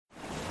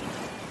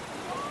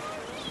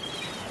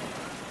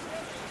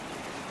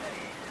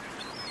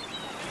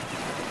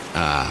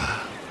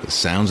The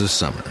sounds of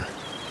summer.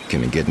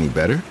 Can it get any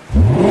better?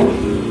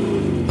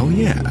 Oh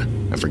yeah,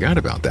 I forgot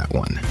about that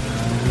one.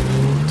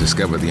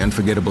 Discover the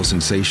unforgettable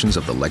sensations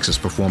of the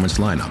Lexus Performance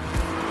lineup.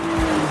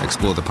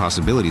 Explore the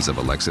possibilities of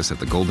a Lexus at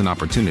the Golden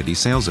Opportunity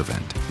Sales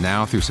Event,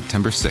 now through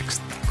September 6th.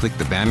 Click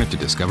the banner to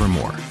discover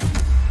more.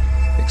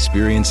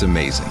 Experience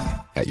amazing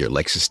at your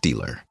Lexus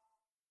dealer.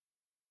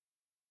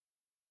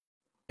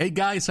 Hey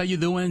guys, how you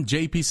doing?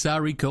 JP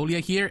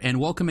Sarikolia here,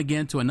 and welcome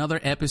again to another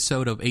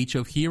episode of Age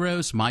of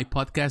Heroes, my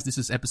podcast. This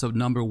is episode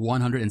number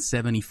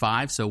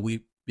 175, so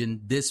we've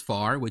been this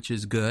far, which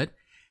is good.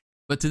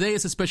 But today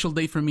is a special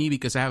day for me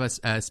because I have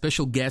a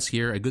special guest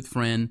here, a good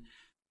friend,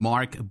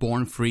 Mark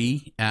Born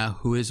Free,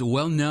 who is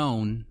well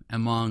known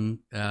among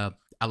a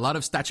lot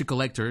of statue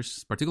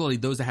collectors, particularly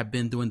those that have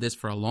been doing this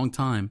for a long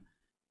time,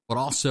 but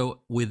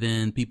also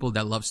within people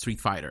that love Street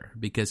Fighter,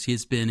 because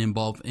he's been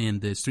involved in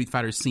the Street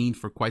Fighter scene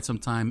for quite some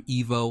time,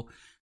 EVO,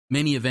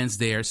 many events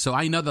there. So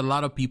I know that a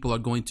lot of people are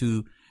going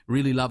to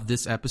really love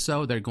this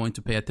episode. They're going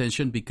to pay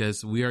attention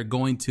because we are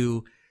going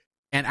to,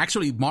 and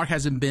actually Mark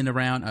hasn't been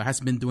around,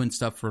 hasn't been doing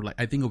stuff for like,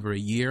 I think over a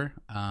year.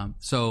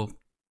 So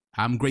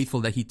I'm grateful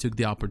that he took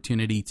the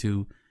opportunity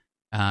to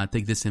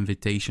take this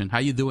invitation. How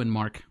you doing,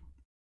 Mark?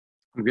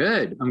 I'm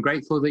good. I'm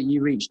grateful that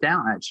you reached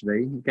out,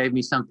 actually. It gave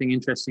me something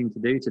interesting to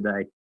do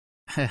today.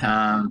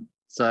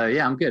 So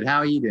yeah, I'm good. How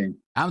are you doing?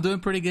 I'm doing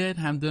pretty good.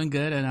 I'm doing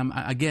good, and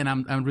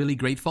I'm really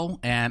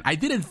grateful. And I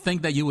didn't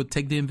think that you would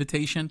take the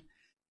invitation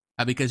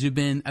because you've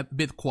been a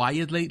bit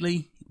quiet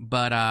lately.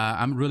 But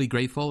I'm really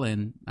grateful,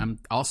 and I'm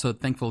also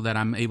thankful that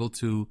I'm able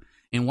to,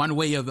 in one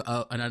way or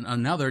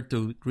another,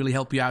 to really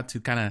help you out to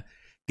kind of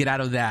get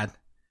out of that,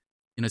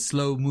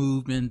 slow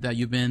movement that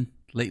you've been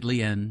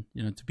lately, and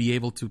to be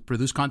able to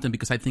produce content,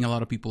 because I think a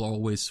lot of people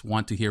always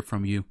want to hear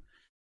from you.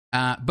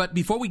 But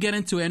before we get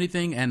into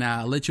anything and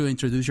let you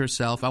introduce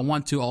yourself, I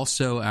want to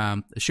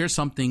also share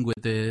something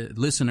with the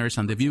listeners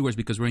and the viewers,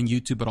 because we're in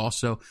YouTube, but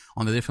also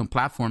on the different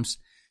platforms.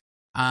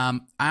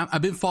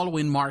 I've been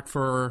following Mark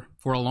for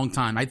a long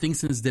time. I think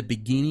since the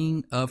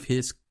beginning of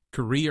his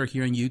career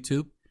here on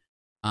YouTube.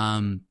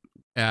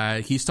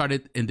 He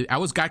started I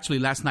was actually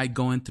last night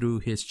going through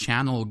his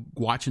channel,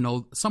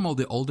 watching some of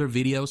the older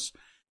videos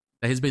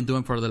that he's been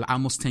doing for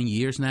almost 10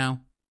 years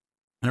now.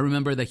 And I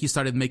remember that he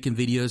started making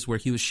videos where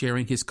he was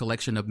sharing his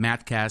collection of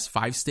Madcast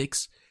 5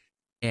 sticks.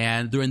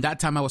 And during that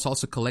time, I was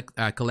also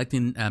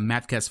collecting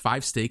Madcast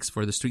 5 sticks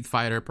for the Street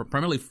Fighter,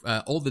 primarily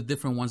all the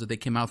different ones that they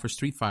came out for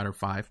Street Fighter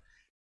 5.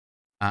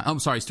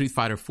 Street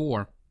Fighter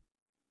 4.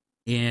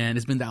 And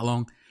it's been that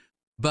long.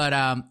 But,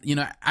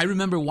 I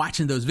remember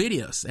watching those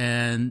videos.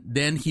 And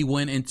then he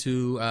went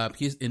into,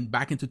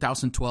 back in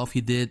 2012,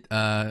 he did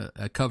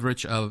a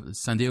coverage of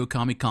San Diego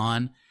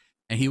Comic-Con.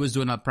 And he was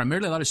doing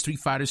primarily a lot of Street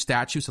Fighter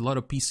statues, a lot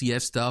of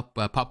PCS stuff,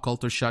 Pop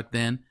Culture Shock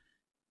then.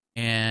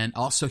 And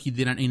also he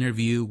did an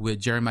interview with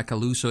Jerry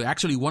Macaluso.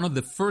 Actually, one of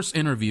the first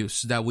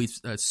interviews that we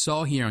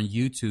saw here on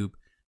YouTube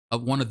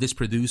of one of these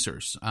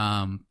producers.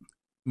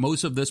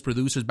 Most of those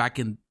producers back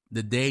in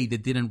the day, they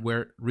didn't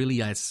were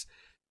really as,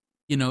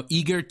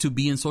 eager to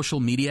be in social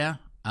media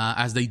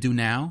as they do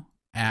now.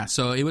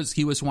 So he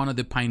was one of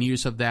the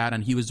pioneers of that,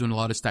 and he was doing a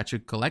lot of statue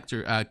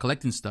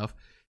collecting stuff.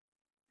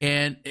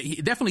 And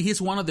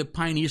he's one of the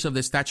pioneers of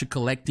the statue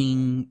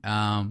collecting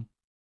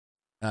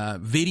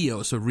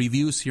videos or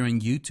reviews here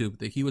on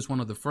YouTube. He was one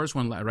of the first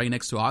one, right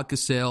next to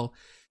Alcacil,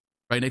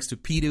 right next to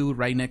Pidu,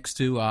 right next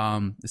to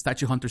the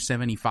Statue Hunter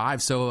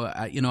 75. So,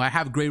 I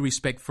have great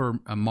respect for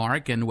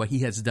Mark and what he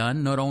has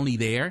done, not only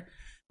there,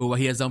 but what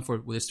he has done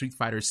with the Street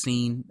Fighter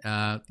scene,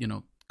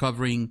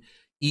 covering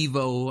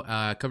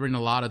EVO, covering a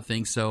lot of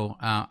things. So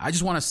I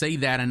just want to say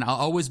that. And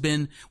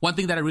one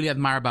thing that I really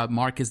admire about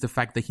Mark is the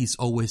fact that he's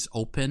always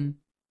open.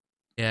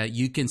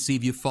 You can see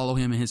if you follow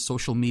him in his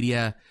social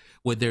media,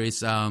 whether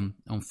it's on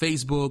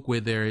Facebook,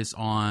 whether it's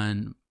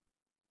on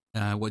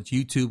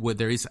YouTube,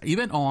 whether it's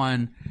even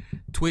on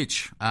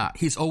Twitch.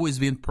 He's always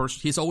been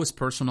he's always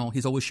personal.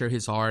 He's always shared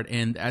his heart.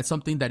 And that's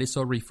something that is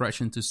so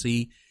refreshing to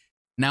see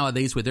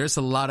nowadays, where there's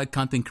a lot of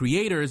content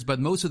creators, but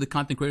most of the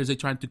content creators are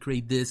trying to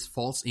create this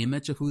false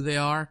image of who they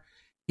are.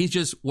 He's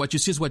just, what you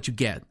see is what you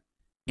get.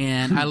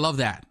 And I love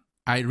that.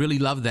 I really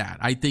love that.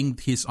 I think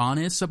he's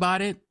honest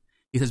about it.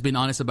 He has been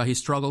honest about his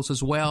struggles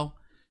as well.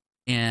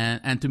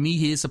 And to me,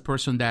 he is a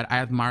person that I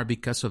admire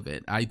because of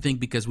it. I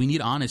think because we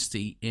need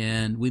honesty,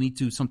 and we need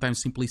to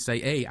sometimes simply say,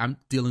 hey, I'm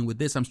dealing with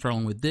this, I'm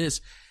struggling with this.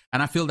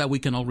 And I feel that we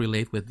can all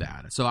relate with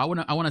that. So I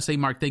want to say,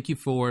 Mark, thank you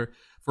for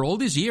all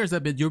these years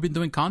that you've been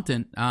doing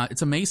content.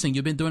 It's amazing.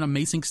 You've been doing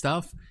amazing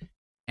stuff.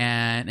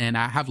 And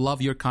I have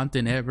loved your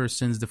content ever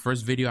since the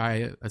first video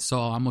I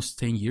saw almost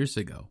 10 years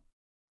ago.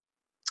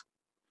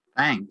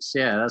 Thanks.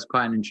 Yeah, that's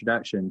quite an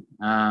introduction.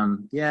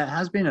 Yeah, it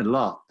has been a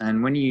lot.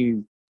 And when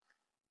you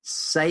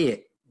say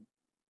it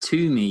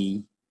to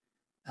me,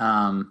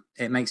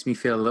 it makes me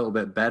feel a little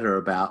bit better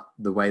about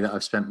the way that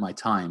I've spent my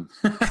time.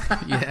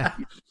 Yeah.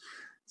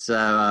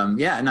 So,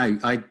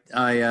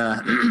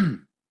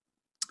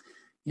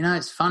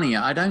 it's funny.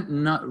 I don't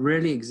not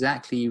really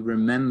exactly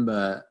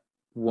remember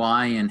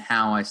why and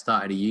how I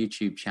started a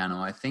YouTube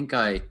channel. I think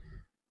I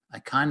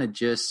kind of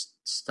just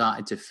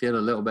started to feel a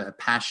little bit of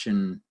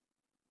passion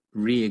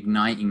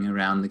reigniting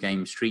around the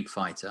game Street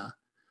Fighter.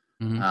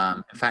 In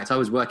fact, I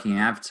was working in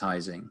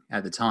advertising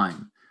at the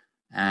time,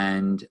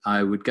 and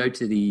I would go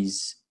to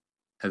these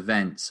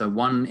events. So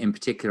one in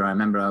particular, I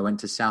remember I went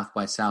to South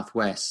by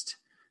Southwest.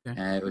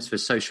 It was for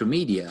social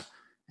media,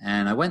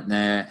 and I went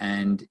there,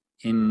 and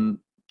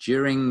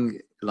during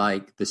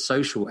like the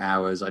social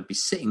hours, I'd be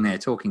sitting there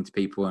talking to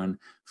people, and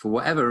for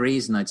whatever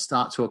reason, I'd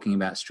start talking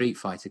about Street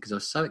Fighter because I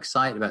was so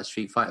excited about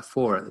Street Fighter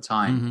 4 at the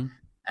time.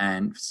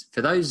 And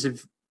for those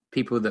of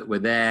people that were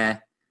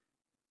there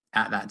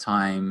at that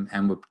time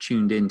and were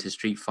tuned into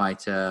Street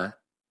Fighter,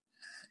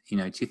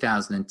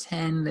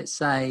 2010, let's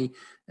say,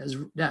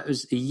 that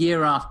was a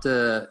year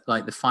after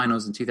like the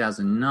finals in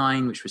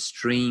 2009, which was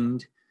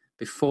streamed.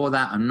 Before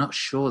that, I'm not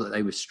sure that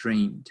they were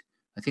streamed.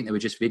 I think they were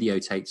just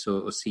videotapes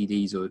or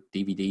CDs or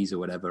DVDs or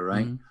whatever,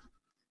 right?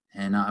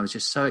 And I was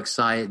just so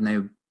excited,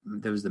 and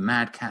there was the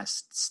Mad Cat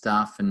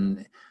stuff,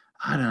 and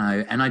I don't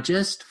know. And I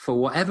just, for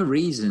whatever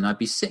reason, I'd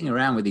be sitting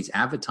around with these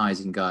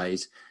advertising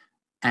guys,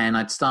 and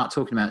I'd start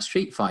talking about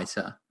Street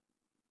Fighter.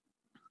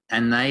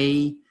 And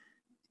they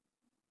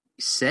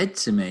said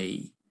to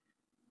me,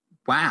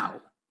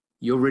 wow,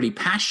 you're really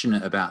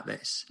passionate about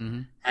this.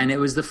 And it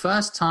was the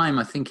first time,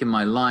 I think, in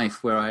my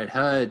life where I had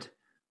heard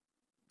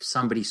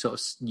somebody sort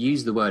of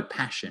use the word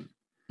passion.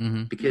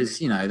 Because,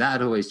 that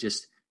had always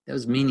just, that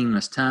was a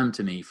meaningless term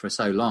to me for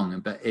so long.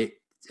 But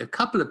a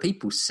couple of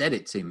people said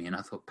it to me, and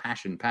I thought,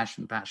 passion.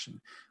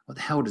 What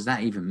the hell does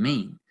that even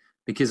mean?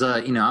 Because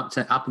up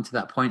until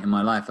that point in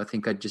my life, I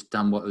think I'd just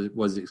done what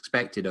was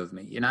expected of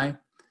me.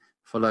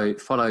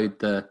 Followed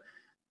the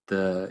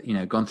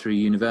gone through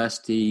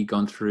university,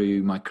 gone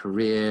through my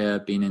career,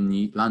 been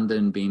in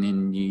London, been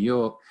in New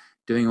York,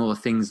 doing all the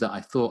things that I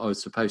thought I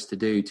was supposed to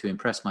do to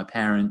impress my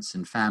parents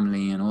and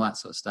family and all that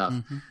sort of stuff.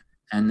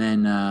 And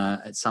then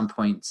at some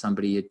point,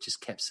 somebody had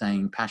just kept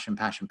saying passion.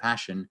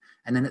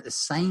 And then at the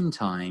same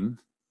time,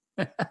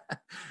 I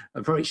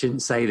probably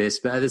shouldn't say this,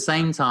 but at the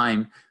same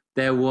time,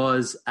 there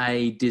was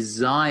a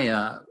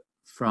desire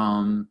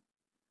from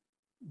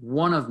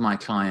one of my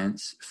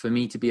clients for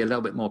me to be a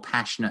little bit more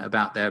passionate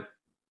about their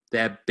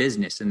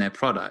business and their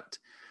product,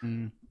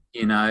 and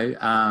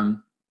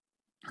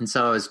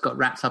so I got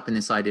wrapped up in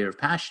this idea of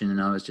passion,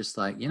 and I was just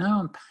like,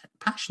 I'm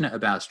passionate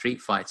about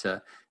Street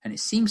Fighter, and it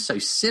seems so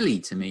silly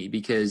to me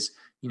because,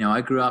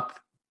 I grew up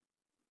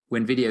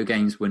when video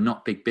games were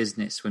not big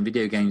business, when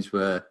video games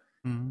were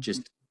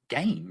just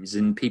games,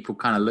 and people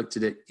kind of looked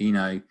at it,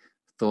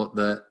 thought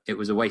that it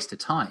was a waste of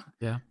time.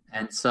 Yeah.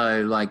 And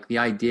so like the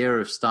idea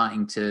of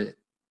starting to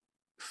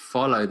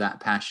follow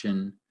that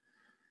passion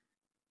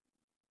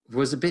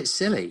was a bit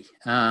silly.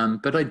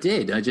 But I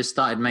did. I just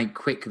started to make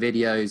quick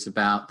videos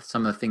about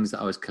some of the things that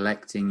I was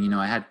collecting.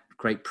 I had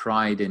great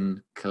pride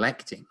in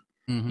collecting,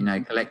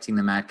 collecting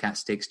the Mad Cat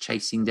sticks,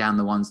 chasing down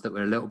the ones that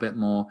were a little bit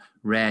more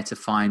rare to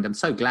find. I'm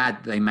so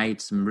glad they made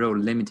some real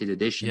limited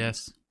editions.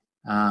 Yes.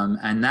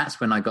 And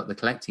that's when I got the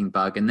collecting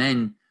bug. And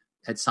then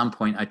at some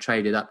point I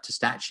traded up to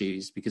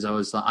statues because I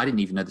was like, I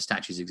didn't even know the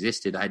statues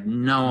existed. I had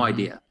no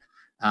idea.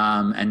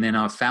 And then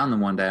I found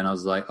them one day and I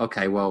was like,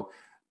 okay, well,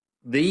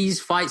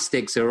 these fight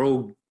sticks are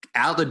all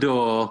out the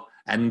door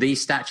and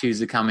these statues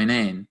are coming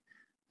in.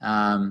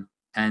 And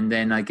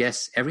then I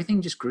guess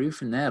everything just grew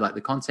from there. Like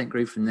the content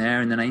grew from there.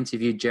 And then I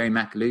interviewed Jerry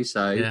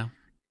Macaluso,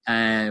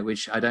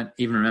 which I don't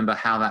even remember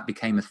how that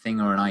became a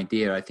thing or an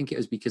idea. I think it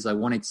was because I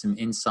wanted some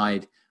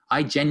inside.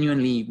 I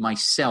genuinely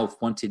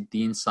myself wanted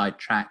the inside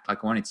track.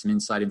 Like I wanted some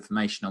inside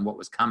information on what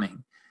was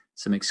coming,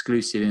 some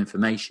exclusive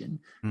information.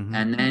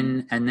 And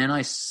then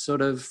I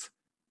sort of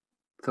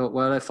thought,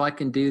 well, if I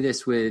can do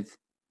this with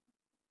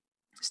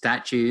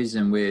statues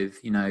and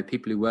with,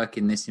 people who work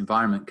in this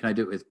environment, can I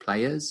do it with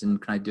players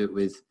and can I do it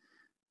with,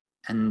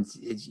 and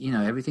it,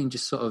 everything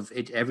just sort of,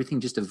 everything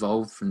just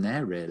evolved from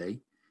there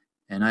really.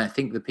 And I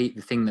think the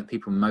thing that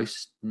people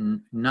most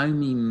know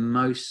me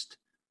most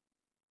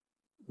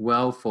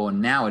well for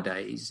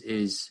nowadays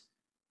is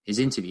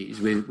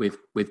interviews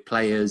with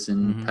players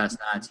and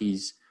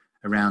personalities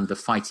around the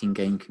fighting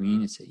game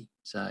community.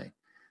 So,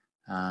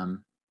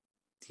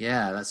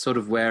 that's sort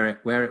of where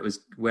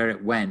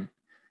it went.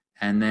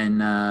 And then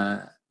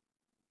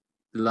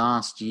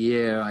last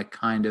year, I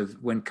kind of,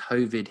 when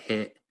COVID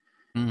hit,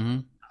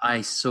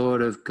 I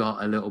sort of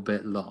got a little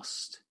bit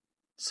lost.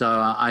 So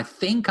I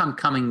think I'm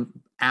coming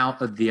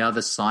out of the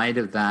other side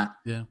of that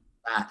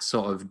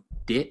sort of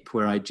dip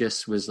where I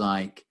just was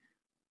like,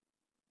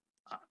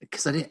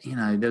 because I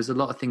didn't, there was a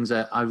lot of things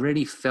that I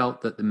really felt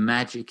that the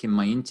magic in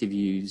my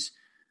interviews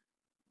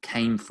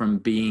came from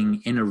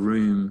being in a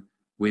room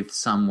with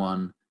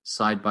someone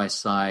side by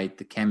side,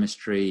 the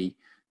chemistry,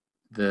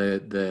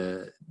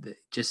 the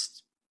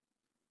just,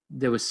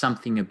 there was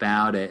something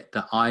about it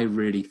that I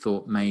really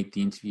thought made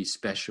the interview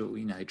special,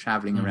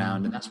 traveling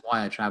around, and that's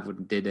why I traveled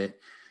and did it.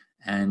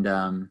 And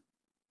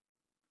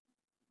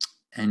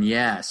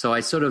so I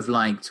sort of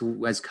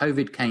as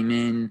COVID came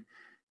in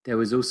there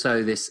was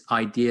also this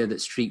idea that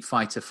Street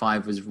Fighter V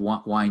was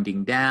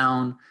winding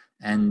down.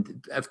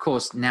 And of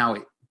course, now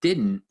it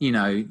didn't,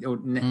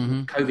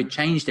 COVID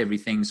changed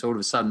everything. So all of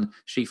a sudden,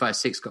 Street Fighter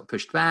 6 got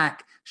pushed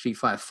back. Street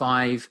Fighter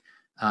 5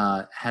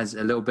 has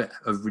a little bit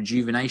of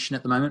rejuvenation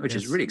at the moment, which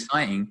is really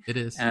exciting. It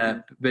is.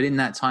 But in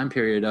that time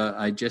period,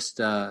 I just,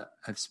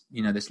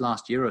 this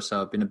last year or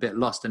so, I've been a bit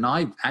lost. And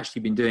I've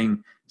actually been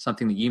doing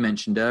something that you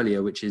mentioned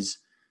earlier, which is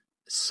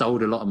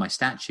sold a lot of my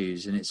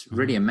statues. And it's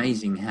really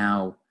amazing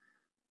how,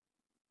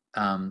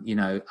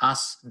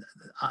 us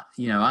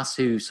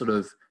who sort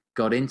of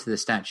got into the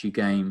statue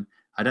game,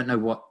 I don't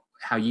know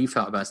how you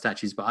felt about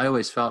statues, but I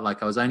always felt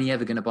like I was only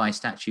ever going to buy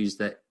statues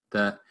that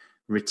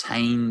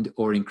retained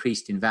or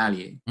increased in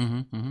value.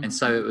 And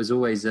so it was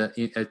always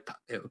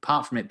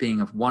apart from it being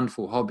a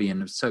wonderful hobby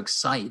and I was so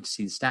excited to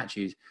see the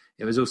statues,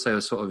 it was also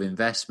a sort of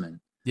investment.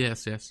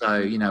 Yes.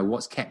 So,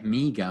 what's kept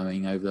me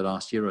going over the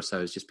last year or so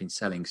has just been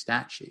selling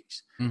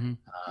statues.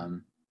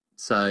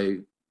 So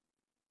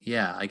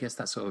yeah, I guess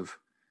that's sort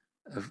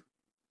of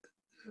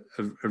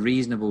a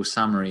reasonable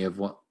summary of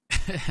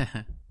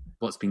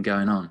what's been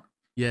going on.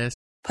 Yes.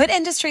 Put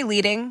industry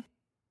leading,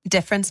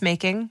 difference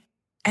making,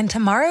 and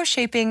tomorrow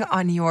shaping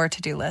on your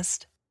to-do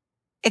list.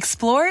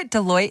 Explore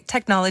Deloitte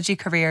Technology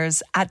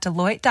Careers at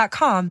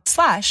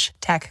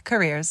Deloitte.com/tech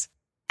careers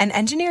and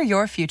engineer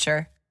your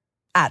future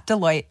at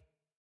Deloitte.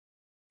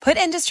 Put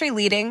industry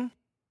leading,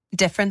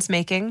 difference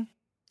making,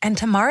 and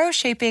tomorrow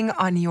shaping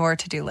on your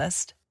to-do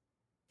list.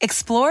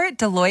 Explore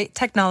Deloitte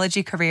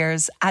Technology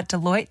Careers at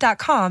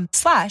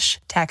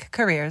Deloitte.com/tech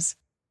careers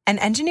and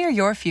engineer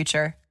your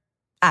future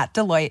at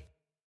Deloitte.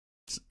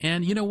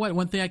 And you know what?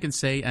 One thing I can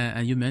say,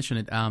 and you mentioned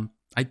it,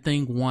 I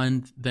think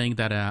one thing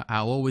that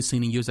I've always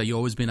seen in you is that you've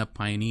always been a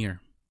pioneer,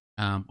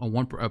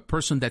 a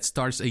person that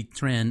starts a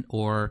trend,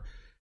 or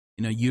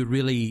you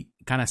really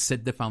kind of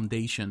set the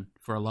foundation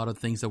for a lot of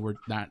things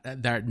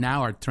that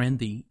now are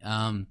trendy.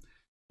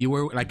 You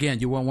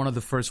were one of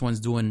the first ones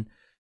doing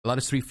a lot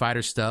of Street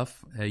Fighter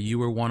stuff. You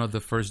were one of the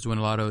first doing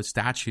a lot of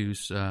statue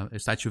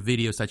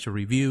videos, statue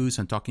reviews,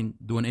 and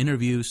doing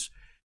interviews.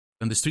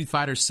 On the Street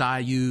Fighter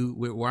side, you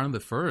were one of the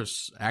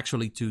first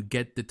actually to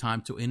get the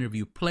time to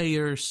interview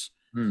players,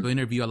 to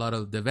interview a lot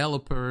of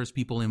developers,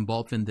 people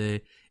involved in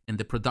the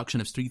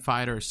production of Street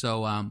Fighter.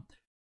 So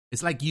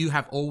it's like you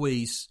have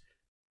always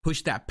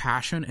pushed that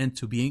passion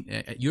into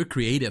being. You're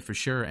creative for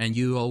sure, and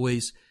you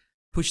always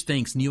push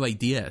things, new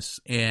ideas,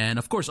 and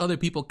of course, other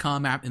people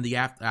come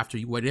after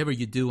you, whatever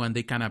you do, and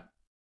they kind of,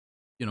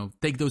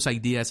 take those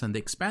ideas and they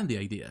expand the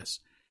ideas.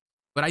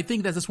 But I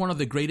think that's one of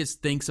the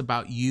greatest things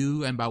about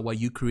you and about what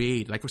you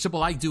create. Like, for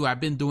example, I've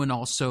been doing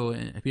also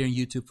here on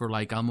YouTube for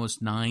like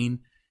almost 9,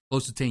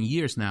 close to 10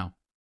 years now.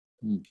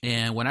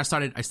 And when I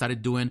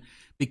started doing,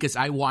 because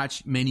I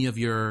watched many of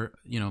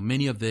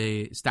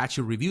the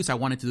statue reviews, I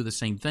wanted to do the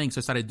same thing. So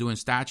I started doing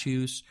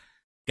statues,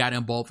 got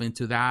involved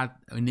into that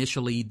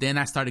initially. Then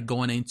I started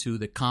going into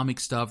the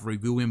comic stuff,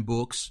 reviewing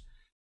books.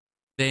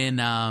 Then,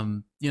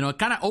 kind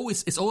of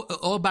always, it's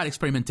all about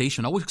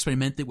experimentation. Always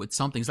experimented with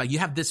something. It's like you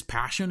have this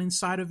passion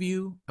inside of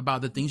you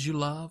about the things you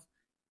love,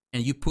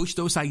 and you push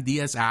those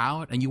ideas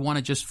out, and you want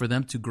to just for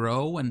them to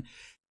grow. And,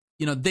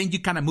 then you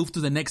kind of move to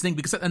the next thing.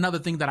 Because another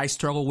thing that I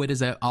struggle with is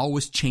that I'm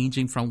always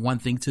changing from one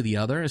thing to the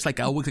other. It's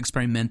like always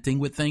experimenting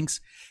with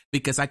things,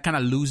 because I kind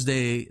of lose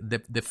the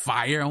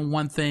fire on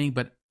one thing,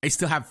 but I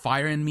still have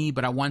fire in me,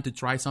 but I want to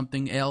try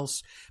something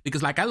else.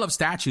 Because like I love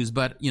statues,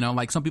 but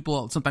like some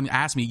people sometimes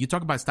ask me, you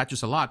talk about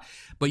statues a lot,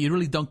 but you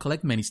really don't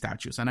collect many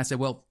statues. And I said,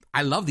 well,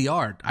 I love the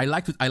art. I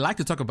like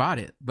to talk about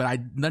it, but I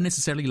don't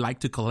necessarily like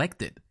to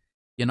collect it.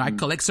 I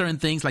collect certain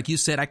things. Like you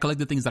said, I collect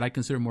the things that I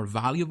consider more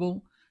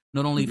valuable,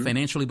 not only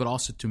financially, but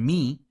also to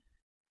me.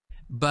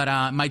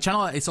 But my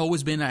channel, it's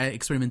always been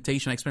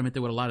experimentation. I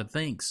experimented with a lot of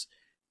things.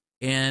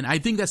 And I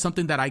think that's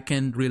something that I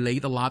can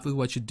relate a lot with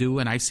what you do.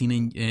 And I've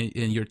seen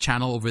in your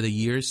channel over the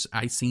years,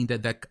 I've seen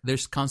that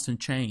there's constant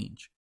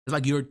change. It's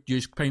like you're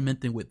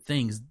experimenting with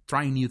things,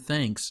 trying new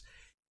things.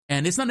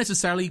 And it's not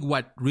necessarily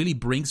what really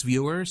brings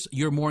viewers.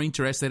 You're more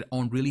interested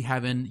on really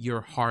having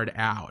your heart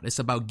out. It's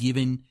about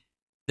giving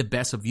the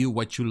best of you,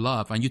 what you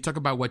love. And you talk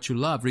about what you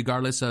love,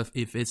 regardless of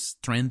if it's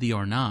trendy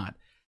or not.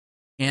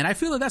 And I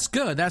feel that's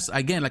good. That's,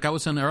 again, like I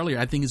was saying earlier,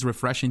 I think it's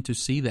refreshing to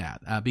see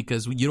that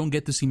because you don't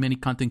get to see many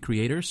content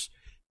creators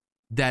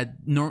that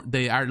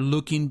they are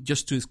looking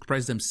just to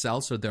express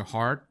themselves or their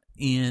heart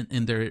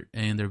in their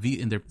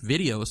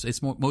videos.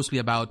 It's mostly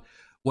about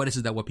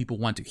what people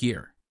want to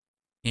hear.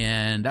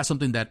 And that's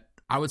something that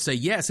I would say,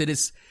 yes, it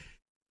is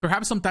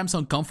perhaps sometimes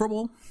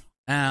uncomfortable.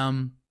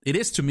 It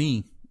is to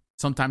me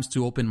sometimes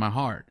to open my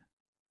heart.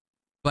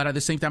 But at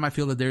the same time, I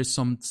feel that there's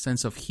some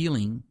sense of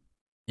healing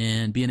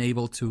and being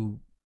able to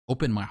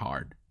open my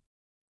heart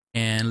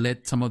and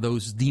let some of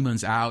those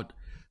demons out,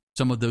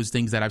 some of those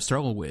things that I've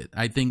struggled with.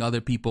 I think other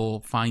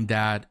people find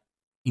that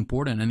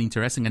important and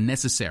interesting and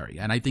necessary.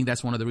 And I think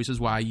that's one of the reasons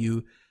why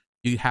you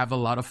have a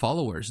lot of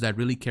followers that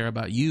really care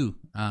about you,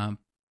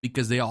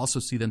 because they also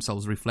see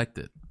themselves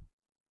reflected.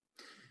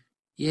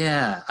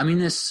 Yeah. I mean,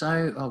 there's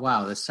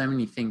so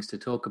many things to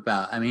talk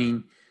about. I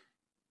mean,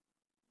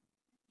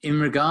 in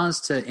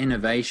regards to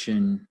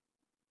innovation,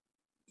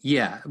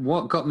 yeah,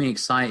 what got me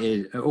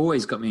excited,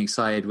 always got me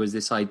excited, was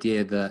this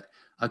idea that,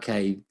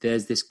 okay,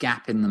 there's this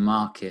gap in the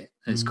market,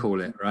 let's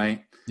call it,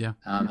 right? Yeah.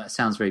 That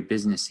sounds very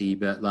businessy,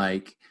 but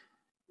like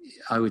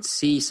I would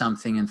see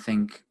something and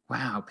think,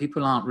 wow,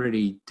 people aren't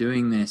really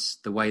doing this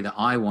the way that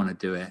I want to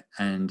do it.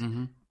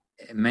 And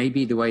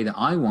maybe the way that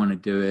I want to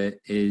do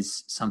it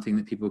is something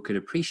that people could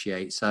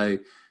appreciate. So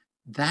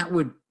that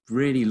would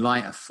really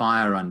light a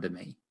fire under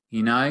me,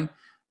 you know?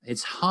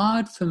 It's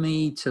hard for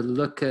me to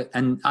look at,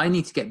 and I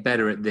need to get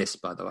better at this,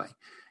 by the way.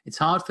 It's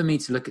hard for me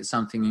to look at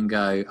something and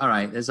go, all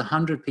right, there's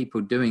 100 people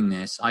doing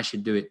this, I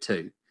should do it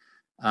too.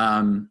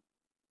 And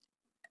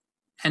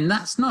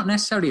that's not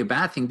necessarily a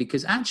bad thing,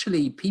 because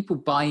actually people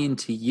buy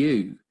into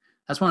you.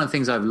 That's one of the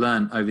things I've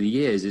learned over the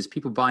years, is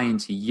people buy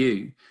into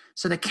you.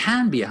 So there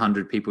can be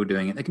 100 people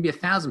doing it. There can be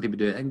 1,000 people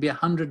doing it. There can be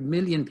 100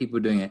 million people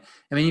doing it.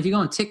 I mean, if you go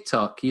on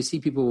TikTok, you see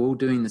people all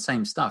doing the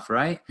same stuff,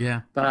 right?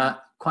 Yeah.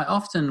 But quite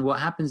often what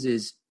happens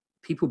is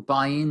people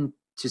buy into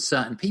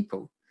certain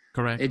people.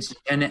 Correct.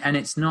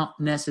 It's not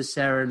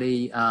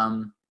necessarily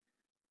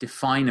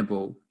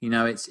definable. You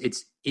know,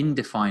 it's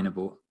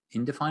indefinable.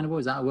 Indefinable,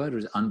 is that a word, or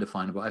is it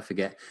undefinable? I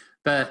forget.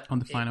 But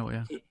undefinable,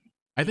 yeah.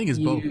 I think it's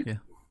both, yeah.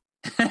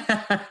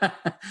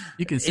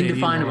 You can say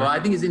indefinable. I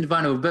think it's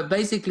indefinable, but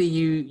basically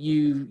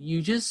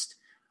you just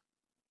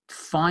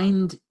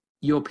find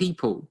your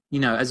people. You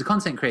know, as a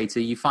content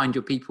creator, you find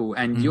your people,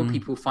 and your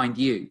people find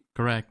you.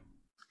 Correct.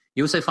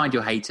 You also find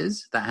your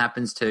haters. That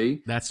happens too.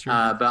 That's true.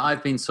 But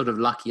I've been sort of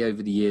lucky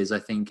over the years, I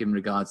think, in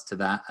regards to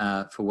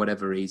that, for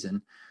whatever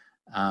reason.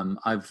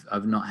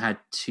 I've not had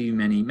too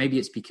many. Maybe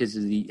it's because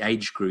of the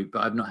age group,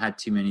 but I've not had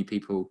too many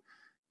people,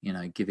 you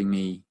know, giving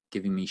me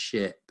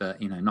shit.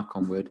 But you know, knock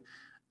on wood.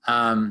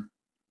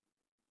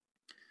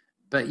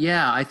 But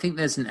yeah, I think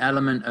there's an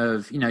element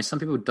of, you know, some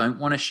people don't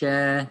want to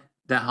share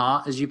their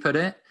heart, as you put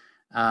it.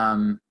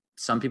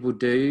 Some people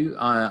do.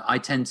 I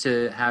tend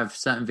to have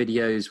certain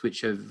videos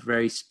which are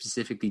very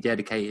specifically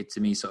dedicated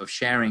to me sort of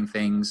sharing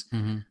things.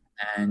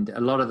 And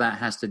a lot of that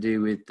has to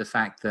do with the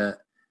fact that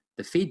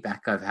the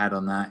feedback I've had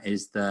on that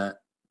is that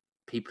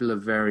people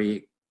are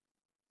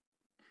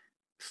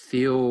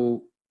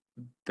feel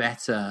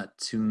better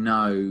to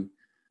know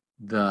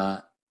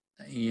that,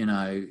 you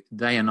know,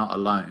 they are not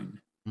alone.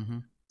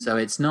 So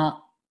it's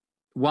not,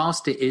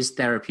 whilst it is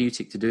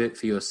therapeutic to do it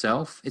for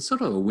yourself, it's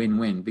sort of a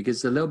win-win, because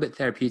it's a little bit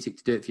therapeutic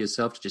to do it for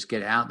yourself, to just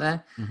get it out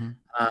there.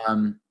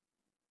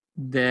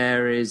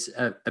 There is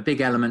a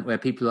big element where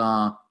people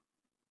are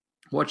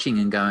watching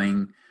and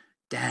going,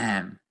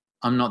 damn,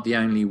 I'm not the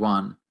only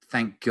one,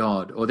 thank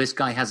God. Or this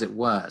guy has it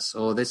worse,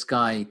 or this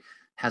guy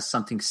has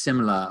something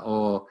similar,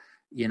 or,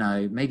 you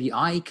know, maybe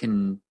I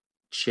can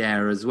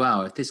share as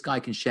well. If this guy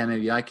can share,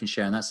 maybe I can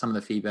share. And that's some of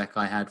the feedback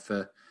I had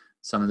for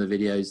some of the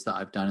videos that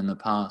I've done in the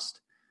past.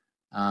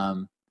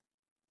 But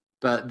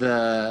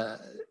the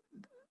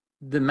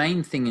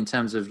main thing in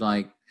terms of,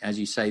 like, as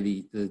you say,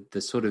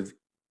 the sort of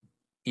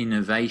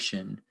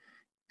innovation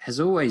has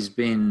always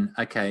been,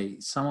 okay,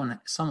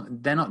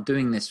 they're not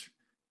doing this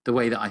the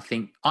way that I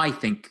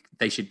think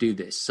they should do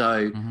this.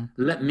 So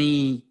let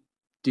me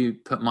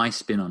put my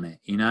spin on it,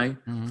 you know?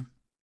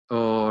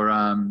 Or,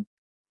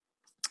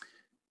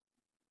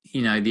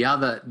 you know, the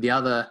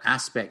other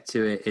aspect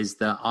to it is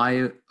that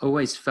I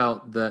always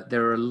felt that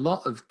there are a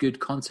lot of good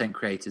content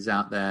creators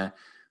out there,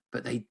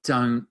 but they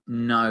don't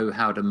know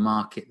how to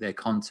market their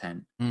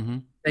content.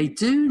 They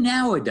do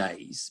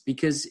nowadays,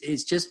 because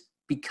it's just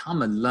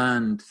become a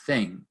learned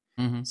thing.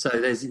 So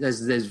there's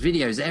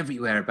videos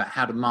everywhere about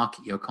how to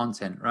market your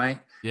content, right?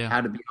 Yeah.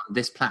 How to be on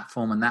this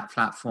platform and that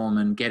platform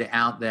and get it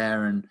out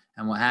there and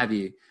what have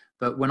you.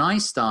 But when I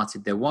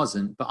started, there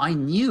wasn't, but I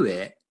knew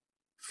it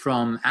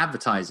from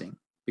advertising,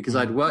 because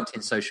I'd worked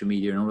in social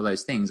media and all of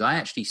those things. I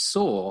actually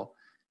saw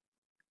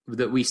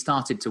that we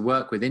started to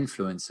work with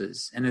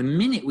influencers. And the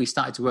minute we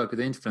started to work with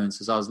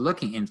influencers, I was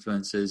looking at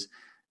influencers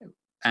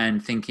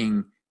and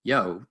thinking,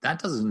 yo, that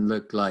doesn't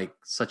look like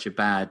such a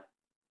bad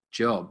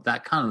job.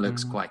 That kind of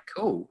looks quite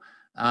cool.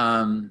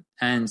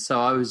 And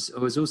so I was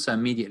also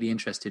immediately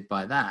interested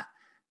by that.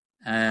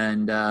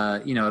 And,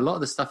 you know, a lot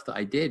of the stuff that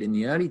I did in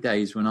the early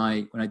days when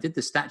I did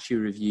the statue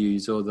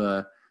reviews, or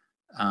the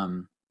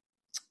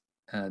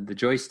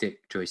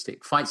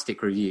fight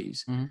stick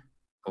reviews,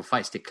 or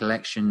fight stick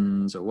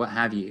collections, or what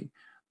have you,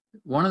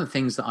 one of the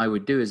things that I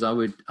would do is I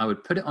would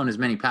put it on as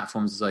many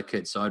platforms as I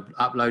could. So I'd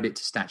upload it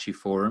to Statue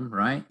Forum,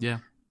 right? Yeah.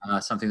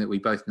 Something that we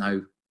both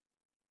know,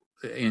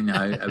 you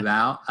know,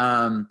 about,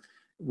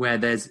 where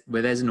there's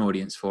an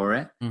audience for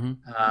it.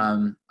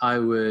 I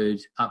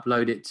would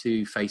upload it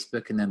to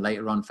Facebook, and then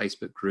later on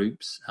Facebook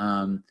groups.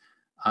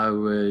 I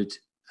would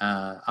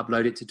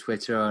upload it to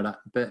Twitter,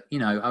 but, you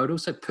know, I would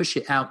also push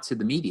it out to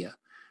the media,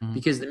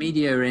 because the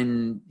media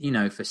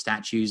for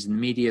statues, and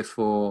the media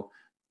for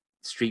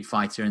Street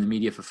Fighter, and the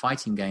media for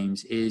fighting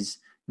games is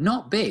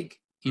not big.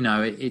 You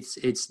know,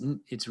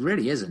 it's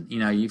really isn't. You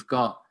know, you've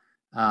got,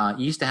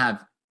 you used to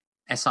have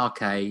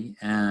SRK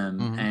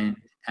and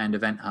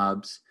Event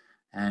Hubs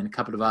and a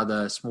couple of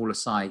other smaller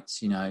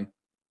sites, you know,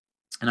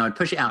 and I would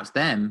push it out to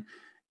them,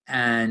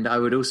 and I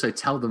would also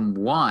tell them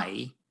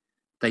why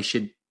they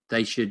should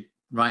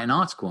write an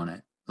article on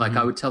it. Like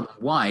I would tell them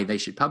why they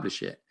should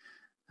publish it.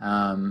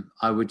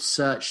 I would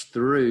search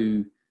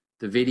through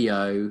the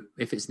video.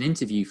 If it's an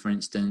interview, for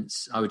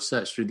instance, I would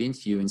search through the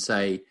interview and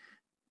say,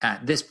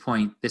 at this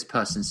point, this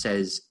person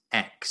says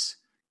X,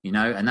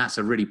 and that's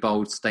a really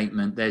bold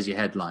statement. There's your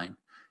headline,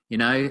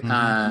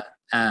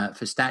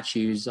 for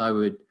statues, I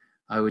would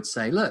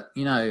say, look,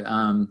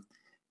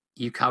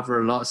 you cover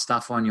a lot of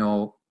stuff on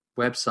your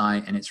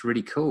website and it's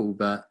really cool,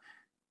 but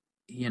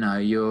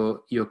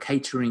you're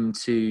catering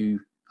to,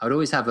 I would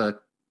always have a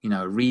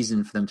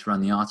reason for them to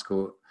run the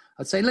article.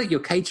 I'd say, look, you're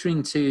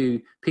catering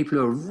to people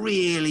who are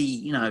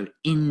really,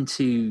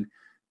 into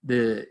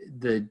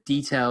the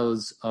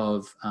details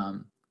of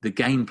the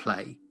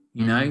gameplay,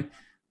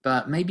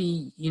 but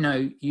maybe,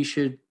 you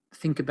should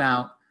think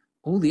about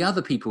all the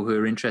other people who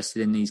are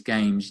interested in these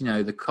games,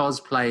 the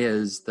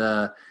cosplayers,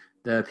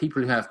 the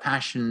people who have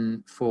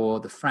passion for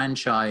the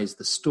franchise,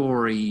 the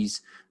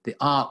stories, the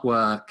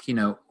artwork,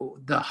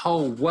 the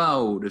whole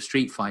world of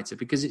Street Fighter,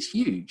 because it's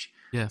huge.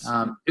 Yes.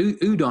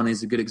 Udon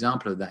is a good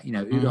example of that.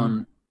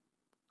 Udon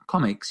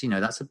Comics,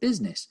 that's a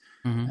business.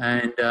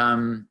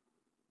 And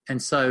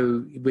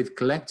so with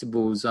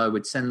collectibles, I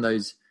would send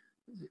those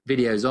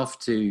videos off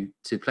to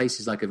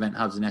places like Event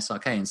Hubs and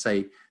SRK and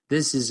say,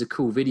 this is a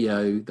cool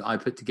video that I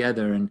put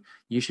together and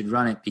you should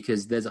run it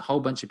because there's a whole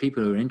bunch of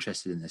people who are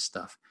interested in this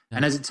stuff. Yeah.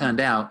 And as it turned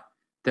out,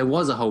 there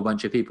was a whole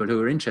bunch of people who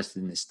were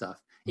interested in this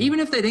stuff. Even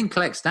if they didn't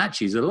collect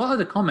statues, a lot of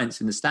the comments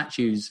in the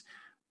statues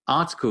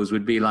articles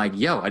would be like,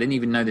 yo, I didn't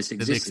even know this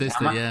existed.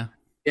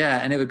 Yeah.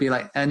 And it would be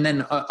like, and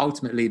then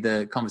ultimately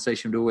the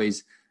conversation would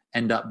always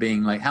end up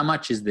being like, how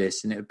much is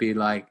this? And it would be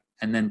like,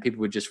 and then people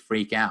would just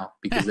freak out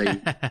because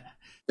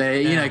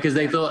because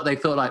they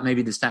thought like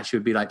maybe the statue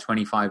would be like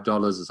 $25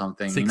 or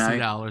something,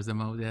 $60 the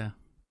most. Yeah.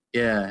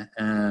 Yeah.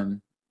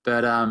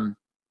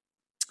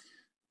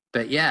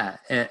 But yeah.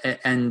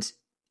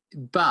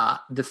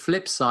 But the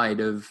flip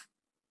side of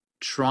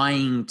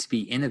trying to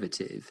be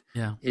innovative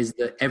is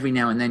that every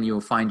now and then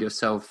you'll find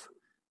yourself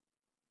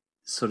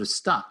sort of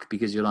stuck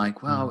because you're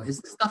like, well, is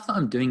the stuff that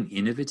I'm doing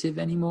innovative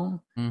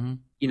anymore? Are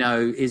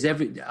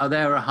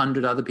there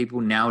 100 other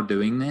people now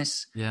doing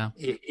this? Yeah.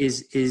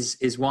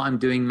 Is what I'm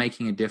doing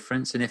making a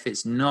difference? And if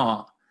it's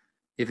not,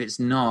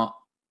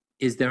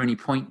 is there any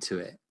point to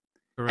it?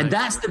 Correct. And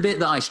that's the bit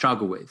that I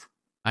struggle with.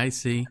 I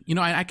see.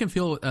 I can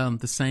feel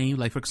the same.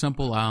 Like, for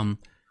example,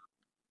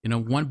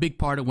 one big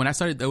part of when I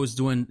was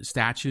doing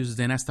statues,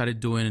 then I started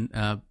doing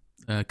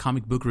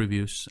comic book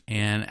reviews,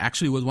 and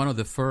actually was one of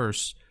the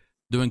first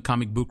doing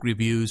comic book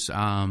reviews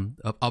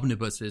of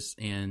omnibuses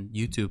and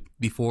YouTube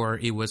before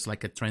it was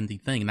like a trendy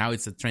thing. Now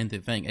it's a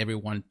trendy thing.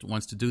 Everyone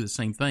wants to do the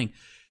same thing.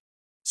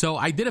 So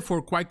I did it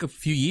for quite a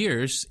few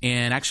years,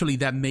 and actually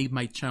that made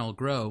my channel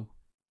grow.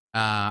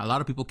 A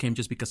lot of people came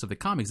just because of the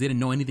comics. They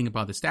didn't know anything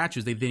about the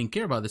statues. They didn't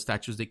care about the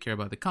statues. They care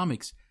about the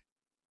comics.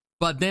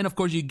 But then, of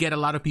course, you get a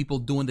lot of people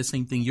doing the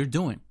same thing you're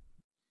doing.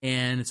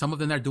 And some of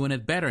them are doing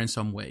it better in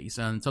some ways.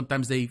 And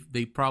sometimes they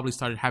probably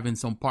started having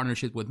some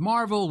partnership with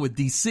Marvel, with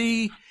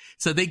DC.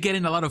 So they get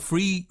in a lot of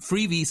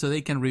freebies so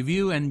they can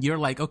review. And you're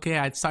like, okay,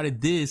 I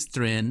started this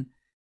trend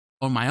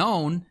on my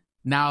own.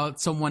 Now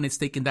someone is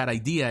taking that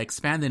idea,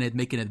 expanding it,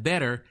 making it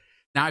better.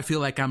 Now I feel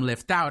like I'm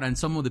left out. And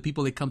some of the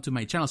people that come to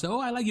my channel say, oh,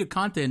 I like your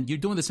content. You're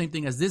doing the same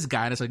thing as this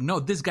guy. And it's like,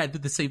 no, this guy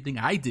did the same thing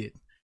I did.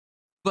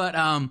 But,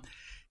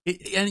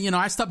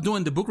 I stopped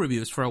doing the book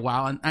reviews for a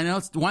while, and I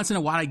know once in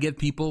a while I get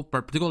people,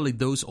 particularly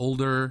those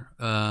older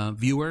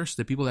viewers,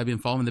 the people that have been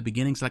following the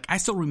beginnings, like, I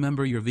still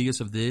remember your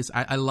videos of this.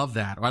 I love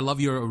that. Or I love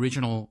your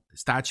original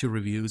statue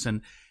reviews.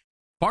 And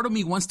part of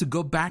me wants to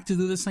go back to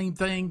do the same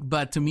thing,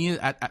 but to me,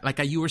 like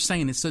you were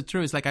saying, it's so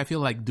true. It's like I feel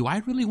like, do I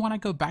really want to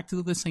go back to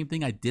do the same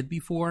thing I did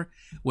before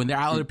when there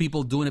are other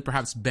people doing it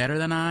perhaps better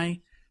than I?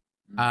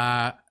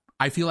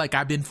 I feel like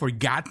I've been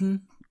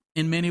forgotten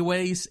in many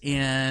ways,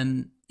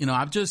 and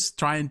I'm just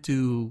trying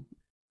to,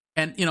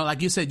 and,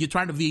 like you said, you're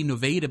trying to be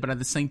innovative, but at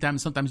the same time,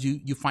 sometimes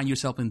you find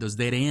yourself in those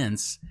dead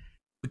ends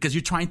because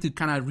you're trying to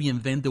kind of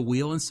reinvent the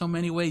wheel in so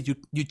many ways.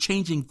 You're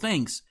changing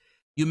things.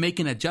 You're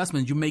making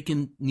adjustments. You're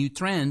making new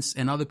trends,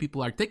 and other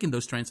people are taking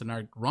those trends and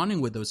are running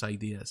with those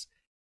ideas.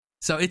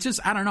 So it's just,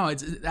 I don't know.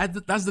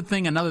 That's the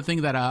thing. Another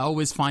thing that I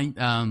always find,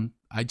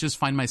 I just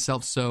find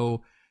myself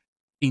so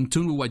in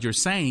tune with what you're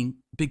saying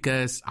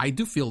because I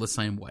do feel the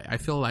same way. I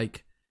feel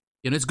like,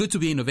 it's good to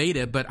be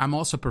innovative, but I'm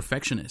also a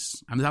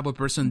perfectionist. I'm the type of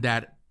person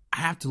that I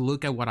have to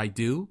look at what I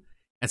do.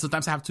 And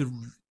sometimes I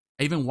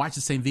even watch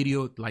the same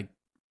video, like,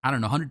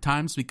 100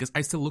 times because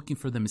I'm still looking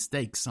for the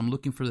mistakes. I'm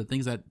looking for the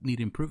things that need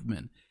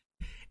improvement.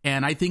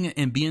 And I think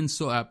in being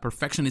so a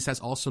perfectionist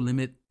has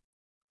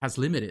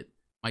limited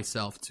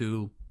myself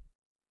to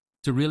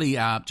really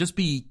just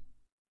be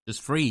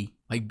just free.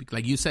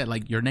 Like you said,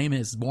 like your name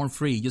is Born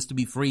Free, just to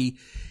be free.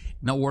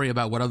 Not worry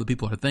about what other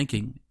people are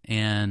thinking.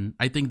 And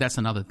I think that's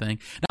another thing.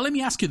 Now, let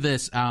me ask you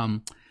this,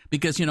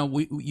 because,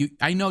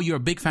 I know you're a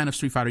big fan of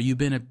Street Fighter. You've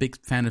been a big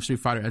fan of Street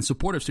Fighter and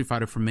supporter of Street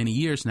Fighter for many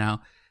years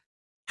now.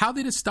 How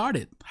did it start?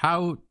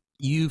 How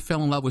you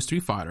fell in love with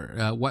Street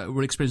Fighter?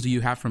 What experience do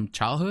you have from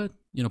childhood?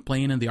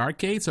 Playing in the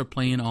arcades or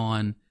playing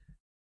on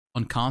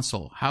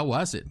console? How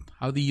was it?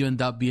 How did you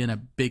end up being a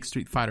big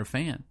Street Fighter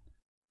fan?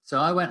 So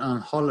I went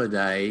on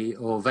holiday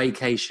or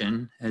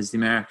vacation, as the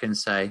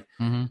Americans say,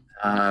 when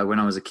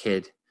I was a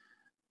kid,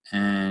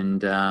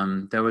 and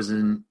in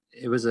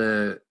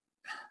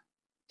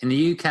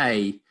the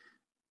UK.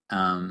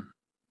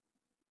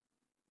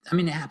 I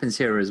mean, it happens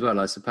here as well,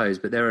 I suppose,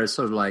 but there are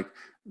sort of like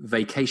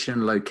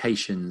vacation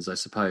locations, I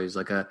suppose,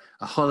 like a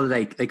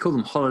holiday. They call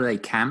them holiday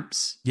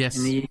camps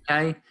in the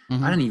UK.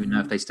 I don't even know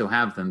if they still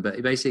have them, but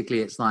basically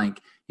it's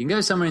like you can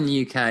go somewhere in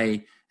the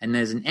UK and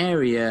there's an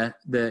area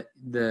that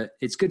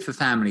it's good for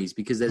families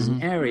because there's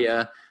an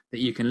area that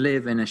you can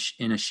live in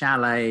a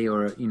chalet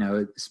or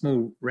a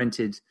small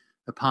rented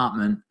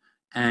apartment,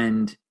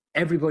 and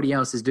everybody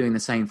else is doing the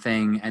same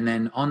thing. And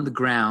then on the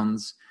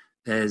grounds,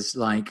 there's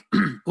like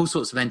all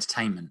sorts of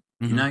entertainment,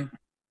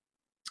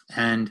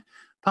 and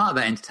part of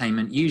that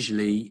entertainment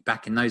usually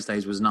back in those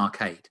days was an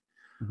arcade.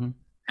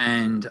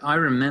 And I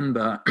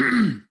remember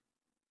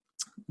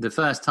the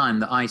first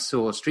time that I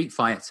saw Street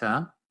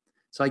Fighter.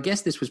 So I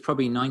guess this was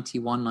probably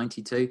 91,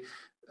 92,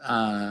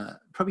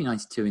 probably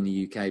 92 in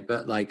the UK.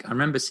 But like, I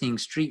remember seeing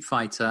Street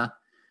Fighter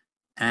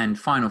and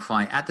Final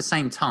Fight at the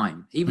same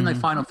time, even though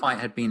Final Fight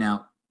had been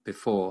out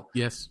before.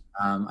 Yes.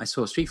 I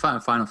saw Street Fighter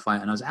and Final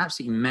Fight, and I was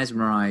absolutely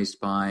mesmerized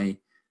by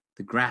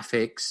the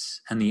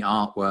graphics and the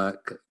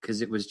artwork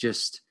because it was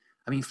just,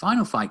 I mean,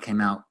 Final Fight came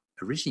out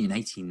originally in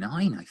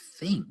 89, I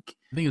think.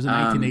 I think it was in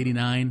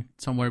 1989,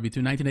 somewhere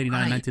between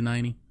 1989 and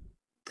 1990.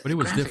 But it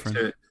was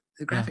different.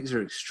 The graphics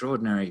are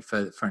extraordinary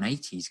for an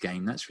 80s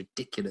game. That's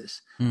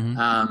ridiculous.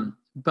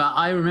 But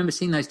I remember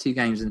seeing those two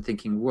games and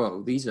thinking,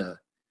 whoa, these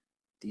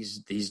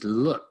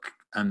look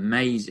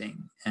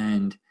amazing.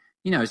 And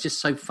it's just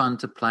so fun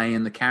to play,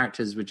 and the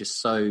characters were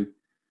just so,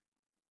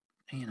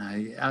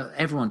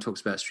 everyone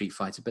talks about Street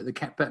Fighter,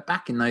 but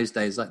back in those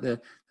days, like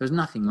there was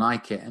nothing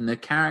like it, and the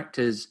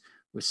characters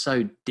were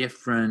so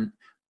different.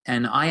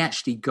 And I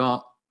actually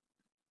got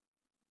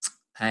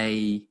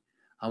an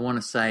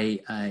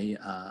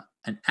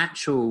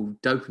actual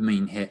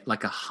dopamine hit,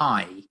 like a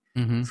high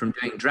from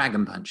doing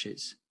Dragon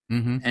Punches.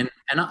 And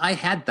I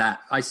had that.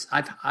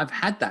 I've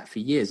had that for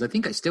years. I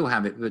think I still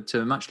have it, but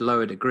to a much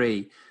lower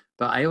degree.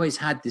 But I always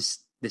had this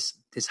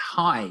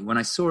high when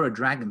I saw a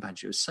Dragon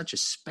Punch. It was such a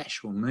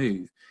special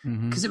move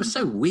because it was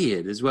so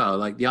weird as well.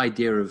 Like the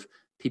idea of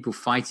people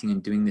fighting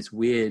and doing this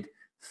weird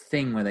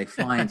thing where they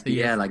fly into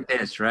the air like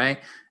this, right?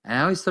 And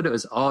I always thought it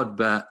was odd,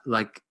 but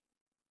like,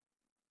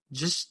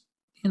 just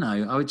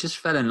I just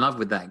fell in love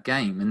with that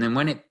game. And then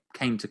when it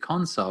came to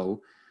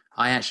console,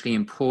 I actually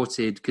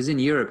imported, because in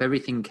Europe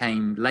everything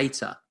came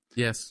later.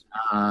 Yes.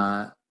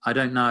 I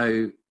don't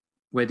know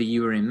whether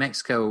you were in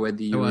Mexico or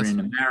whether you were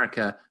in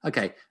America.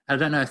 Okay, I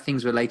don't know if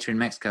things were later in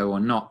Mexico or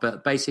not,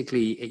 but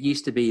basically it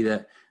used to be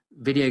that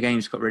video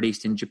games got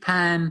released in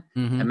Japan,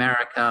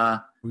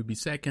 America would be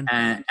second,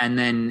 and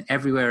then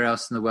everywhere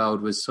else in the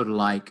world was sort of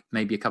like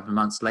maybe a couple of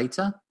months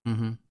later.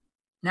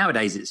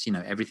 Nowadays it's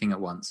everything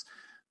at once,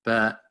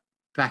 but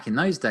back in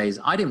those days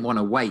I didn't want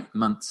to wait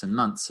months and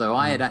months, so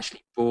I had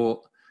actually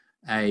bought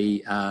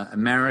a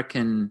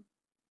American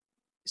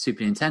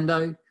Super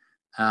Nintendo.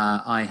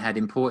 I had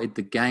imported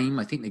the game.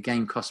 I think the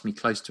game cost me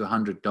close to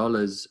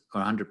 $100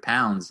 or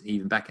 £100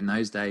 even back in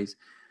those days.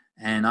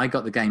 And I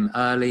got the game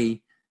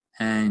early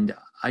and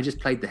I just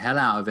played the hell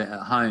out of it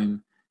at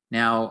home.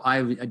 Now,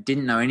 I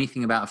didn't know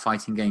anything about a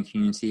fighting game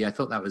community. I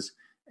thought that was,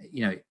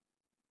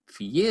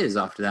 for years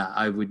after that,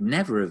 I would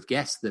never have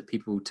guessed that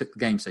people took the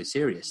game so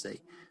seriously.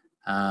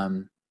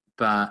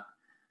 But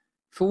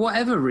for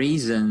whatever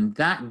reason,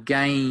 that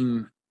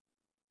game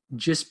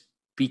just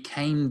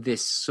became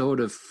this sort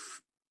of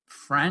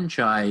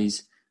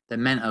franchise that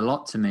meant a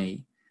lot to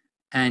me.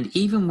 And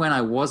even when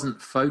I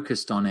wasn't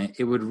focused on it,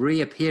 it would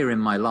reappear in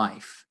my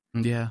life.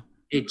 Yeah.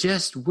 It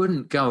just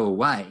wouldn't go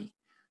away.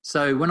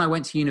 So when I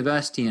went to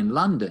university in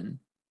London,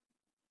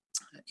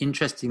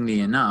 interestingly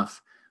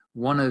enough,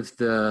 one of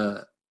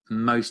the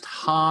most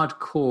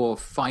hardcore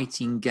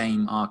fighting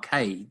game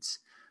arcades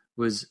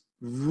was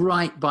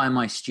right by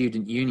my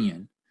student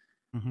union.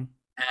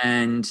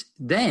 And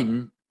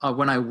then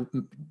when I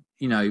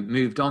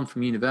moved on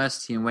from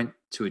university and went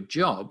to a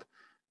job,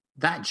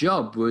 that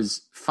job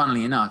was,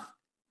 funnily enough,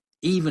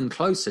 even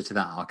closer to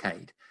that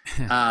arcade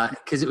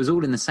because it was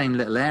all in the same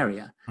little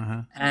area.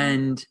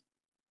 And,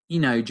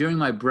 during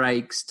my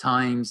breaks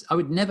times, I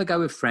would never go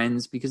with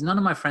friends because none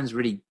of my friends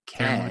really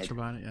cared much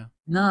about it. Yeah.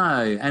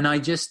 No. And I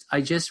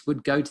just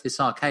would go to this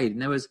arcade,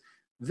 and there was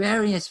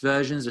various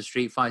versions of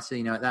Street Fighter.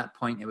 At that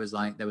point it was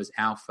like there was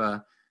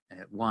Alpha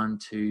 1,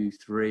 2,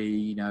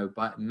 3,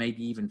 but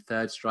maybe even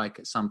Third Strike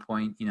at some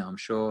point, I'm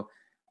sure.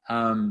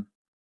 And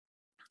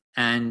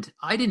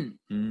I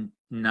didn't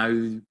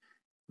know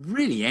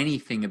really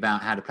anything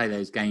about how to play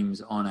those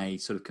games on a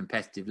sort of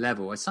competitive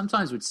level. I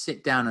sometimes would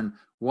sit down and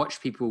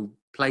watch people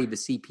play the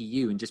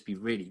CPU and just be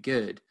really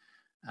good.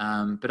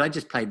 But I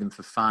just played them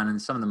for fun.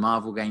 And some of the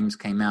Marvel games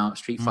came out,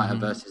 Street Fighter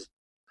versus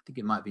think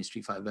it might be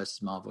Street Fighter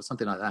versus Marvel or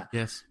something like that.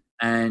 Yes.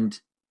 And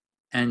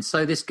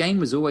so this game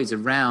was always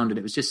around, and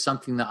it was just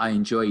something that I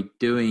enjoyed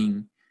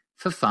doing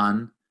for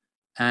fun.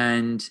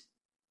 And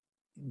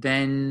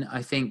then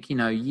I think,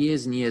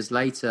 years and years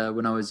later,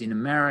 when I was in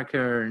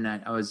America and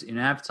I was in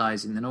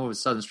advertising, then all of a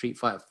sudden Street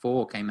Fighter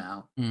 4 came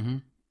out. Mm-hmm.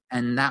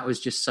 And that was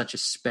just such a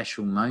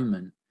special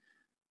moment.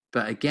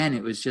 But again,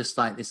 it was just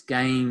like this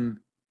game,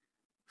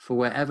 for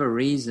whatever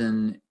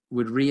reason,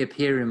 would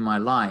reappear in my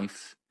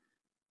life.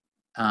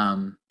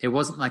 It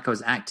wasn't like I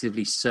was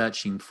actively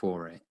searching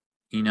for it,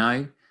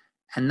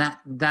 And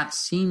that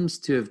seems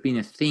to have been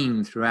a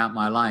theme throughout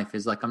my life,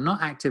 is like I'm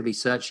not actively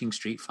searching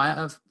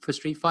for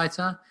Street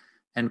Fighter.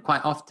 And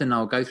quite often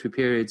I'll go through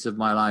periods of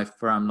my life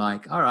where I'm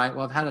like, all right,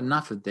 well, I've had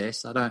enough of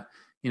this. I don't,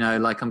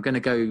 I'm going to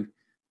go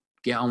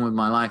get on with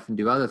my life and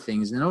do other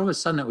things. And then all of a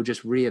sudden it will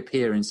just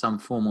reappear in some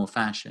form or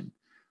fashion.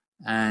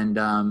 And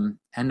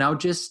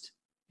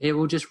it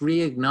will just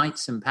reignite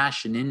some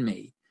passion in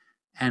me.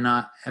 And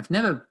I've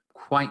never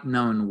quite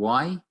known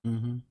why,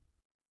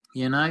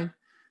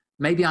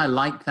 maybe I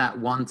like that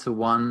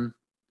one-to-one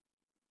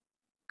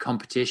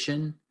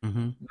competition.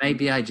 Mm-hmm.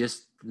 Maybe I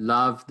just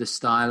love the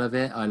style of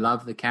it. I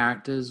love the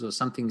characters, or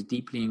something's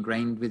deeply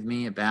ingrained with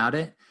me about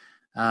it.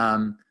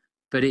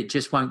 But it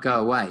just won't go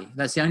away.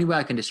 That's the only way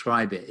I can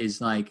describe it, is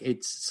like,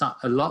 it's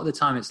a lot of the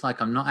time it's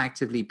like I'm not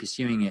actively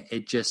pursuing it.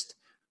 It just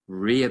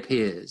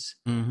reappears.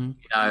 Mm-hmm.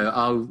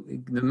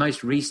 The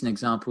most recent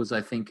examples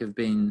I think have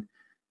been,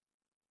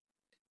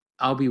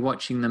 I'll be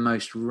watching the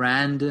most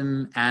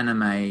random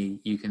anime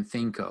you can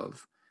think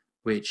of,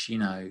 which,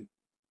 I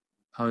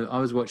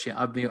was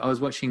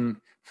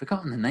watching,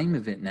 forgotten the name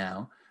of it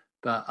now,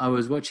 but I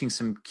was watching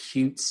some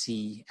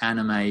cutesy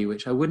anime,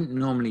 which I wouldn't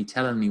normally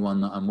tell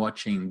anyone that I'm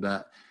watching,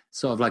 but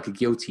sort of like a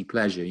guilty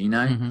pleasure,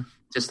 mm-hmm.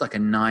 Just like a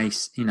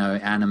nice,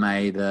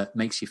 anime that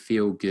makes you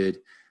feel good,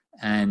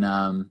 and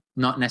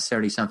not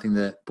necessarily something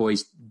that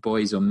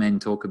boys or men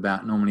talk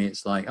about. Normally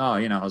it's like,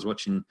 I was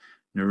watching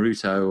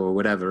Naruto or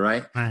whatever,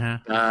 right?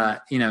 Uh-huh.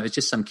 It's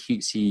just some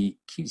cutesy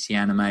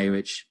anime,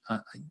 which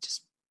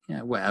just,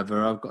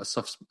 whatever. I've got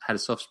had a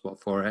soft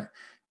spot for it.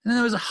 And then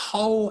there was a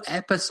whole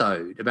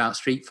episode about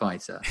Street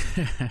Fighter.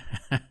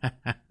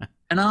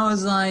 And I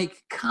was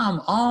like,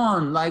 come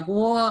on, like,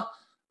 what?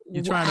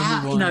 You're trying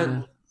to move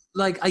on.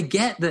 Like, I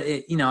get that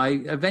it, I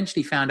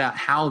eventually found out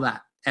how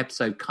that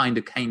episode kind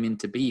of came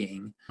into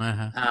being.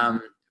 Uh-huh.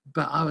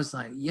 But I was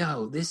like,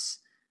 yo, this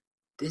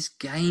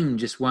game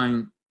just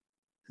won't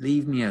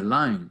leave me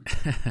alone,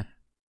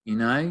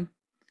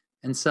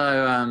 And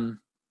so,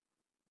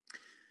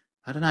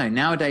 I don't know.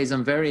 Nowadays,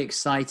 I'm very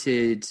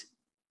excited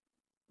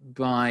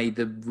by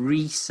the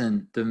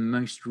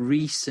most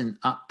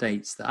recent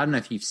updates. That I don't know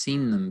if you've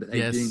seen them, but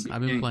yes,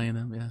 I've been playing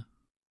them. Yeah.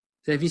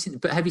 So have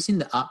you seen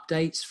the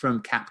updates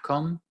from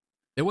Capcom?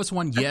 There was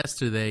one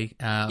yesterday.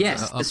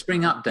 Yes, the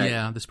spring update.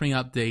 Yeah, the spring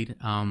update.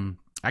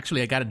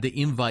 Actually, I got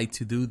the invite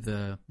to do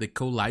the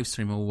co-live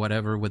stream or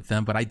whatever with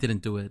them, but I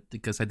didn't do it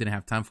because I didn't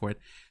have time for it.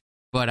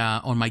 But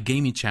on my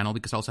gaming channel,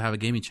 because I also have a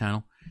gaming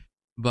channel.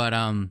 But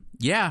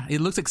yeah, it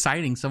looks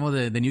exciting. Some of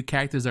the new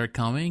characters are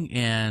coming,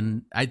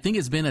 and I think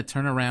it's been a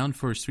turnaround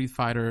for Street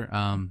Fighter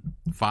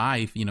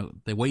 5.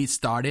 The way it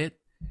started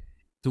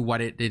to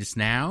what it is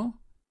now.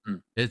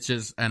 It's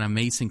just an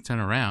amazing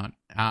turnaround,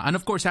 and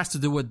of course, it has to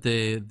do with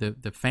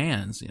the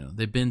fans.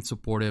 They've been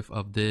supportive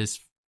of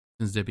this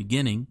since the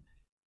beginning.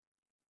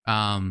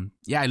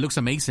 Yeah, it looks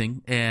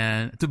amazing,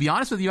 and to be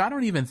honest with you, I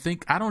don't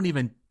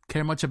even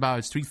care much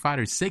about Street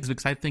Fighter 6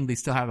 because I think they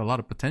still have a lot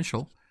of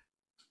potential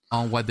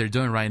on what they're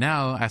doing right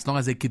now. As long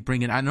as they keep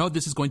bringing, I know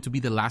this is going to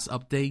be the last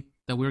update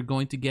that we're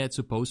going to get,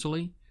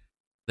 supposedly,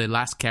 the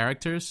last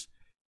characters.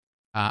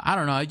 I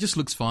don't know. It just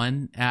looks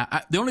fun.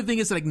 The only thing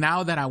is, like,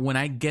 now that when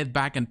I get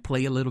back and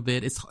play a little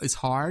bit, it's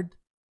hard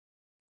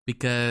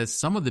because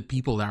some of the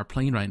people that are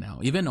playing right now,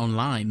 even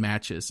online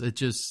matches, it's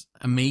just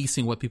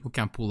amazing what people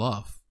can pull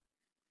off.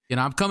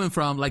 I'm coming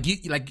from like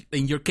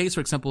in your case,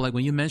 for example, like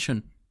when you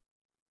mentioned,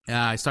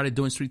 I started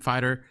doing Street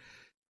Fighter.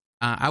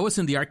 I was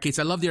in the arcades.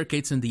 I love the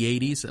arcades in the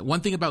 80s.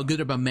 One thing good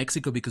about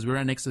Mexico, because we're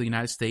right next to the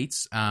United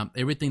States,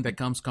 everything that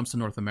comes to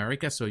North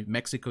America. So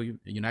Mexico,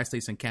 United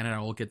States, and Canada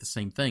all get the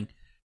same thing.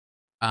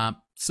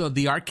 So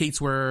the arcades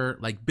were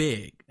like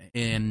big,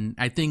 and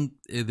I think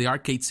the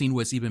arcade scene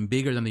was even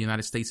bigger than the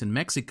United States and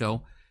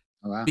Mexico.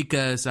 Oh, wow.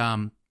 Because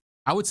I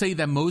would say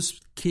that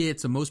most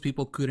kids and most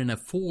people couldn't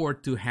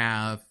afford to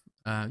have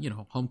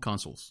home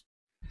consoles.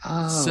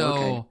 Oh,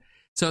 okay.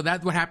 So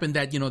that's what happened.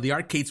 That the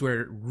arcades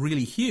were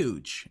really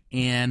huge,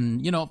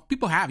 and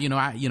people have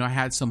I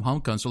had some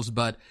home consoles,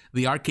 but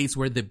the arcades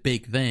were the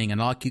big thing,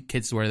 and all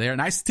kids were there.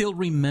 And I still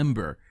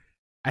remember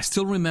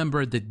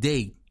the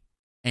date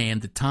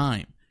and the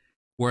time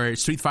where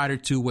Street Fighter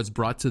 2 was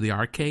brought to the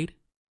arcade,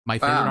 my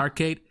favorite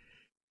arcade.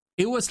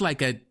 It was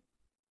like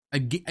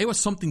it was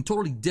something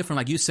totally different.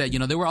 Like you said,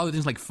 there were other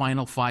things like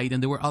Final Fight,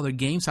 and there were other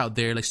games out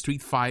there like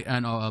Street Fight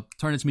and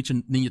Teenage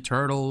Mutant Ninja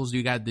Turtles.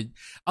 You got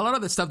a lot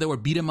of the stuff that were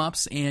beat 'em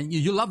ups, and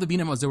you love the beat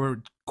 'em ups. They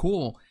were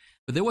cool,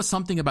 but there was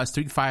something about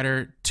Street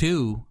Fighter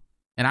 2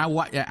 And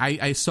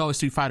I saw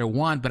Street Fighter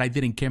 1, but I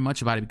didn't care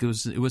much about it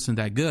because it wasn't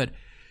that good.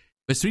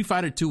 But Street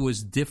Fighter 2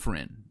 was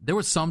different. There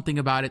was something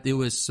about it. It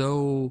was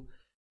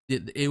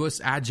it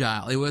was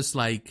agile. It was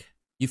like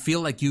you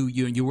feel like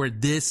you were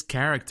this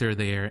character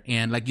there.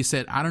 And like you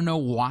said, I don't know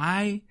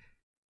why,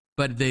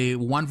 but the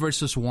 1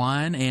 versus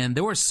 1, and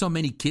there were so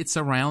many kids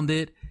around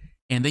it.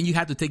 And then you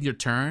had to take your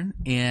turn.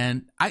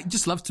 And I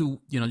just love to,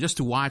 just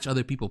to watch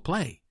other people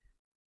play.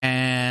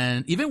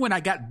 And even when I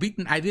got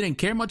beaten, I didn't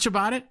care much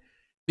about it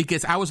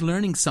because I was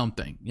learning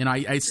something.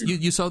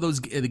 You saw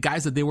the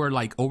guys that they were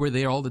like over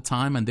there all the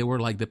time, and they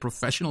were like the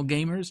professional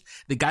gamers,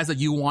 the guys that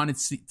you wanted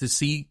to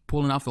see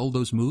pulling off all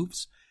those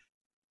moves.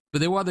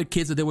 But there were other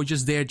kids that they were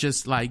just there,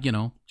 just like,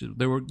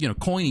 they were,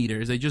 coin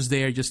eaters. They're just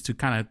there just to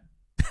kind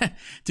of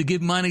to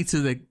give money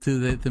to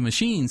the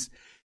machines.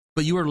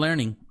 But you were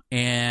learning.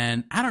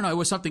 And I don't know, it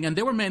was something. And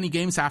there were many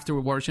games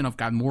afterwards,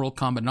 got Mortal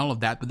Kombat and all of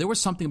that. But there was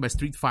something about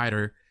Street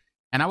Fighter.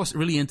 And I was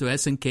really into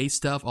SNK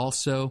stuff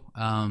also.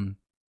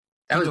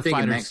 That was big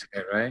in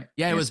Mexico, right?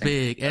 Yeah, it was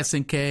big.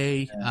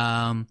 SNK,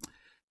 yeah.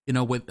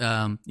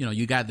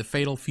 You got the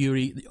Fatal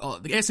Fury.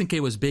 The SNK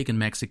was big in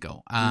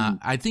Mexico.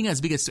 I think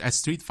as big as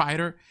Street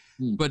Fighter,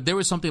 but there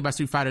was something about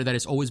Street Fighter that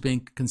has always been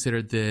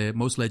considered the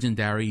most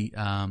legendary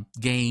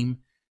game.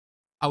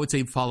 I would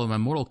say followed by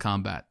Mortal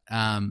Kombat.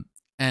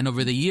 And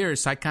over the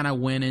years, I kind of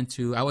went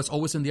into, I was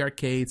always in the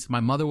arcades. My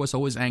mother was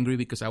always angry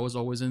because I was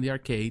always in the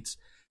arcades.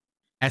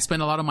 I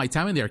spent a lot of my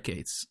time in the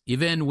arcades.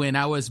 Even when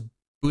I was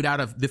booted out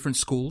of different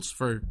schools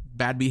for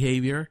bad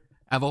behavior,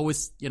 I've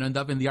always, ended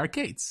up in the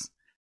arcades.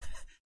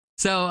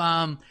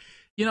 So,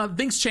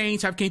 things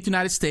change. I've came to the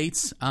United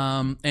States.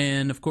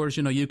 And of course,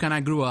 you kind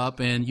of grew up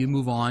and you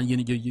move on.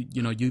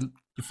 You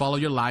follow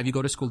your life. You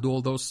go to school, do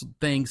all those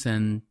things.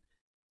 And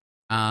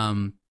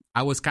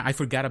I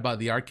forgot about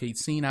the arcade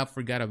scene. I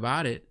forgot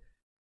about it.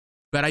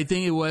 But I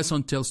think it was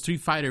until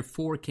Street Fighter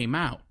 4 came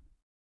out.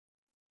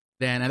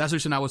 And that's the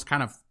reason I was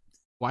kind of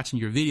watching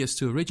your videos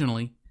too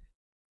originally.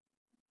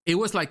 It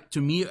was like, to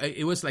me,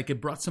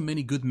 it brought so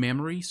many good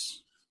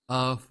memories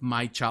of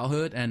my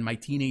childhood and my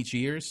teenage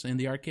years in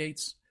the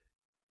arcades.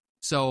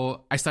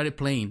 So I started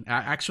playing.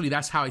 Actually,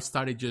 that's how I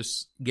started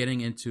just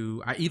getting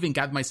into, I even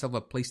got myself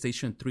a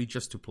PlayStation 3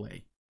 just to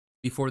play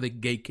before the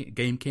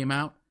game came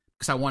out,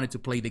 because I wanted to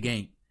play the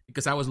game,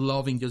 because I was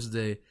loving just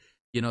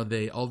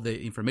all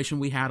the information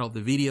we had, all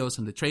the videos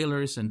and the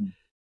trailers. And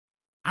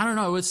I don't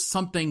know, it was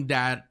something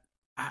that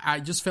I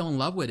just fell in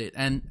love with it.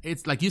 And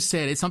it's like you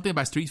said, it's something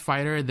about Street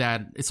Fighter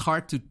that it's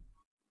hard to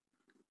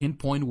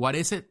pinpoint what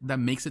is it that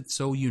makes it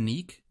so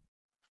unique.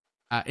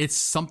 It's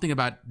something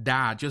about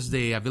that, just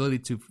the ability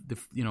to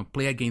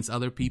play against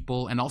other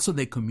people, and also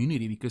the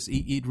community, because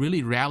it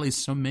really rallies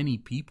so many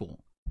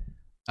people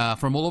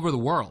from all over the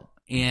world.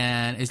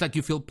 And it's like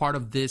you feel part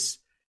of this,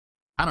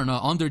 I don't know,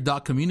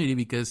 underdog community,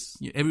 because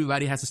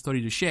everybody has a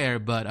story to share.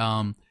 But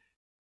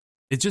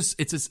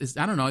it's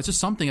I don't know, it's just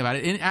something about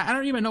it. And I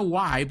don't even know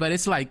why, but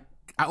it's like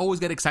I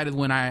always get excited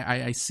when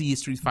I see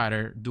Street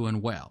Fighter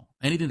doing well.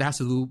 Anything that has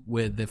to do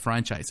with the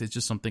franchise, it's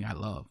just something I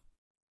love.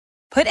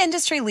 Put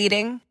industry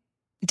leading,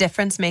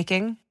 difference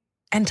making,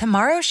 and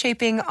tomorrow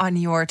shaping on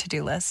your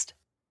to-do list.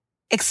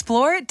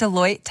 Explore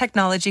Deloitte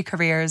Technology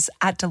Careers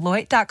at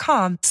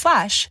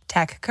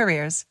Deloitte.com/tech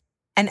careers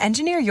and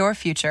engineer your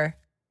future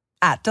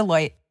at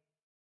Deloitte.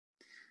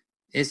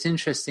 It's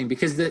interesting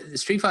because the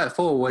Street Fighter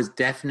 4 was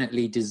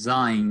definitely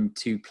designed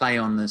to play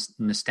on this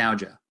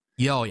nostalgia.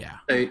 Oh, yeah.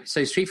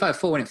 So Street Fighter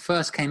 4, when it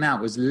first came out,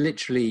 was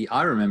literally,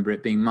 I remember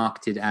it being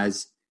marketed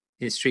as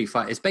it's Street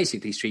Fighter. It's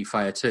basically Street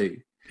Fighter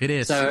 2. It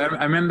is. So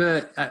I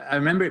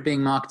remember it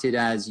being marketed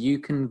as you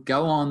can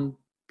go on,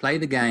 play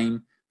the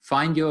game,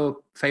 find your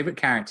favorite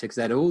character, because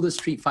they had all the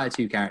Street Fighter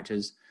 2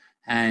 characters,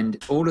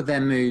 and all of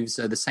their moves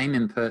are the same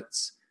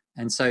inputs.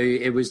 And so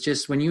it was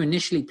just when you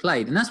initially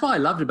played, and that's what I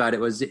loved about it,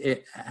 was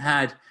there's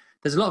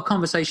a lot of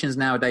conversations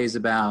nowadays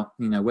about,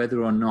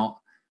 whether or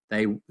not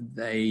they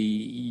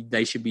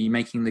should be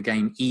making the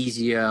game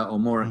easier or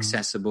more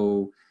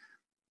accessible.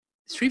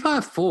 Street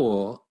Fighter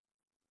 4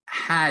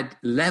 had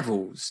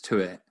levels to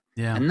it.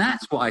 Yeah. And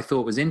that's what I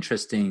thought was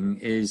interesting,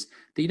 is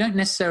that you don't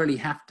necessarily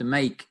have to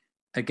make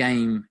a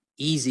game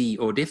easy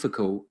or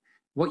difficult.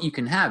 What you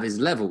can have is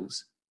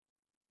levels.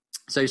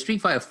 So Street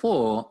Fighter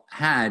 4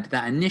 had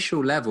that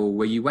initial level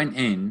where you went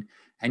in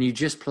and you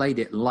just played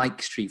it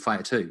like Street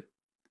Fighter 2.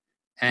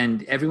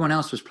 And everyone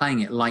else was playing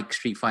it like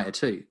Street Fighter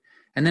 2.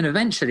 And then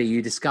eventually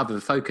you discover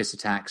focus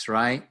attacks,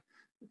 right?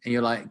 And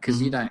you're like,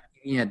 because you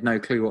had no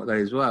clue what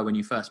those were when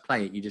you first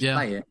play it. You just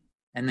play it.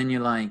 And then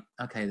you're like,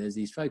 okay, there's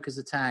these focus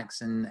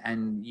attacks,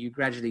 and you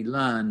gradually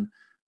learn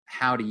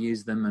how to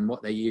use them and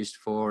what they're used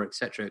for, et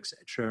cetera,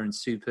 and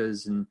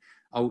supers and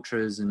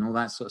ultras and all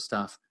that sort of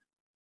stuff.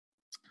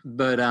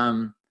 But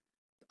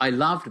I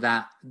loved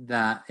that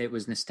it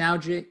was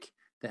nostalgic,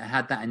 that it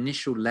had that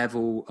initial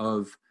level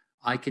of,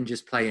 I can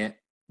just play it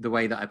the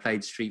way that I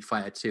played Street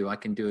Fighter 2. I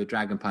can do a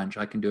Dragon Punch,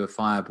 I can do a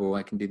Fireball,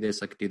 I can do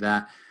this, I can do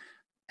that.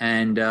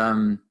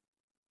 And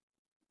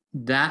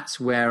that's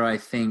where I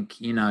think,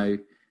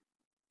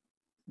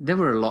 there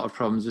were a lot of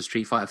problems with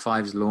Street Fighter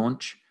V's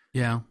launch.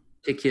 Yeah.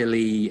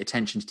 Particularly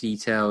attention to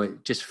detail.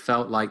 It just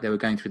felt like they were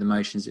going through the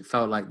motions. It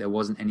felt like there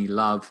wasn't any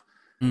love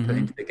put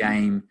into the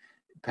game.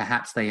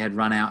 Perhaps they had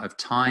run out of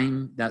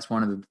time. That's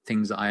one of the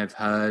things that I have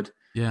heard,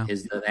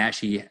 is that they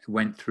actually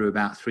went through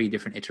about 3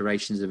 different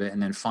iterations of it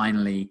and then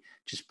finally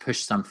just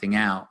pushed something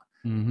out.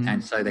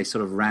 And so they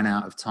sort of ran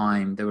out of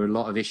time. There were a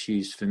lot of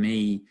issues for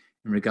me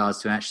in regards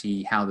to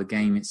actually how the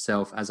game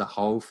itself as a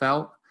whole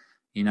felt.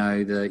 You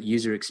know, the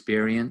user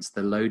experience,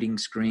 the loading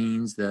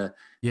screens, the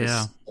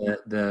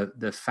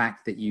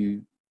fact that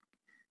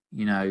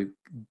you know,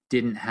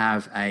 didn't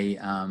have a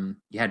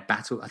you had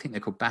battle. I think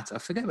they're called battle. I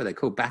forget what they're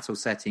called, battle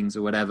settings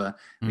or whatever.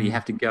 Where you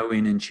have to go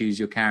in and choose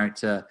your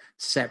character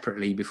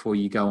separately before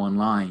you go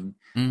online.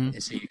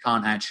 So you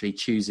can't actually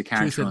choose a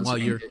character on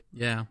screen.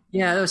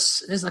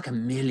 There's like a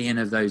million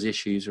of those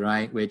issues,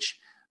 right? Which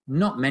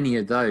not many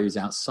of those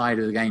outside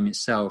of the game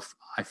itself,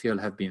 I feel,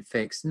 have been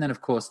fixed. And then, of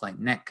course, like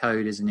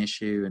netcode is an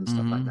issue and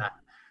stuff like that.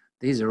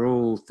 These are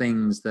all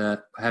things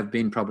that have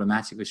been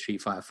problematic with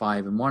Street Fighter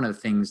V. And one of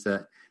the things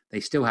that they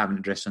still haven't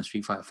addressed on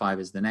Street Fighter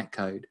V is the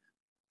netcode.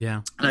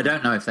 Yeah. And I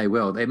don't know if they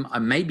will.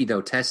 Maybe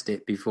they'll test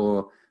it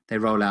before they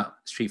roll out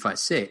Street Fighter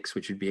 6,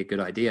 which would be a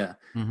good idea.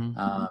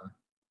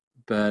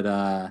 But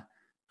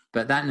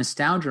that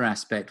nostalgia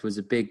aspect was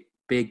a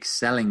big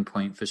selling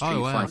point for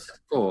Street Fighter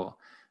 4.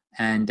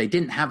 And they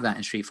didn't have that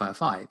in Street Fighter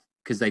 5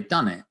 because they'd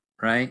done it,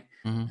 right?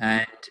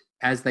 And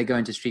as they go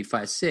into Street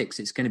Fighter 6,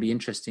 it's going to be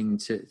interesting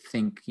to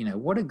think, you know,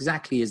 what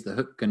exactly is the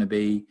hook going to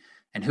be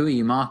and who are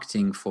you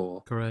marketing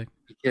for? Correct.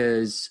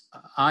 Because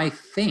I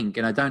think,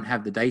 and I don't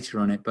have the data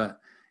on it, but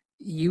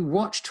you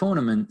watch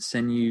tournaments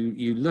and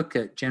you look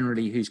at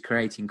generally who's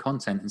creating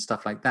content and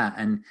stuff like that.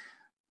 And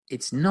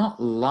it's not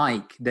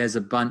like there's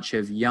a bunch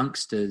of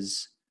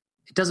youngsters.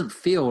 It doesn't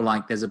feel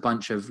like there's a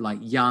bunch of like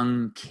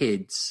young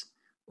kids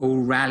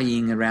all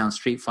rallying around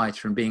Street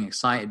Fighter and being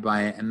excited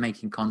by it and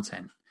making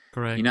content.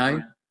 Correct. You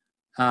know,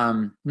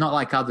 not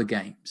like other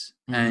games.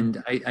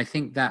 And I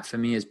think that for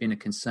me has been a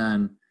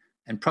concern,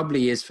 and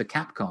probably is for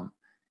Capcom,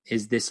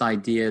 is this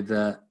idea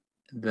that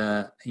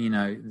the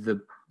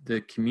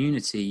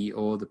community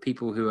or the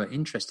people who are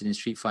interested in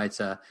Street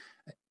Fighter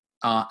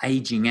are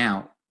aging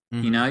out,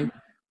 you know,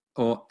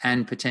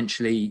 and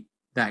potentially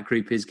that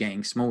group is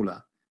getting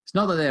smaller. It's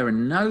not that there are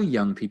no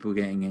young people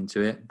getting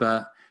into it,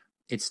 but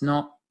it's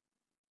not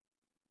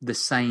the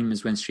same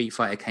as when Street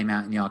Fighter came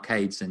out in the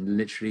arcades and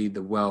literally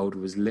the world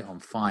was lit on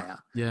fire.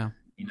 Yeah.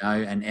 You know,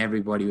 and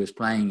everybody was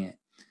playing it.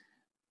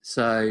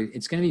 So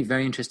it's going to be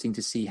very interesting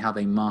to see how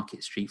they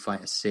market Street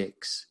Fighter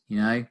 6, you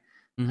know,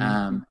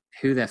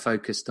 who they're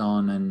focused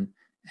on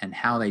and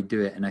how they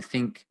do it. And I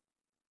think,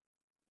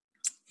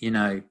 you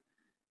know,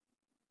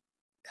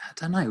 I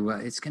don't know,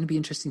 it's going to be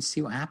interesting to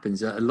see what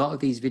happens. A lot of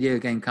these video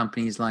game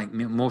companies like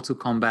Mortal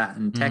Kombat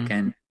and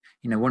Tekken,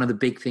 you know, one of the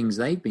big things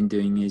they've been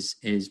doing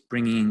is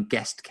bringing in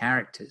guest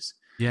characters.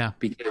 Yeah,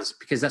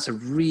 because that's a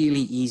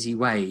really easy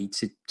way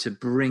to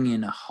bring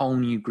in a whole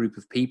new group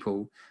of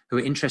people who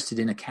are interested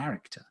in a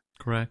character.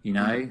 Correct. You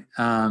know,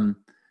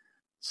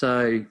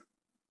 so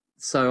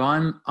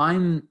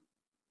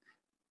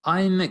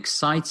I'm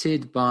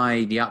excited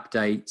by the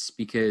updates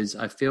because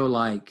I feel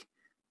like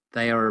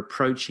they are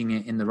approaching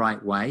it in the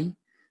right way.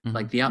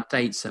 Like the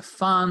updates are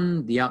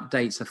fun. The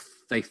updates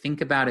they think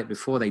about it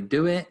before they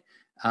do it.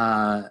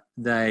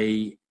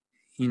 They,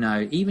 you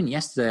know, even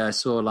yesterday I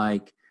saw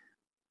like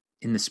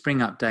in the spring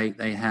update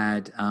they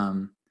had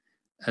a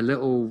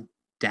little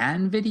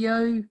Dan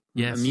video,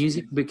 a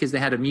music, because they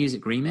had a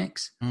music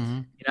remix,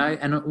 you know,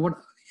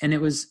 and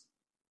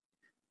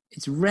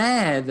it's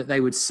rare that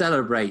they would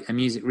celebrate a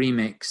music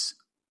remix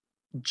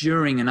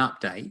during an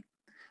update.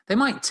 They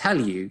might tell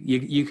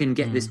you can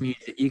get this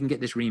music, you can get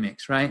this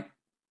remix, right?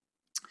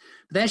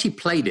 But they actually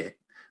played it,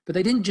 but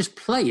they didn't just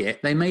play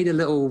it. They made a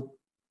little,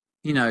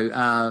 you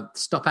know,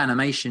 stop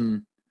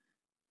animation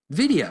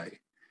video.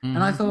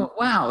 And I thought,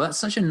 wow, that's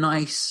such a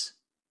nice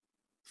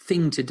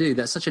thing to do.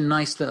 That's such a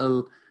nice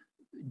little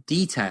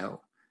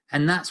detail.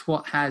 And that's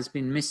what has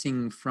been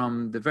missing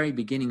from the very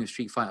beginning of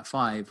Street Fighter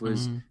V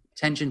was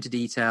attention to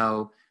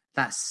detail,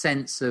 that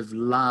sense of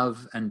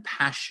love and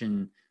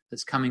passion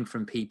that's coming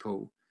from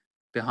people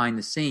behind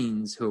the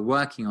scenes who are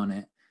working on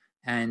it.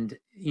 And,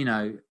 you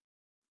know,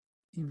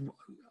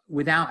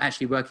 without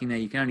actually working there,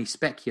 you can only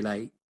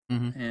speculate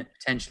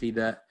potentially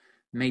that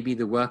maybe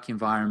the work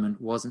environment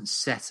wasn't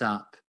set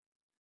up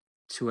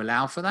to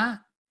allow for that.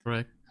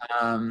 Right.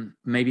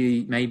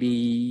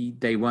 Maybe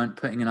they weren't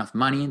putting enough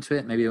money into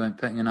it. Maybe they weren't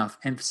putting enough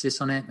emphasis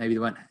on it. Maybe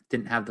they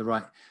didn't have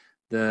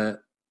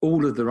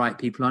all of the right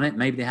people on it.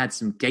 Maybe they had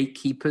some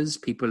gatekeepers,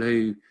 people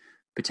who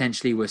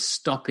potentially were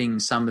stopping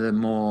some of the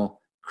more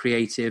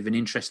creative and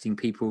interesting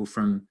people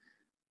from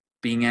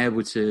being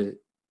able to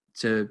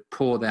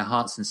pour their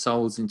hearts and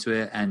souls into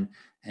it and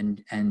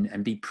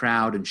be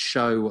proud and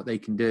show what they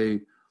can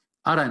do.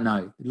 I don't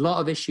know. A lot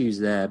of issues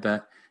there,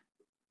 but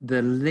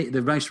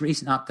the most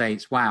recent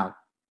updates, wow,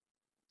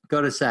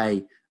 got to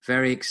say,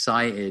 very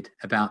excited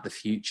about the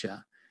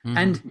future.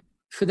 And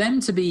for them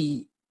to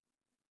be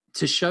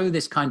to show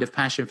this kind of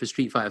passion for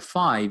Street Fighter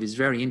V is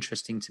very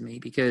interesting to me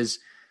because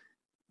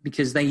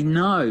they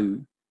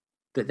know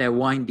that they're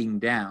winding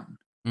down.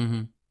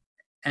 Mm-hmm.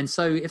 And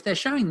so if they're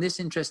showing this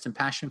interest and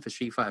passion for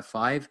Street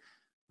Fighter V,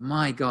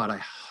 my God, I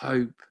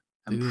hope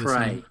and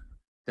pray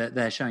that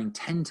they're showing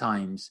 10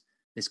 times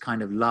this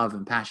kind of love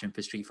and passion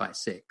for Street Fighter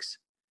 6.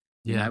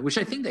 Yeah. You know, which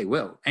I think they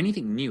will.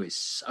 Anything new is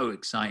so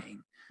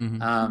exciting.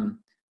 Mm-hmm.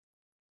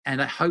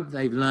 And I hope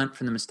they've learned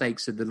from the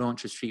mistakes of the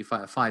launch of Street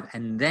Fighter V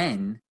and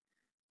then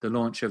the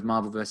launch of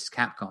Marvel vs.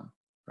 Capcom,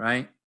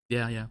 right?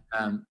 Yeah.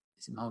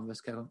 Is it Marvel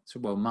vs. Capcom?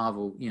 Well,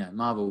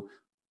 Marvel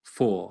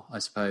 4, I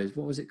suppose.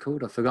 What was it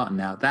called? I've forgotten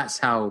now. That's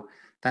how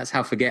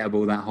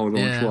forgettable that whole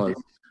launch was.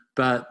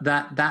 But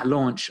that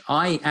launch,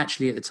 I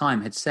actually at the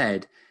time had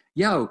said,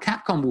 yo,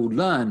 Capcom will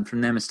learn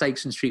from their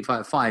mistakes in Street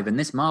Fighter V, and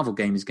this Marvel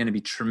game is going to be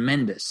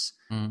tremendous.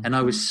 Mm-hmm. And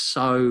I was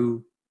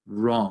so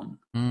wrong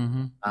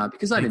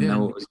because I didn't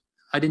know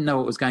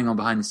what was going on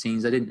behind the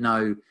scenes. I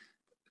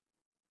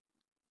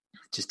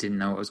just didn't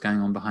know what was going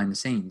on behind the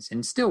scenes,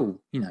 and still,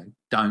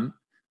 don't.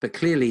 But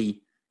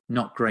clearly,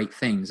 not great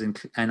things. And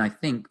I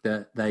think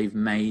that they've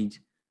made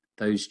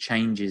those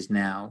changes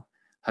now.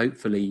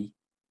 Hopefully,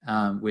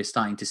 we're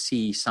starting to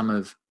see some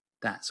of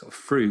that sort of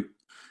fruit.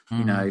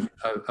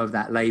 Of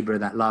that labor,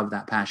 that love,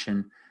 that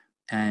passion.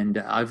 And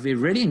I've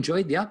really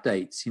enjoyed the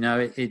updates.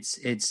 There've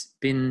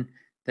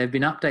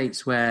been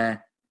updates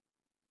where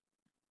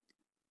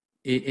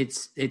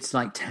it's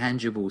like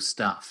tangible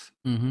stuff.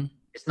 Mm-hmm.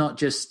 It's not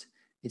just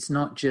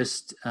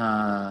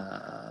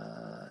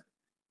an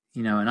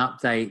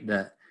update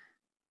that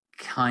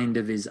kind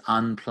of is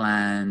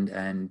unplanned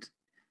and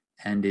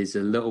is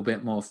a little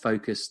bit more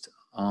focused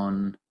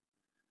on,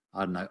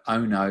 I don't know,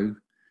 Ono,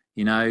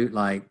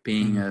 like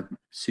being a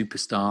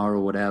superstar or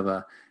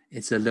whatever.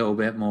 It's a little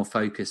bit more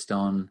focused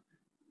on,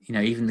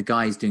 even the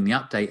guys doing the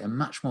update are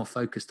much more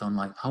focused on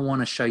like, I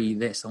want to show you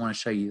this, I want to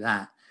show you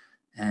that.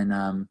 And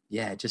I'm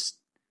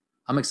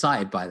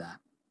excited by that,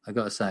 I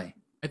got to say.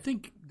 I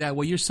think that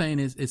what you're saying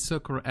is so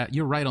correct.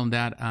 You're right on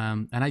that.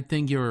 And I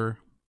think you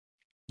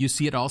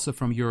see it also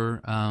from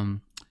your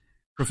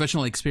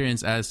professional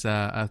experience as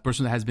a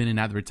person that has been in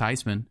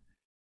advertisement.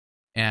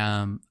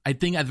 I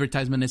think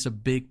advertisement is a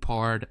big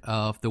part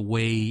of the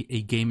way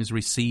a game is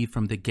received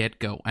from the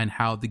get-go and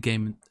how the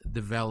game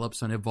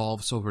develops and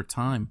evolves over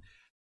time.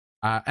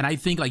 And I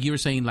think, like you were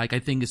saying, like I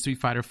think Street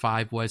Fighter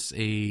V was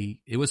a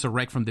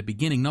wreck from the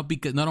beginning, not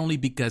only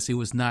because it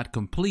was not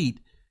complete,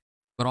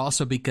 but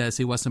also because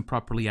it wasn't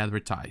properly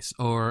advertised,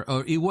 or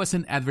it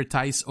wasn't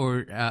advertised,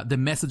 or the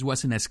message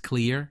wasn't as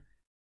clear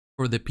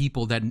for the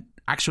people that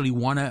actually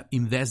want to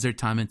invest their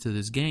time into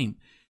this game.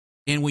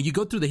 And when you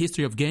go through the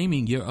history of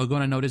gaming, you're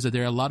going to notice that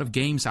there are a lot of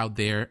games out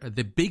there.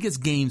 The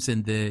biggest games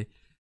in the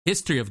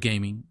history of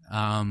gaming,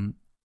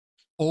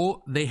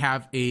 all they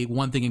have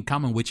one thing in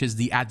common, which is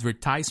the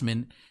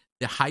advertisement.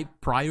 The hype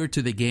prior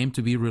to the game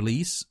to be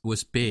released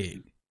was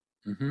big.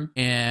 Mm-hmm.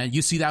 And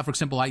you see that, for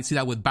example, I see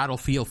that with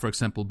Battlefield, for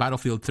example,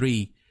 Battlefield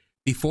 3.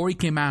 Before it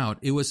came out,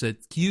 it was a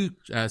huge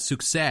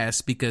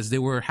success because they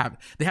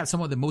had some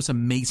of the most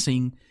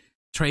amazing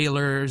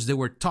trailers. They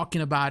were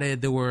talking about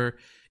it. They were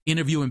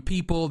interviewing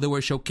people. They were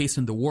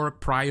showcasing the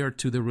work prior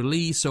to the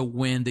release. So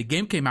when the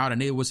game came out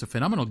and it was a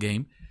phenomenal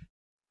game,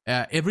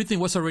 everything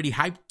was already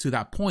hyped to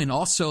that point.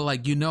 Also,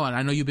 like, and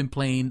I know you've been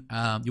playing,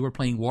 you were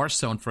playing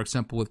Warzone, for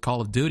example, with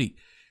Call of Duty.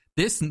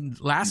 This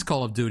last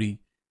Call of Duty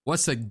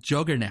was a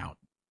juggernaut.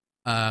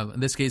 In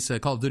this case,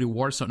 Call of Duty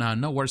Warzone. No,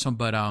 not Warzone,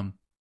 but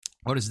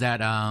what is that?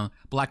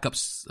 Black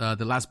Ops,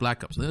 the last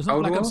Black Ops. There's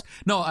no Black Ops.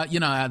 No,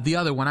 the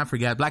other one, I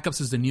forget. Black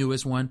Ops is the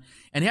newest one,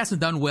 and it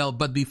hasn't done well.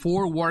 But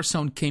before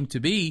Warzone came to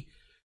be,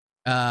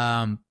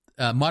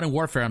 Modern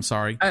Warfare, I'm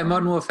sorry.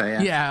 Modern Warfare,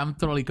 yeah. Yeah, I'm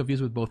totally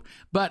confused with both.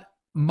 But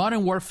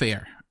Modern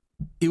Warfare,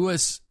 it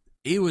was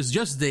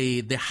just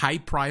the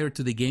hype prior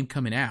to the game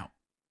coming out,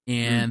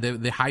 and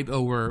the hype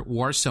over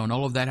Warzone.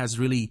 All of that has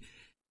really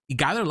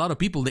gathered a lot of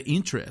people, the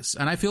interest,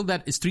 and I feel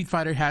that Street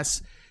Fighter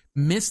has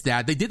missed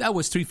that. They did that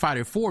with Street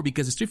Fighter 4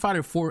 because Street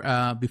Fighter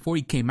 4, before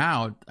it came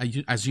out,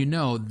 as you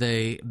know,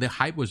 the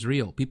hype was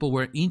real. People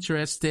were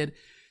interested.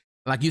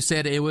 Like you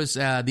said, it was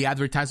the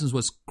advertisements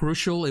was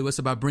crucial. It was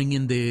about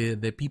bringing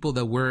the people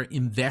that were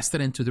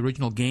invested into the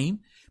original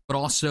game, but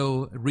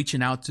also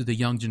reaching out to the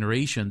young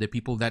generation, the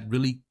people that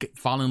really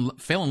fell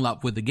in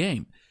love with the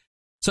game.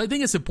 So I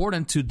think it's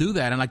important to do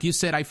that. And like you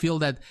said, I feel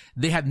that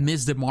they had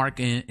missed the mark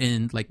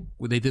in like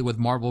what they did with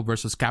Marvel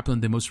versus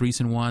Capcom, the most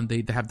recent one.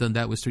 They have done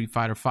that with Street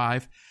Fighter V.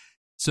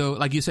 So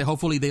like you said,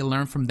 hopefully they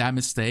learn from that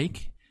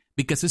mistake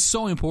because it's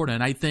so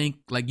important. I think,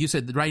 like you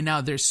said, right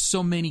now there's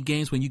so many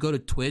games. When you go to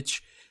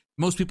Twitch,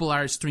 most people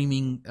are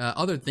streaming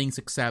other things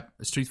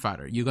except Street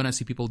Fighter. You're going to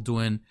see people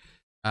doing,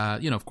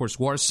 of course,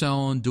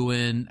 Warzone,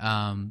 doing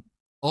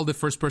all the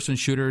first-person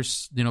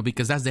shooters,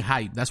 because that's the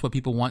hype. That's what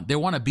people want. They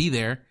want to be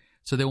there.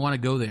 So they want to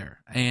go there.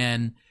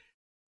 And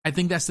I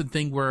think that's the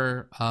thing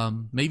where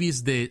maybe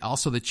it's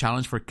also the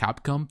challenge for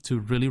Capcom to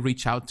really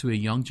reach out to a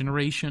young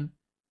generation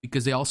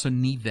because they also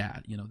need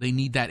that. They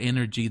need that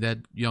energy that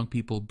young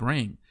people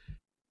bring.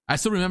 I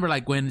still remember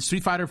like when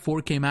Street Fighter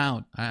 4 came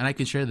out, and I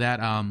can share that.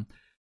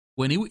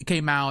 When it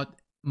came out,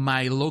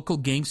 my local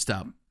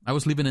GameStop, I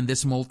was living in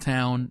this small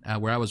town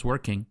where I was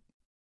working,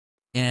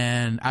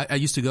 and I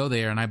used to go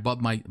there, and I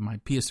bought my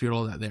PS3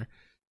 all that there.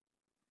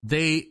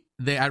 They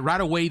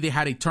right away they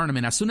had a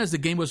tournament. As soon as the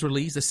game was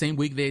released, the same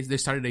week they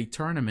started a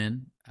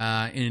tournament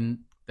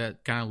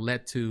that kind of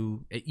led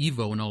to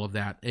Evo and all of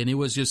that. And it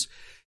was just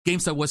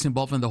GameStop was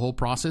involved in the whole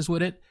process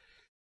with it.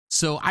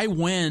 So I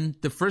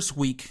went the first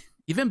week,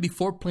 even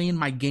before playing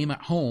my game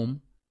at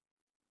home,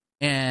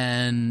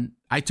 and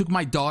I took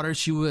my daughter.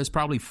 She was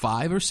probably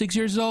 5 or 6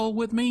 years old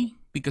with me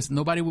because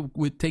nobody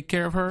would take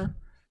care of her.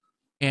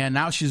 And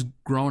now she's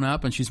grown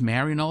up and she's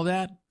married and all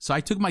that. So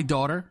I took my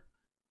daughter.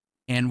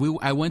 And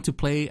I went to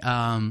play,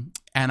 and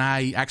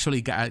I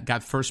actually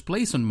got first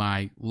place on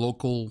my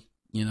local,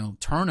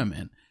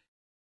 tournament.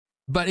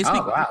 But it's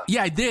wow.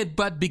 Yeah, I did.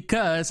 But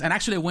and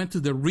actually I went to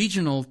the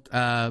regional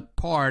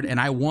part, and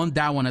I won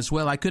that one as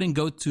well. I couldn't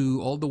go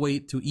all the way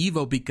to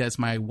Evo because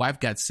my wife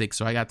got sick,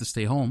 so I got to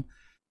stay home.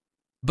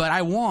 But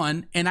I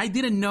won, and I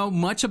didn't know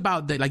much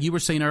about like you were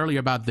saying earlier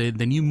about the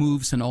new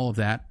moves and all of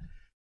that.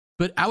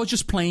 But I was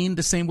just playing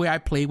the same way I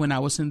played when I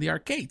was in the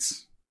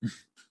arcades.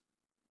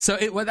 So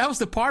that was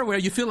the part where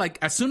you feel like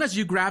as soon as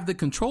you grab the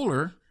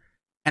controller,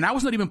 and I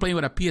was not even playing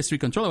with a PS3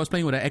 controller, I was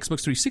playing with an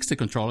Xbox 360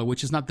 controller,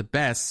 which is not the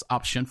best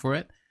option for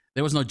it.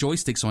 There was no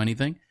joysticks or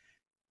anything.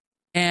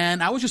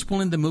 And I was just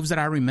pulling the moves that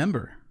I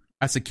remember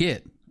as a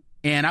kid.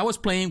 And I was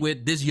playing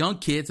with these young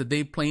kids that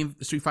they playing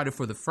Street Fighter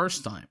for the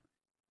first time.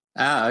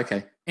 Ah,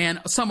 okay.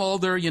 And some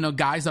older,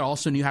 guys that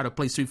also knew how to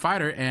play Street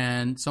Fighter,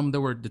 and some that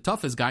were the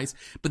toughest guys.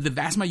 But the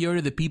vast majority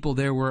of the people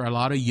there were a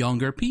lot of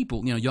younger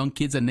people, young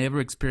kids that never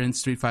experienced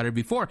Street Fighter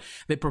before.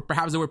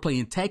 Perhaps they were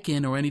playing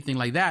Tekken or anything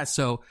like that.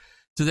 So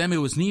to them, it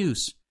was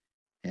news.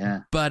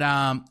 Yeah. But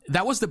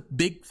that was the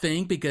big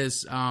thing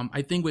because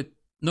I think with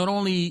not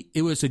only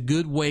it was a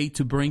good way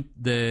to bring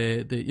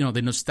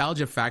the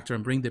nostalgia factor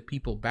and bring the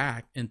people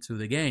back into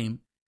the game,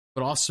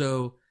 but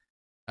also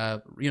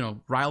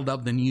riled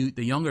up the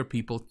younger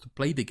people to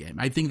play the game.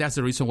 I think that's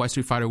the reason why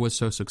Street Fighter was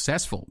so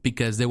successful,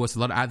 because there was a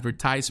lot of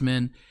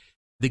advertisement.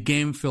 The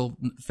game felt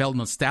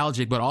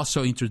nostalgic, but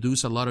also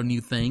introduced a lot of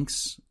new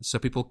things. So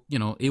people,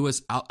 it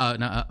was an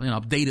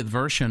updated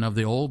version of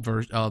the old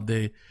version of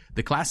the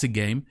classic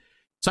game.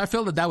 So I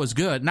felt that was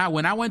good. Now,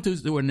 when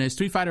the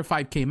Street Fighter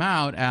V came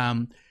out,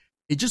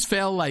 it just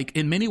felt like,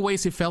 in many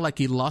ways, it felt like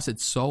it lost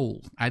its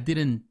soul. I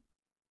don't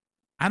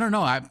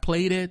know. I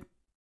played it.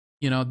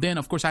 Then,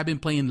 of course, I've been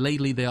playing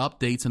lately the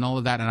updates and all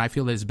of that, and I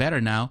feel that it's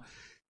better now.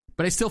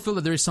 But I still feel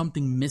that there is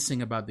something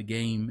missing about the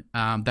game.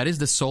 That is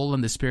the soul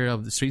and the spirit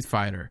of the Street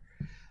Fighter.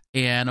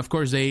 And, of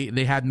course,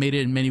 they had made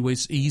it in many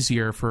ways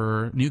easier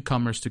for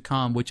newcomers to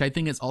come, which I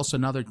think is also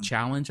another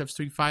challenge of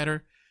Street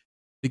Fighter.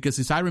 Because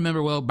as I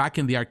remember, back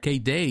in the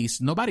arcade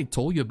days, nobody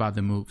told you about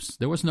the moves.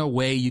 There was no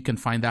way you can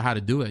find out how to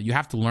do it. You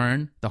have to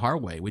learn the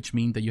hard way, which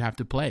means that you have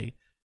to play.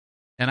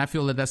 And I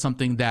feel that that's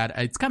something that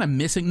it's kind of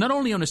missing, not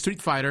only on a Street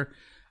Fighter.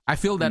 I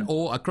feel that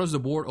all across the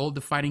board, all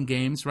the fighting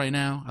games right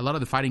now, a lot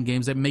of the fighting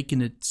games, they're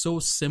making it so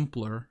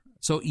simpler,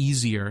 so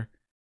easier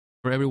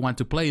for everyone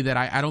to play that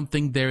I don't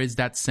think there is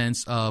that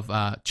sense of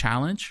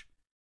challenge.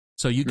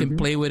 So you can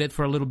play with it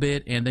for a little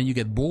bit, and then you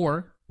get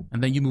bored,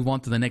 and then you move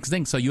on to the next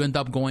thing. So you end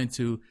up going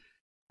to,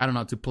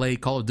 to play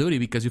Call of Duty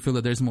because you feel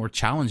that there's more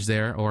challenge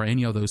there, or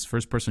any of those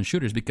first-person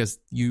shooters, because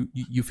you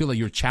feel like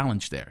you're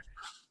challenged there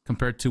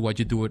compared to what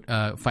you do with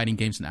fighting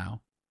games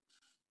now.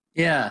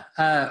 Yeah,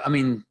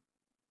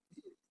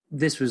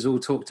 this was all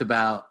talked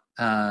about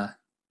ad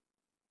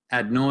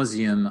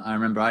nauseum. I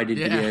remember I did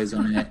videos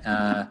on it.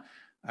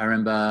 I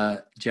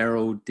remember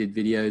Gerald did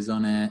videos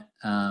on it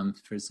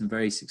for some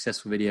very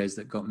successful videos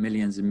that got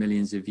millions and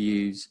millions of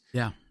views.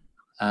 Yeah.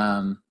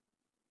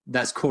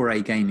 That's Core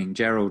A Gaming.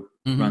 Gerald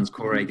runs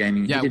Core A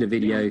Gaming. Yeah. He did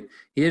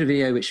a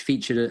video which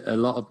featured a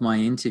lot of my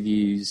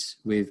interviews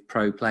with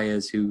pro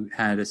players who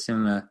had a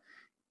similar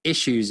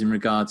issues in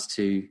regards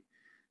to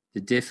the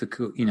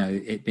difficult,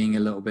 it being a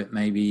little bit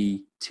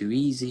maybe too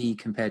easy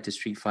compared to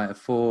Street Fighter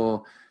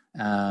 4.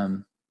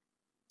 But,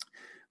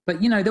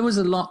 there was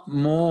a lot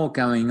more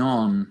going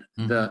on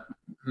that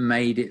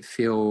made it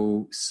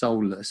feel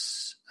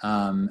soulless,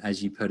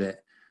 as you put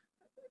it.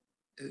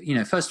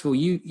 First of all,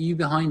 you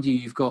behind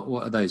you've got,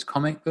 what are those,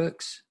 comic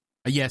books?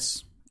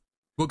 Yes.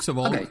 Books of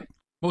all. Okay.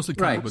 Mostly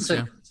comic books,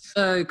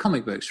 So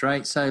comic books,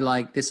 right? So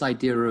like this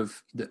idea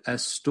of a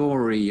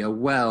story, a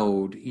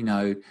world,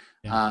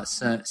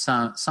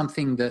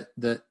 something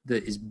that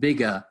is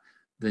bigger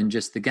than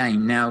just the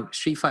game. Now,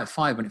 Street Fighter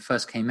V, when it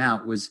first came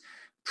out, was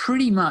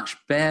pretty much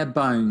bare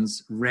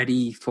bones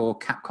ready for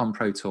Capcom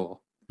Pro Tour.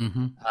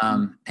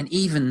 And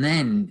even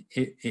then,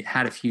 it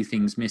had a few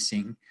things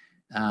missing.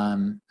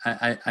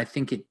 I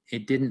think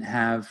it didn't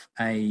have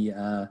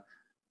a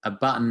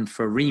button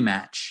for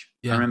rematch.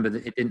 Yeah. I remember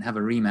that it didn't have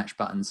a rematch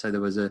button, so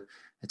there was a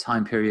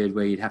time period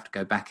where you'd have to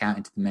go back out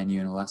into the menu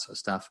and all that sort of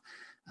stuff.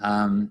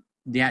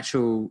 The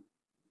actual,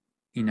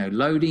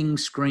 loading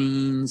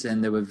screens,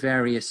 and there were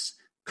various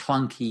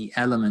clunky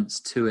elements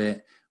to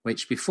it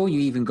which before you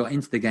even got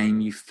into the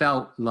game, you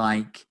felt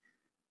like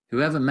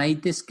whoever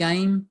made this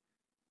game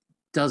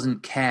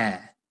doesn't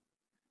care,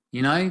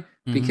 you know,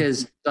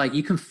 because like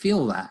you can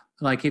feel that.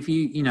 Like if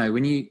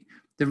the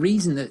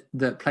reason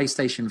that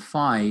PlayStation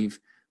 5,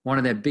 one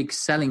of their big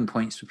selling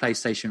points for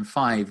PlayStation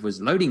 5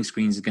 was loading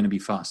screens are going to be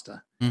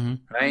faster,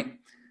 right?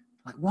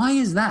 Like, why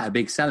is that a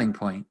big selling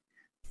point?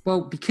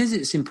 Well, because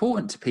it's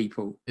important to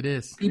people. It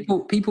is.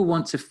 People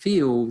want to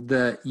feel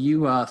that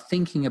you are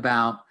thinking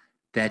about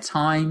their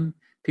time.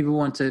 People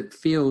want to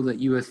feel that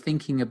you are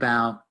thinking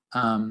about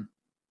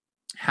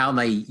how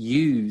they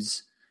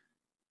use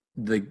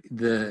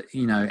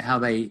how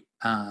they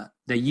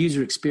their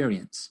user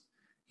experience,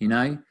 you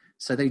know.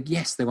 So they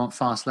want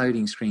fast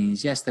loading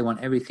screens. Yes, they want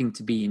everything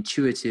to be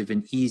intuitive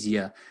and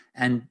easier.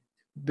 And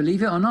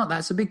believe it or not,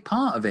 that's a big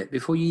part of it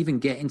before you even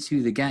get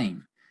into the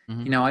game.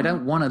 You know, I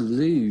don't want to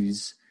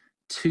lose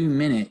 2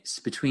 minutes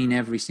between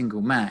every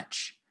single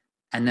match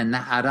and then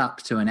that add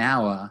up to an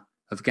hour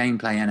of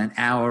gameplay and an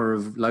hour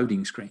of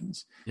loading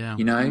screens. Yeah.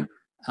 You know,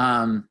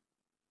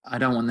 I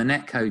don't want the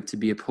netcode to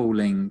be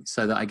appalling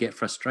so that I get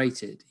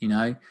frustrated, you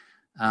know.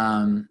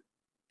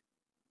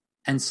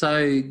 And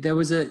so there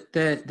was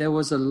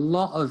a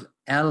lot of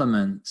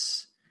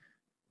elements.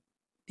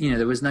 You know,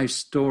 there was no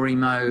story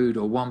mode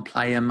or one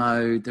player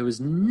mode. There was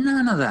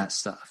none of that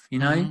stuff, you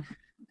know.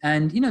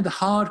 And, you know, the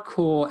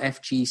hardcore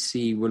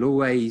FGC will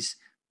always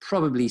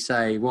probably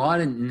say, well, I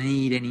didn't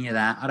need any of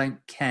that. I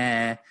don't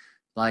care.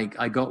 Like,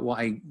 I got what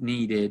I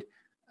needed.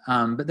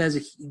 But there's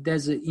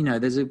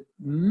a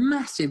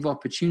massive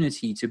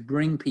opportunity to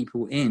bring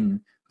people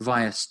in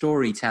via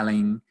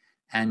storytelling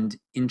and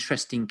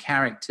interesting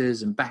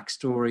characters and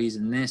backstories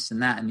and this and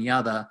that and the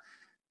other.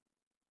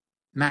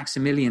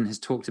 Maximilian has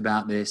talked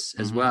about this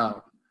as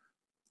well.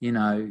 You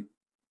know,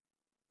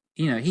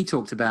 he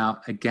talked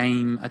about a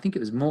game, I think it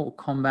was Mortal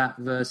Kombat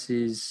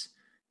versus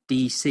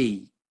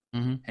DC.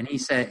 And he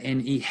said,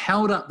 and he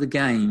held up the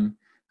game.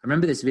 I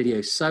remember this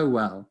video so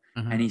well.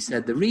 And he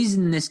said, the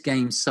reason this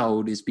game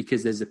sold is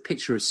because there's a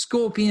picture of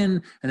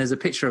Scorpion and there's a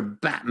picture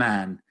of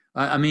Batman.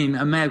 I mean,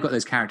 I may have got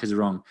those characters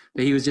wrong,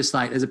 but he was just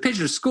like, there's a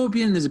picture of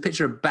Scorpion, there's a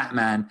picture of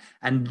Batman,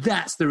 and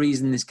that's the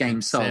reason this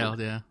game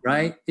sold.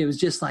 Right? It was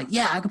just like,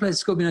 yeah, I can play as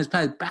Scorpion, I can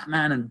play as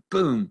Batman, and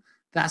boom,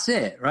 that's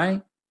it,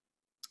 right?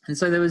 And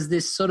so there was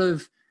this sort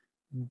of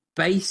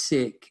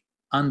basic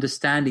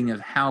understanding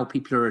of how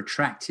people are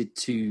attracted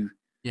to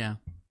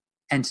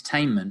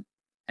entertainment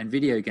and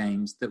video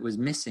games that was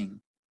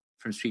missing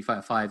from Street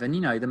Fighter 5. And,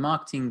 you know, the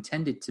marketing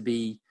tended to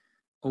be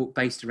all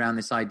based around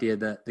this idea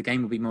that the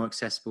game will be more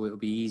accessible, it will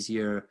be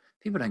easier.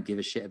 People don't give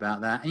a shit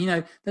about that. And, you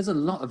know, there's a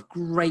lot of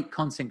great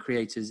content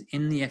creators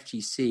in the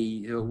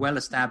FGC who are well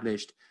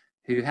established,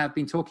 who have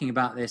been talking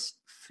about this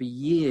for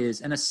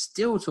years and are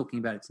still talking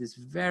about it to this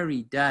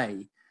very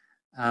day.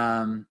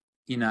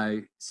 You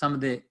know, some of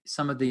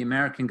the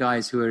American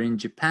guys who are in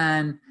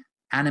Japan,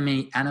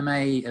 Anime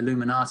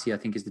Illuminati, I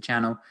think is the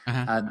channel.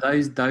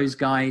 Those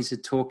guys are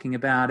talking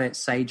about it.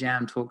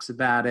 Sajam talks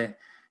about it.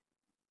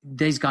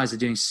 These guys are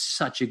doing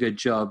such a good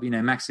job, you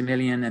know,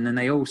 Maximilian, and then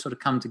they all sort of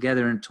come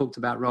together and talked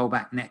about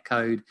rollback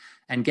netcode.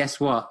 And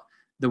guess what?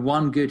 The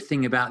one good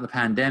thing about the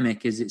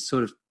pandemic is it's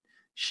sort of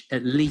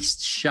at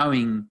least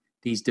showing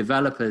these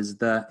developers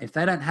that if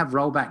they don't have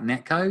rollback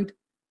netcode,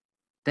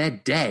 they're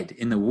dead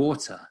in the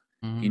water,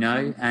 you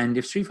know. And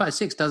if Street Fighter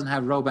 6 doesn't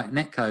have rollback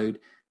netcode,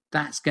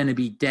 that's going to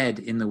be dead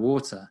in the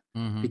water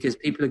because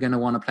people are going to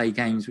want to play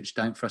games which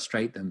don't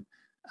frustrate them.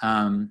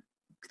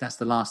 That's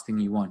the last thing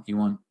you want. You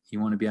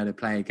want to be able to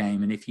play a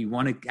game. And if you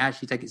want to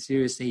actually take it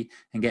seriously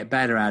and get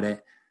better at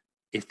it,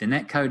 if the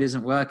netcode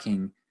isn't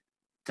working,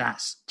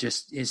 it's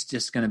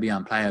just going to be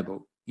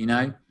unplayable, you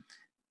know?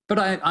 But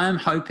I am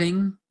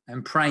hoping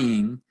and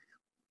praying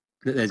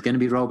that there's going to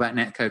be rollback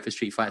netcode for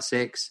Street Fighter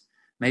 6.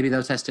 Maybe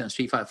they'll test it on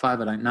Street Fighter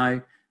 5, I don't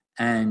know.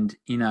 And,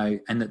 you know,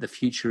 and that the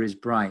future is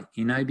bright,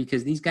 you know,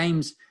 because these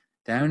games,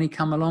 they only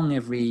come along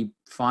every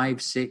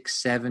 5, 6,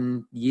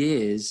 7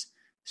 years,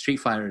 Street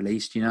Fighter at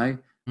least, you know.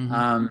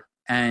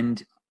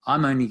 And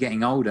I'm only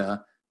getting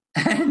older.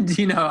 And,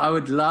 you know, I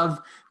would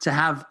love to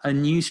have a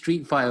new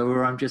Street Fighter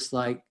where I'm just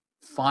like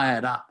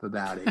fired up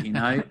about it, you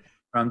know,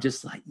 where I'm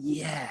just like,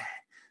 yeah.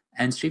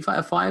 And Street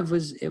Fighter 5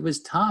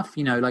 was tough,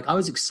 you know, like I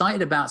was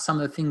excited about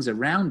some of the things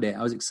around it.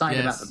 I was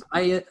excited about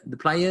the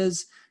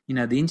players, you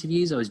know, the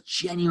interviews. I was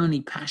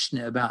genuinely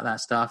passionate about that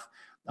stuff.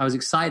 I was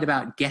excited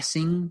about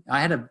guessing. I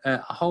had a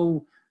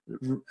whole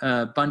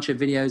bunch of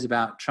videos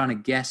about trying to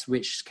guess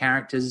which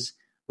characters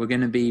were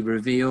going to be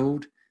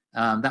revealed.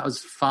 That was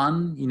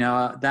fun. You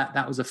know,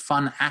 that was a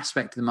fun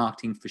aspect of the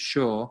marketing for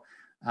sure.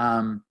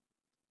 And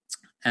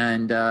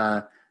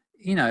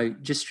you know,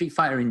 just Street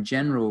Fighter in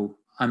general,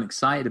 I'm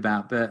excited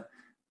about. But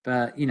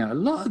you know, a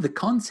lot of the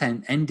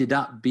content ended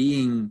up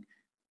being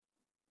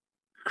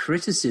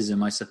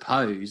criticism, I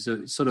suppose,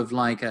 sort of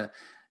like a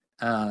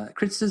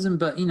criticism,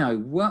 but you know,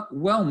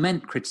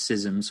 well-meant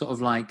criticism, sort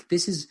of like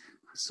this is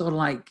sort of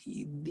like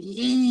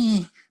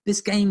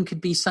this game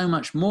could be so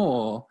much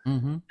more,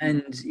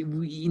 and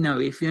you know,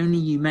 if only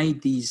you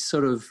made these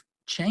sort of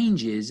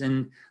changes.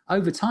 And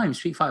over time,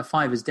 Street Fighter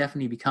V has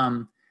definitely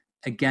become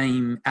a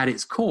game at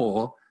its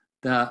core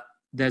that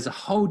there's a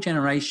whole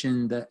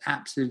generation that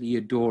absolutely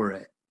adore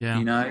it. Yeah.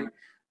 You know,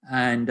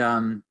 and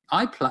I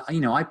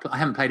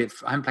haven't played it.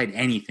 I haven't played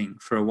anything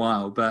for a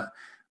while, but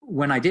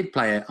when I did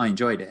play it, I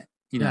enjoyed it.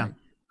 You know. Yeah.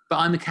 But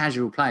I'm a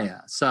casual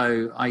player,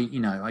 so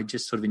I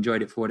just sort of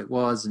enjoyed it for what it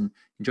was, and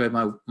enjoyed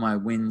my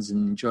wins,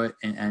 and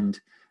and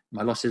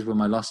my losses were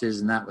my losses,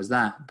 and that was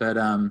that.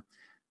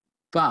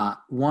 But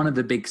one of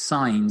the big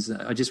signs,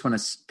 I just want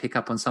to pick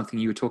up on something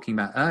you were talking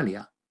about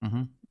earlier.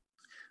 Mm-hmm.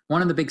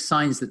 One of the big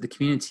signs that the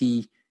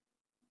community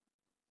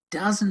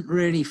doesn't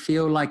really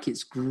feel like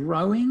it's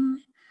growing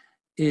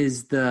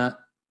is that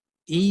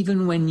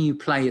even when you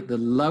play at the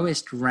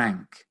lowest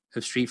rank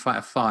of Street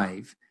Fighter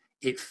V,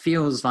 it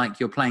feels like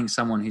you're playing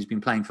someone who's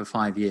been playing for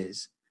 5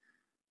 years.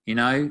 You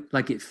know,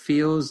 like it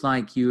feels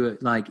like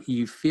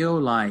you feel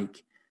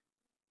like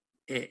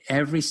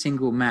every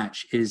single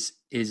match is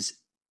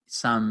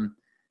some,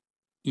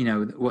 you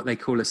know, what they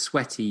call a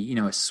sweaty,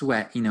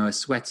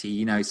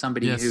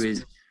 somebody Yes. who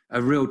is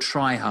a real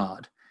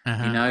tryhard.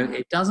 Uh-huh. You know,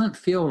 it doesn't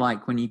feel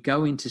like when you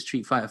go into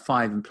Street Fighter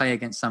V and play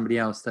against somebody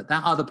else that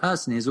other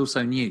person is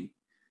also new.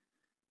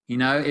 You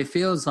know, it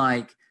feels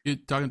like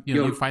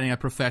you're fighting a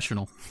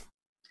professional.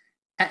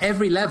 At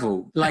every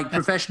level, like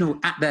professional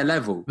at their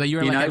level. That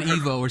you're like an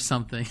Evo or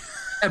something.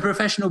 A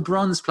professional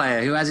bronze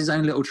player who has his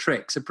own little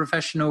tricks, a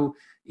professional,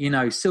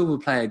 silver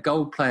player,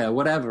 gold player,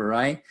 whatever,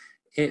 right?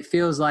 It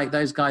feels like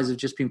those guys have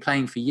just been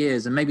playing for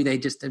years, and maybe they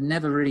just have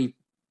never really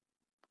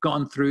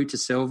gotten through to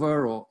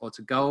silver or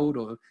to gold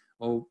or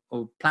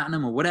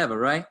platinum or whatever,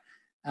 right?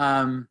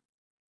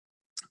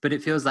 But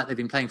it feels like they've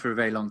been playing for a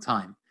very long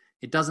time.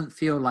 It doesn't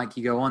feel like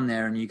you go on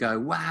there and you go,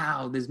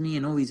 wow, there's me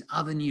and all these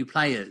other new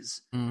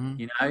players,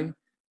 Mm-hmm.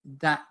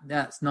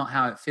 That's not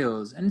how it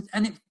feels. And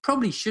it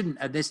probably shouldn't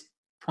at this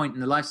point in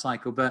the life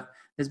cycle, but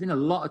there's been a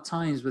lot of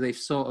times where they've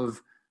sort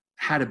of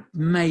had a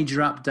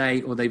major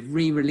update or they've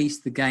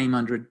re-released the game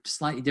under a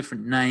slightly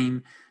different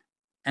name,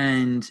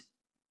 and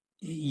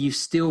you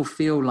still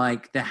feel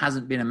like there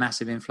hasn't been a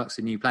massive influx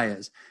of new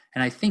players.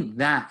 And I think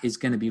that is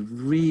going to be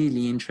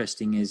really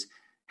interesting, is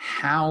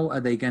how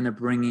are they going to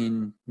bring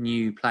in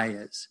new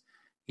players?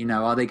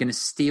 Are they going to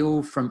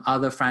steal from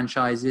other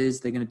franchises?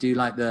 They're going to do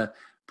like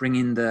bring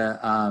in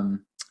the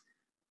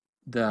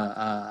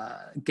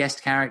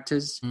guest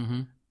characters.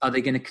 Mm-hmm. Are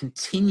they going to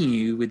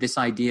continue with this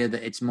idea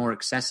that it's more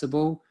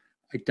accessible?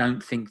 I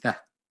don't think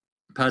that.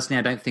 Personally,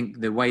 I don't think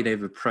the way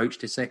they've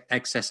approached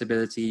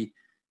accessibility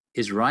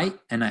is right.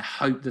 And I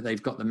hope that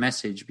they've got the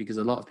message, because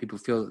a lot of people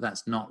feel that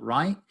that's not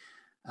right.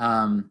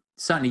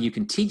 Certainly you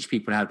can teach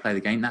people how to play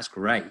the game. That's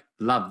great.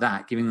 Love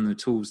that. Giving them the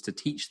tools to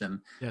teach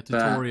them. Yeah,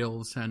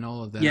 tutorials and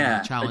all of that.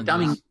 Yeah,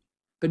 challenges.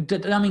 But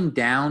dumbing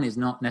down is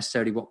not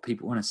necessarily what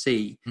people want to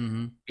see,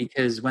 Mm-hmm.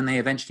 because when they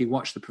eventually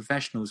watch the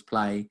professionals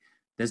play,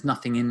 there's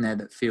nothing in there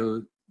that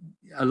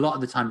a lot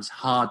of the time it's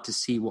hard to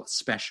see what's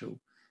special,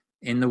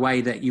 in the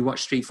way that you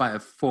watch Street Fighter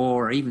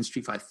 4 or even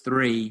Street Fighter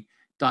 3,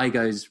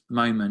 Daigo's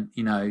moment,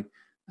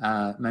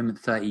 moment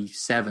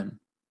 37,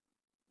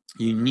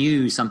 you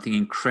knew something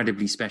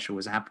incredibly special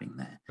was happening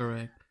there.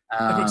 Correct.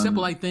 For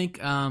example, I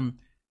think,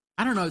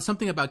 I don't know,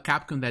 something about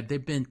Capcom that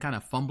they've been kind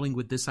of fumbling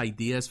with these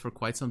ideas for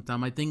quite some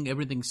time. I think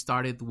everything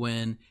started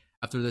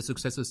after the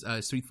success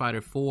of Street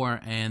Fighter 4,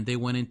 and they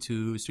went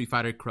into Street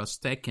Fighter Cross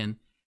Tekken.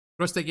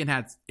 Cross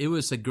Tekken it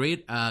was a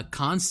great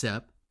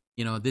concept,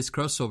 this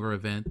crossover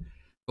event.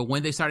 But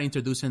when they started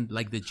introducing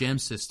like the gem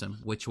system,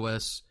 which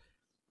was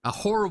a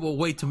horrible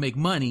way to make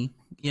money,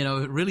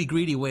 a really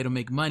greedy way to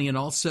make money, and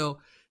also,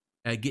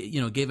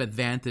 gave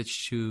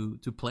advantage to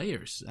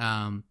players.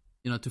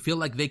 To feel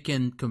like they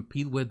can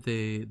compete with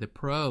the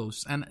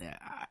pros. And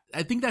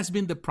I think that's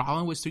been the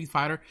problem with Street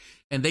Fighter.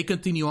 And they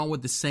continue on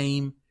with the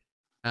same,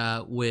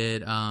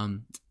 with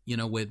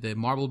the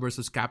Marvel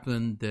vs.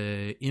 Capcom,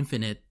 the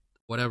Infinite,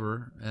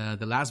 whatever,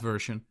 the last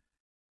version.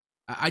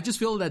 I just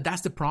feel that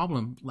that's the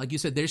problem. Like you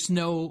said, there's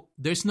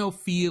no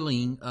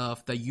feeling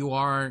of that you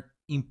are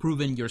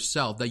improving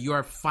yourself, that you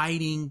are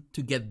fighting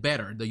to get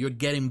better, that you're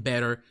getting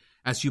better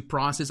as you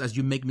process, as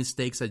you make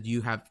mistakes, that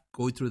you have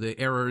go through the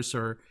errors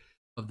or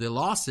of the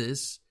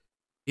losses.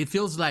 It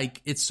feels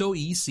like it's so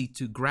easy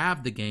to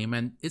grab the game,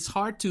 and it's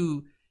hard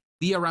to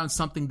be around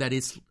something that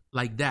is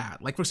like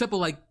that. Like, for example,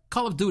 like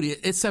Call of Duty,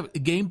 it's a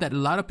game that a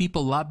lot of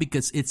people love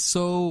because it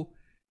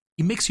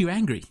makes you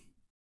angry.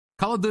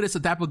 Call of Duty is a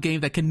type of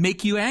game that can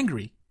make you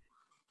angry.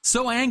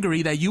 So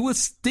angry that you will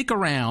stick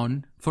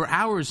around for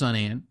hours on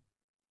end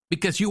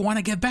because you want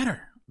to get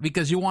better.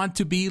 Because you want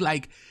to be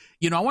like,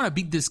 I want to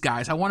beat these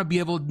guys. I want to be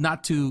able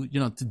not to,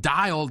 to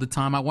die all the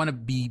time. I want to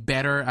be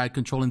better at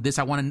controlling this.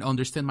 I want to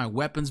understand my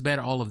weapons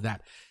better, all of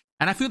that.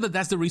 And I feel that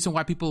that's the reason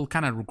why people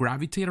kind of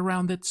gravitate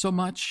around it so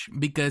much,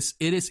 because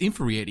it is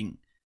infuriating.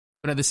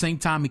 But at the same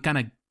time, it kind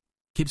of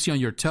keeps you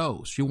on your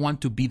toes. You want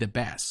to be the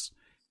best.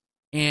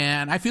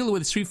 And I feel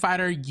with Street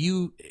Fighter,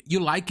 you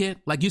like it.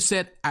 Like you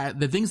said,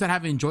 the things that I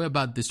have enjoyed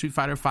about the Street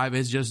Fighter 5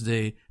 is just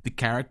the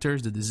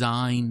characters, the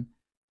design.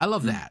 I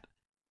love that.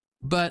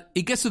 But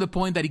it gets to the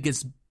point that it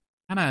gets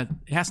it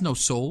has no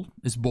soul.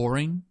 It's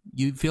boring.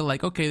 You feel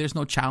like, okay, there's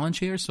no challenge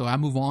here, so I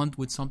move on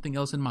with something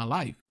else in my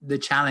life. The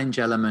challenge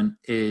element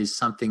is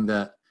something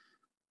that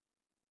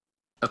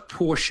a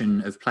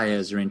portion of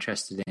players are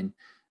interested in.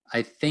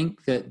 I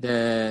think that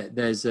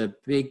there's a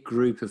big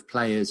group of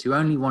players who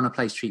only want to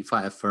play Street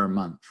Fighter for a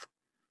month,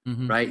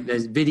 right?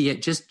 There's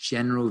just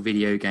general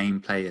video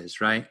game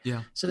players, right?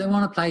 Yeah. So they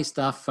want to play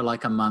stuff for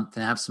like a month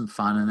and have some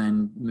fun and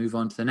then move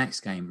on to the next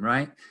game,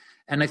 right?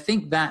 And I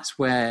think that's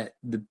where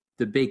the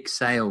big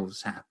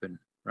sales happen,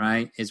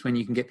 right? Is when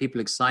you can get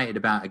people excited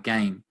about a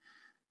game.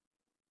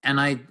 And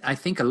I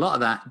think a lot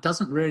of that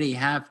doesn't really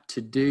have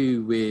to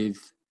do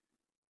with,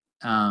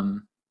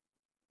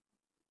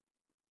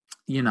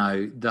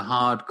 the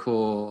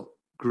hardcore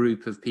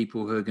group of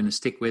people who are going to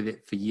stick with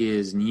it for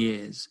years and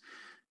years.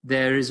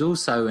 There is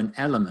also an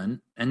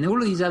element, and all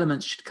of these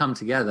elements should come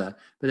together,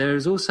 but there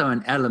is also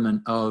an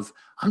element of,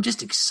 I'm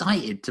just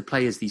excited to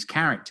play as these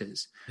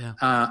characters. Yeah.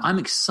 I'm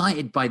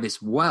excited by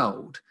this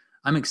world.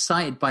 I'm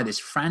excited by this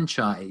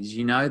franchise.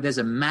 There's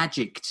a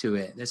magic to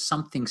it. There's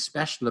something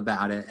special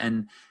about it.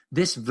 And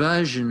this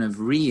version of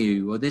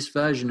Ryu or this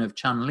version of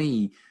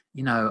Chun-Li,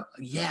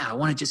 I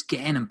want to just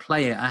get in and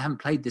play it. I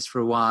haven't played this for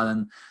a while.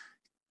 And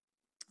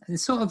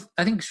it's sort of,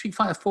 I think Street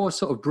Fighter 4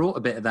 sort of brought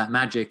a bit of that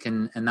magic,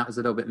 and that was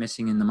a little bit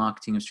missing in the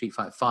marketing of Street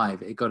Fighter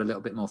 5. It got a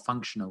little bit more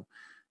functional.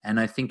 And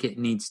I think it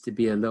needs to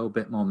be a little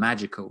bit more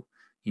magical.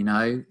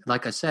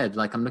 Like I said,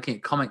 like I'm looking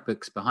at comic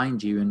books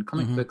behind you, and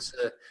comic books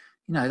are,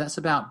 that's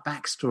about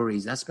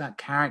backstories. That's about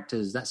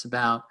characters. That's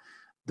about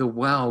the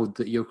world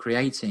that you're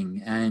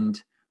creating.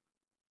 And,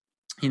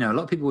 a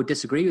lot of people would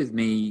disagree with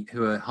me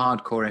who are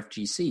hardcore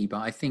FGC, but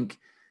I think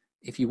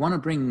if you want to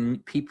bring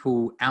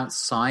people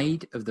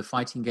outside of the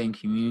fighting game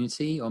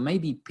community, or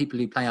maybe people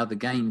who play other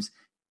games,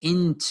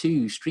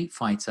 into Street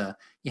Fighter,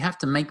 you have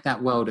to make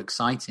that world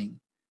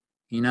exciting.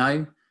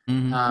 I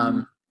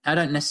don't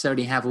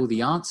necessarily have all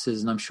the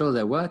answers, and I'm sure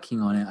they're working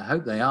on it. I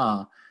hope they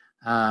are.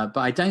 But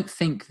I don't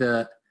think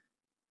that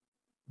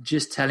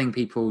just telling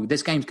people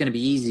this game's going to be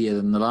easier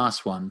than the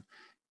last one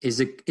is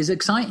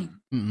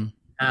exciting.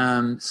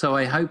 So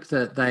I hope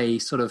that they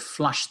sort of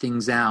flush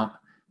things out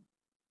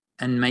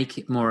and make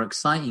it more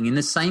exciting in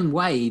the same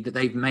way that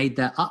they've made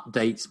their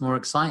updates more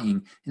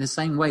exciting, in the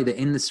same way that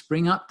in the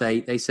spring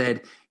update, they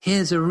said,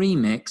 here's a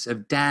remix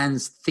of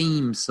Dan's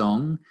theme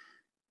song,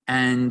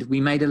 and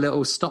we made a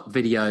little stop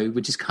video,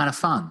 which is kind of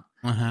fun,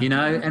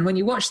 and when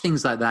you watch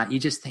things like that, you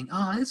just think,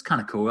 oh, that's kind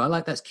of cool. I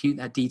like, that's cute,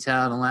 that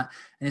detail and all that.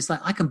 And it's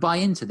like, I can buy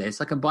into this.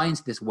 I can buy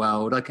into this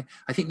world.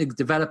 I think the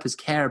developers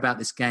care about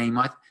this game.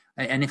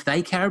 And if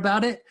they care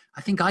about it,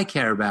 I think I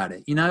care about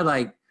it,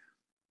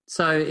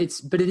 so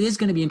but it is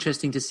going to be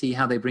interesting to see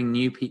how they bring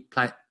new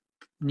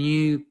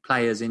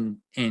players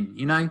in,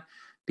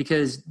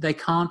 because they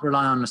can't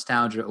rely on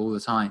nostalgia all the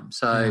time.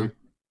 So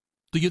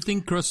do you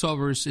think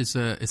crossovers is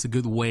a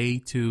good way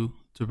to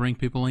bring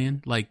people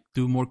in? Like,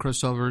 do more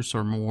crossovers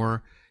or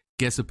more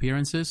guest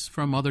appearances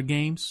from other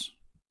games?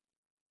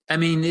 I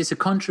mean, it's a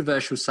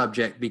controversial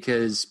subject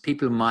because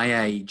people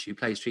my age who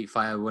play Street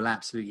Fighter will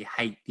absolutely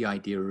hate the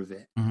idea of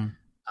it.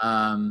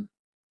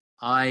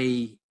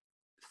 I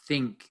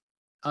think,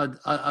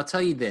 I'll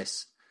tell you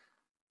this.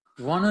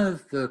 One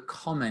of the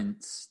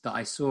comments that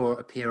I saw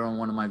appear on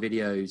one of my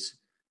videos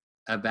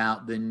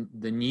about the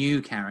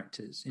new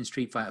characters in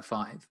Street Fighter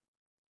 5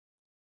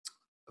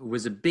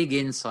 was a big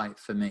insight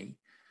for me.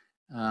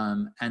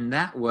 And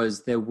that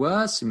was, there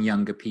were some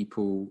younger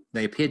people,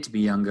 they appeared to be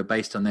younger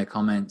based on their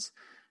comments,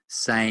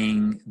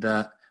 saying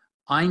that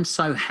I'm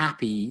so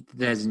happy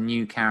there's a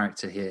new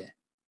character here,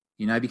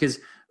 because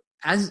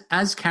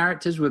as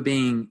characters were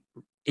being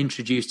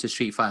introduced to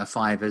Street Fighter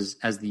 5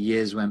 as the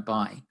years went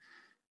by,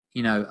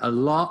 a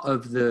lot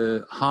of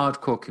the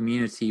hardcore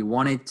community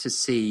wanted to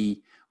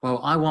see, well,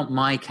 I want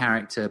my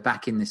character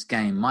back in this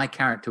game. My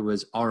character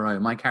was Oro.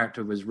 My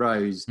character was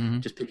Rose,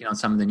 just picking on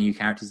some of the new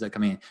characters that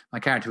come in. My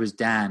character was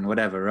Dan,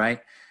 whatever,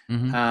 right?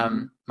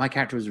 My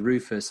character was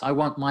Rufus. I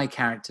want my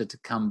character to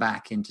come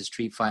back into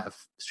Street Fighter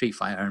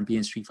and be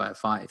in Street Fighter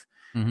 5.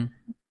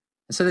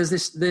 So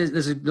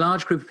there's a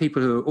large group of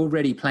people who are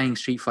already playing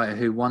Street Fighter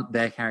who want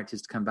their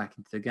characters to come back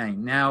into the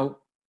game. Now,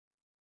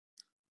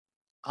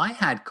 I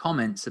had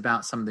comments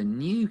about some of the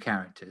new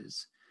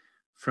characters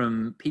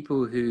from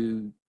people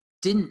who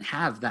didn't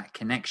have that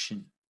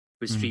connection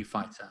with Street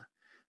Fighter,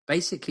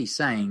 basically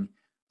saying,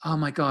 oh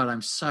my God,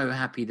 I'm so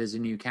happy there's a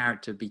new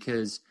character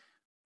because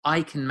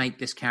I can make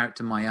this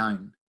character my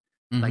own.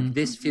 Like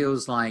this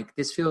feels like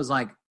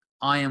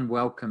I am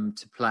welcome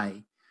to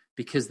play,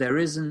 because there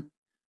isn't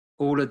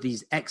all of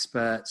these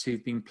experts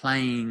who've been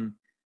playing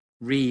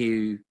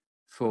Ryu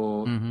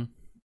for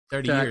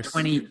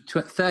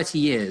 30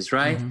 years,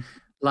 right?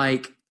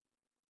 Like,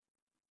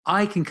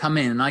 I can come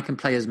in and I can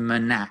play as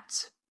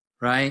Manat,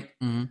 right?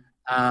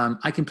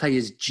 I can play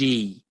as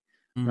G,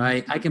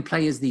 right? I can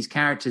play as these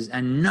characters,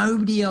 and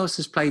nobody else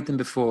has played them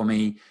before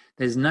me.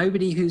 There's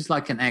nobody who's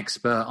like an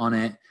expert on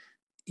it.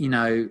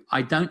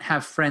 I don't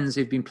have friends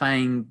who've been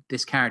playing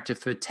this character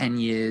for 10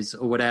 years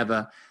or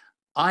whatever.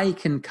 I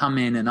can come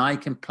in and I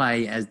can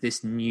play as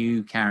this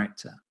new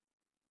character.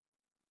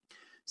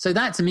 So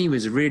that to me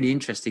was really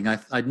interesting.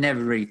 I'd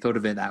never really thought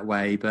of it that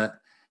way, but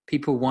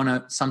people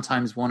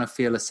sometimes want to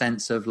feel a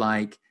sense of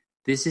like,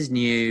 this is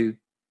new,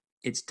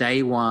 it's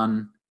day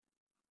one,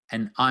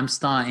 and I'm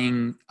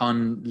starting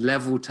on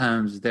level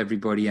terms with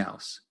everybody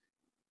else,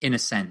 in a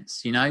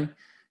sense, you know,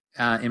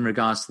 in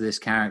regards to this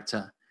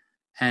character.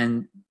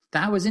 And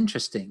that was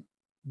interesting.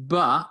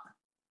 But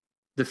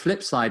the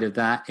flip side of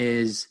that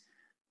is,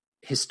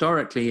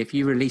 historically, if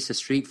you release a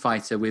Street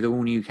Fighter with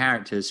all new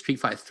characters, Street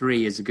Fighter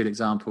 3 is a good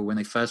example. When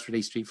they first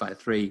released Street Fighter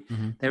 3,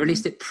 they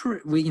released it,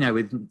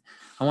 with,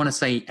 I want to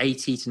say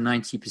 80 to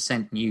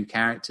 90% new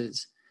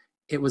characters.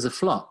 It was a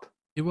flop.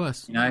 It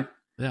was. You know?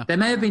 Yeah. There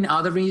may have been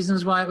other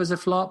reasons why it was a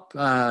flop.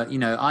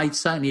 I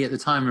certainly at the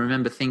time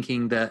remember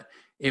thinking that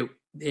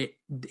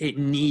it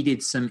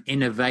needed some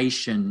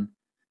innovation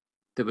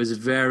that was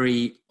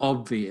very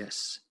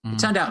obvious. It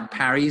turned out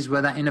parries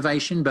were that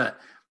innovation, but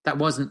that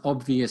wasn't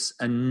obvious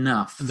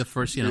enough the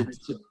first,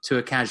 to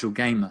a casual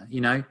gamer, you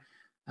know.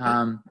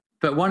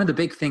 But one of the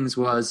big things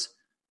was,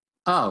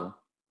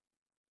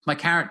 my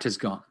character's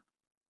gone.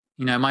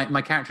 You know,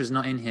 my character's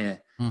not in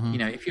here. You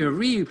know, if you're a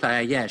Ryu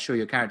player, yeah, sure,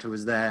 your character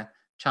was there.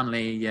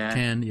 Chun-Li, yeah.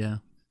 Ken, yeah.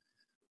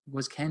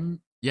 Was Ken?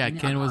 Yeah,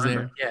 Ken was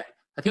there. Yeah,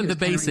 I think the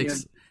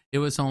basics. It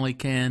was only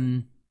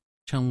Ken,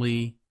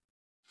 Chun-Li,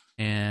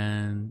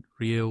 and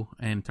Ryu,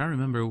 and I can't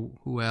remember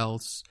who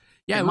else.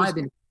 Yeah, it might have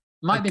been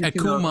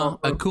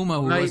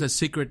Akuma, who was a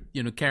secret,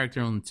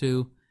 character on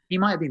 2. He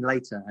might have been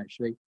later,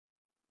 actually.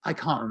 I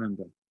can't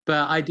remember.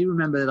 But I do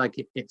remember, like,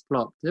 it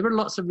flopped. There were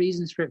lots of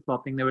reasons for it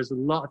flopping. There was a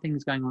lot of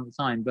things going on at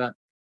the time. But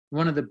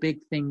one of the big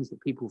things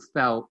that people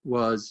felt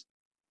was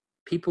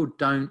people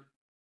don't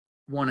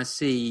want to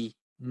see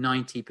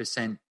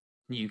 90%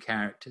 new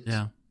characters.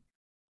 Yeah.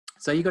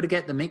 So you got to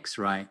get the mix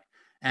right.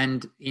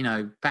 And,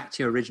 back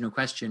to your original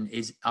question,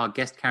 is our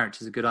guest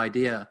characters a good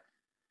idea?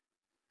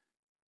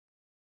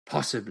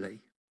 Possibly.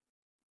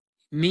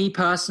 Me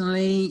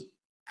personally,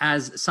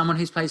 as someone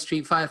who's played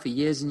Street Fighter for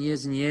years and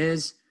years and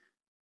years,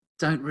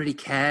 don't really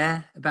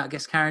care about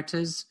guest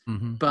characters.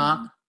 But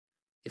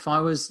if I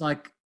was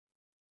like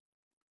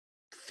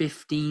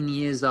 15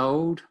 years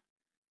old,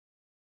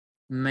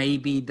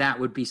 maybe that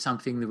would be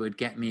something that would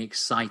get me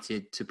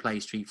excited to play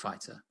Street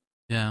Fighter.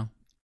 Yeah.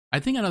 I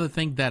think another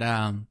thing that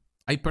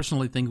I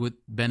personally think would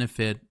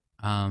benefit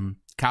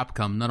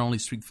Capcom, not only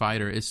Street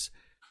Fighter, is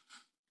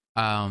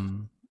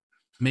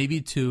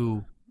maybe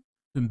to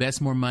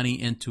invest more money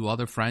into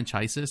other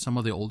franchises, some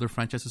of the older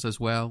franchises as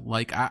well.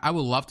 Like, I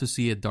would love to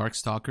see a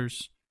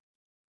Darkstalkers,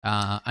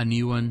 a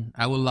new one.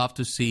 I would love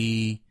to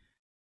see,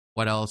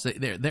 what else?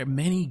 There are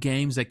many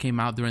games that came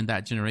out during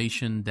that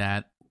generation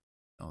that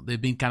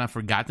they've been kind of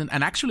forgotten.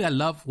 And actually, I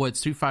love what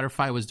Street Fighter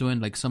V was doing,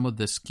 like some of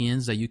the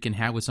skins that you can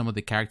have with some of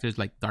the characters,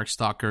 like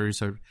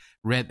Darkstalkers or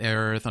Red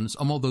Earth, on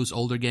some of those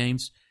older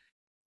games.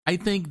 I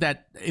think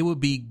that it would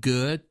be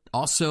good.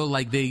 Also,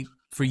 like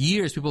for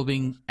years, people have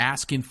been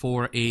asking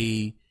for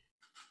a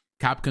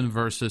Capcom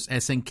versus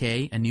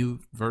SNK, a new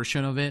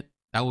version of it.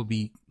 That would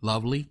be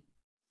lovely.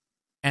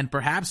 And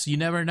perhaps, you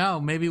never know,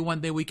 maybe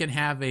one day we can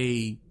have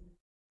a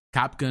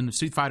Capcom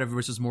Street Fighter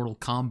versus Mortal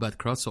Kombat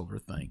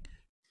crossover thing.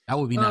 That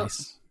would be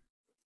nice.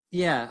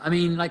 Yeah, I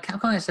mean, like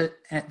Capcom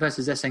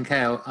versus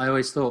SNK, I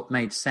always thought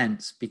made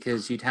sense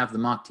because you'd have the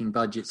marketing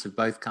budgets of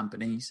both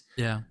companies.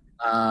 Yeah.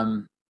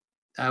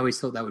 I always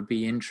thought that would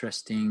be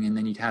interesting, and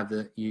then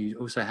you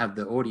also have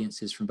the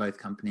audiences from both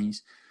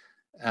companies.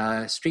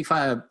 Street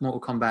Fighter,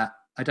 Mortal Kombat,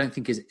 I don't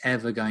think is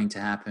ever going to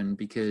happen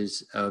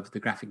because of the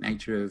graphic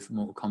nature of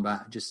Mortal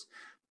Kombat. Just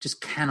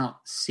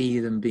cannot see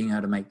them being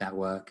able to make that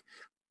work.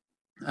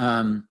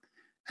 And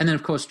then,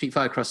 of course, Street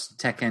Fighter Cross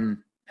Tekken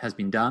has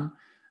been done.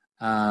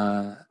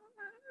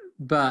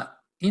 But,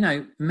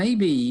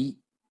 maybe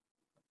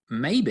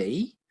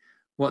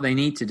what they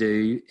need to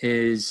do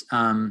is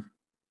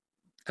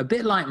a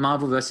bit like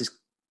Marvel versus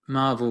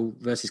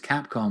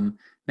Capcom.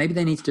 Maybe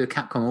they need to do a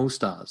Capcom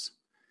All-Stars.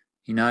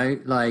 There's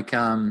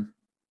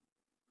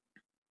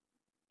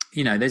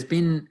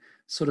been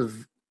sort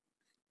of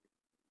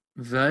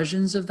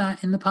versions of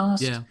that in the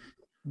past. Yeah.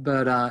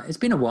 But it's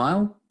been a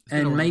while.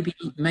 And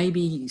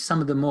maybe some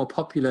of the more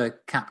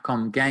popular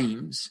Capcom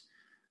games,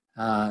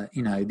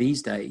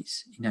 these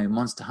days,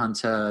 Monster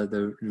Hunter,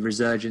 the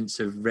resurgence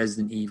of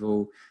Resident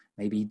Evil,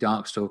 maybe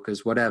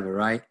Darkstalkers, whatever,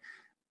 right?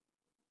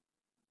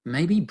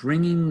 Maybe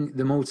bringing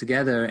them all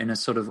together in a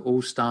sort of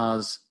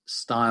all-stars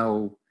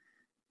style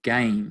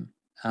game,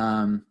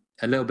 a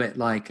little bit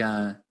like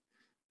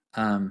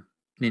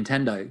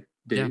Nintendo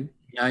do,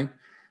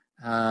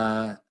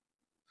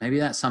 maybe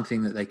that's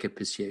something that they could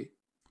pursue.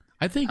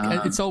 I think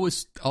it's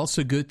always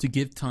also good to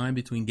give time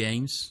between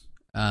games.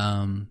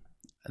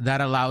 That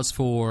allows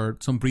for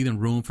some breathing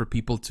room for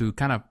people to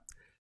kind of,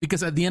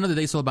 because at the end of the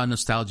day, it's all about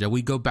nostalgia.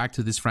 We go back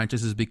to these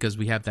franchises because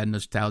we have that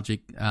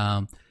nostalgic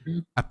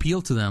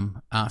appeal to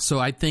them. So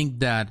I think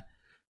that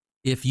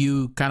if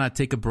you kind of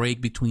take a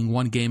break between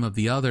one game of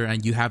the other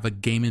and you have a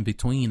game in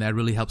between, that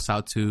really helps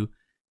out to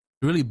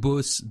really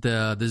boosts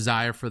the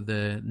desire for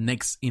the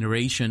next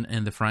iteration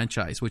in the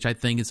franchise, which I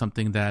think is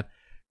something that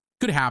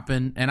could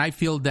happen. And I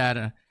feel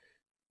that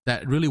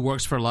that really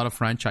works for a lot of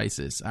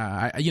franchises.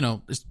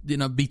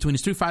 Between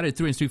Street Fighter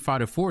 3 and Street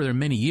Fighter 4, there are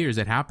many years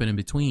that happen in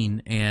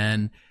between,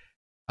 and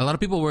a lot of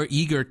people were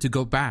eager to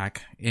go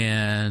back,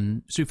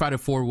 and Street Fighter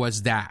 4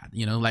 was that,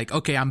 like,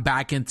 okay, I'm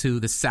back into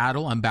the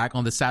saddle. I'm back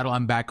on the saddle.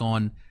 I'm back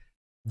on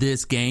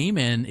this game.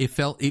 And it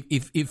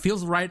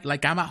feels right.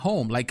 Like I'm at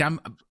home, like I'm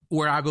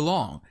where I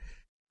belong.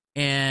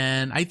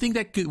 And I think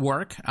that could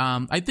work.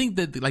 I think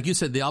that, like you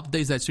said, the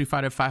updates that Street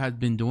Fighter 5 has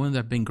been doing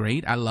have been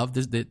great. I love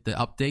the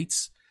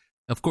updates.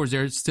 Of course,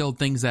 there's still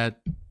things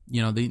that,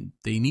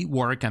 they need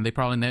work, and they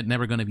probably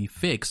never going to be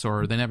fixed,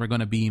 or they're never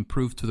going to be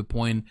improved to the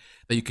point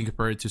that you can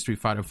compare it to Street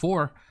Fighter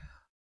 4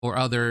 or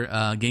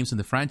other games in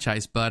the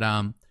franchise. But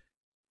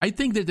I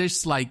think that there's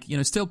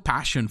still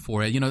passion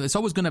for it. It's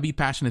always going to be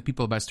passionate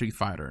people about Street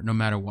Fighter, no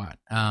matter what.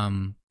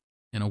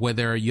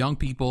 Whether young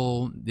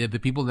people, the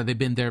people that they've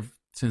been there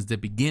since the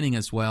beginning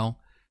as well.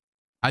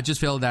 I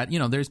just feel that,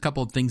 there's a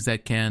couple of things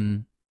that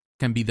can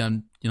be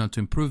done, to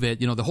improve it.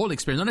 The whole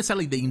experience, not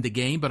necessarily in the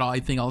game, but I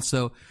think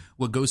also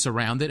what goes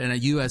around it. And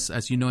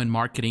as you know, in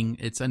marketing,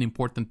 it's an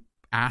important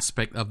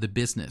aspect of the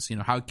business.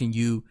 How can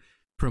you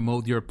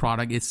promote your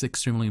product? It's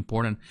extremely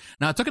important.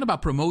 Now, talking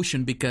about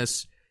promotion,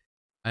 because,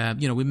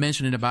 we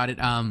mentioned about it.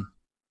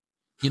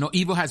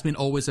 Evo has been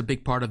always a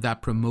big part of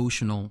that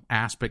promotional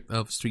aspect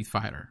of Street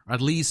Fighter, at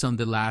least on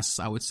the last,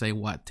 I would say,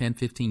 10,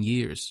 15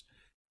 years.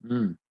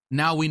 Mm.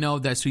 Now we know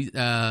that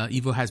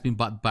Evo has been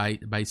bought by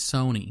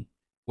Sony.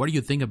 What do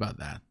you think about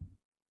that?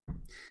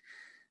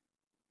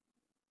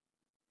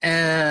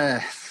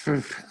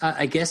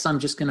 I guess I'm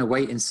just going to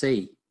wait and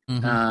see.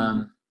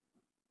 Mm-hmm.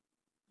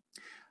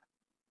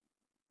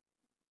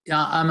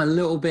 I'm a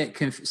little bit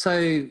confused.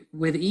 So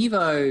with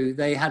Evo,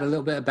 they had a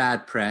little bit of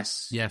bad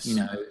press. Yes.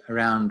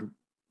 Around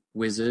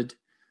Wizard,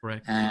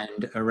 right,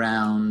 and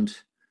around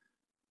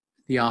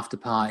the after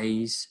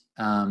parties.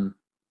 A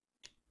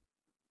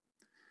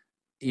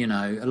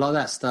lot of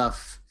that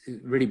stuff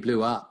really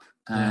blew up.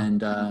 Yeah.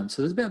 And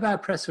so there's a bit of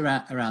bad press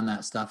around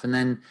that stuff. And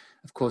then,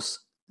 of course,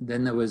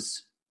 there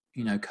was,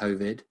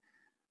 COVID.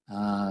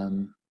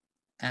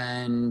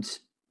 And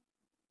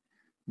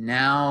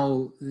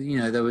now,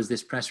 there was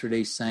this press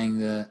release saying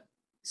that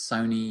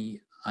Sony,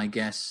 I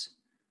guess,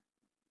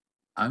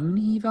 own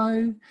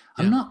Evo.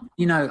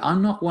 Yeah.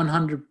 I'm not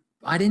 100.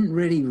 I didn't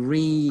really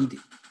read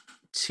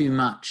too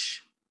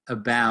much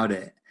about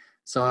it.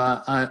 So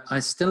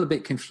I'm still a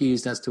bit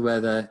confused as to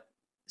whether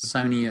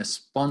Sony are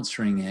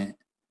sponsoring it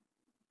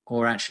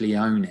or actually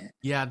own it.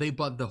 Yeah, they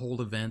bought the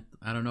whole event.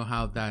 I don't know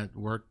how that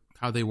worked,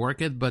 how they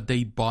work it, but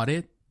they bought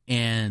it,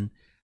 and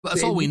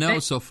that's all we know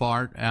so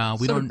far.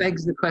 We don't.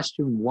 Begs the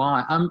question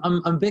why. I'm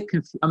a bit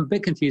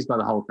confused by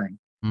the whole thing.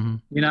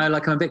 Mm-hmm. I'm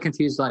a bit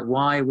confused. Like,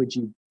 why would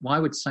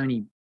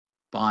Sony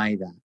buy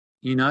that?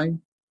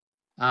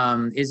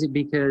 Is it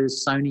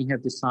because Sony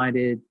have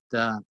decided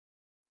that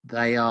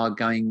they are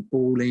going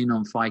all in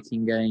on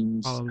fighting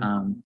games?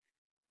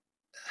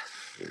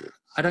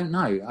 I don't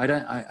know. I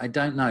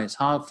don't know. It's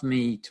hard for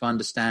me to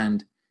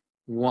understand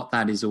what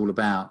that is all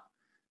about.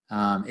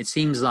 It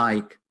seems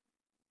like,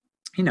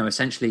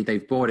 essentially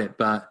they've bought it,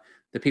 but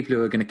the people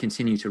who are going to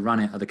continue to run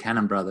it are the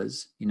Cannon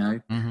brothers,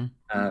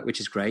 mm-hmm.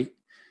 Which is great.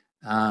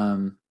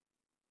 But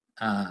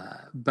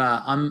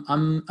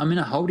I'm in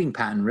a holding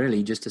pattern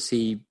really, just to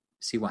see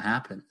what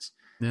happens.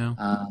 Yeah.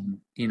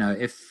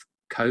 If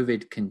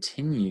COVID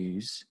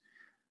continues,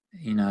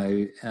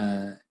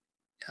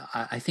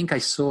 I think I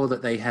saw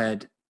that they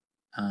had,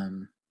 I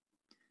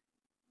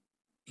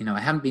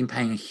haven't been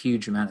paying a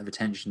huge amount of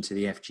attention to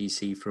the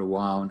FGC for a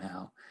while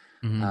now.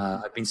 Mm-hmm.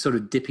 I've been sort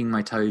of dipping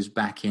my toes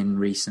back in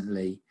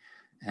recently,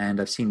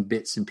 and I've seen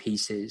bits and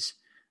pieces.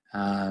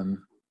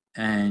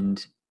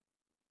 And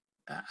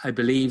I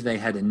believe they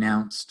had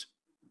announced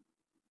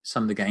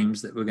some of the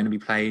games that were going to be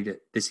played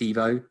at this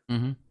Evo,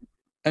 mm-hmm.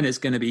 and it's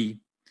going to be,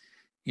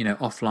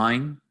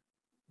 offline.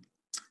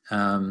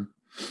 And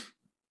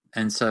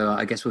so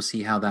I guess we'll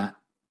see how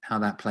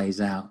that plays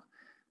out.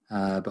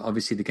 But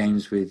obviously the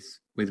games with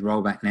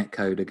rollback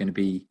netcode are going to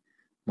be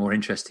more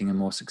interesting and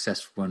more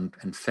successful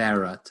and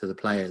fairer to the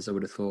players, I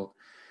would have thought.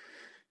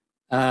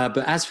 But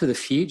as for the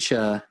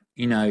future,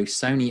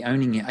 Sony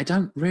owning it, I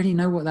don't really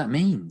know what that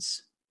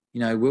means.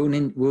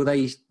 Will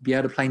they be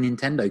able to play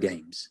Nintendo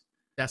games?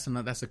 That's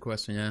a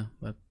question, yeah.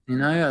 But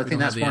I think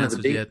that's one of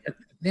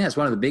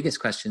the biggest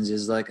questions.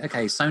 Is like,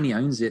 okay, Sony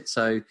owns it,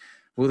 so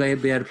will they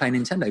be able to play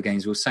Nintendo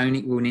games? Will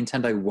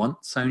Nintendo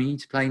want Sony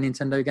to play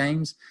Nintendo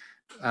games?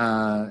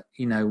 Will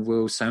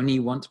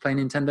Sony want to play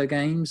Nintendo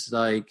games?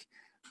 Like,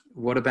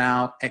 what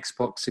about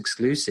Xbox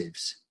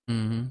exclusives?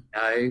 Mm-hmm.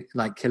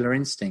 Like Killer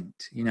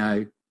Instinct,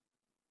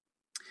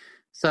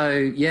 So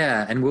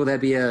yeah, and will there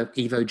be a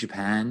Evo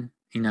Japan?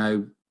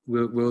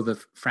 Will the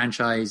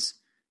franchise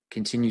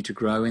continue to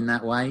grow in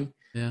that way?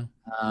 Yeah.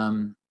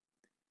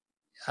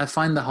 I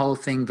find the whole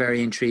thing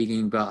very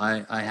intriguing, but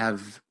I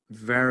have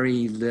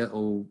very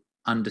little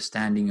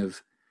understanding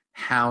of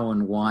how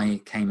and why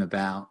it came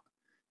about.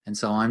 And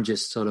so I'm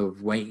just sort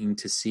of waiting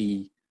to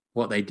see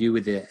what they do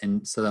with it,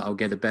 and so that I'll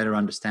get a better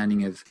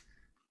understanding of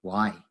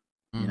why,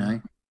 you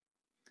know.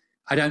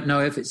 I don't know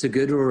if it's a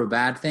good or a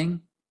bad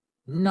thing.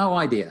 No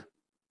idea.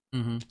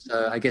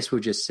 So I guess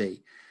we'll just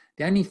see.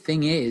 The only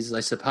thing is,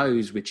 I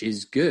suppose, which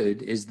is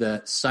good, is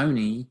that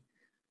Sony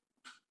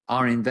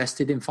are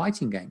invested in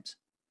fighting games.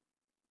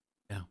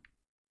 Yeah.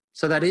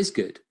 So that is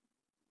good.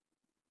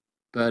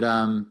 But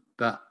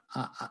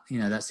you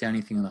know, that's the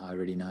only thing that I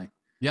really know.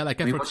 Yeah,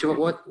 like I mean,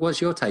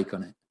 what's your take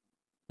on it?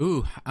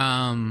 Ooh,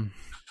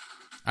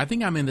 I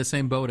think I'm in the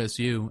same boat as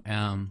you.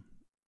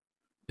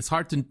 It's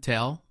hard to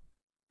tell.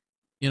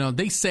 You know,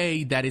 they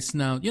say that it's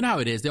no, you know how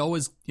it is. They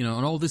always, you know,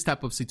 in all this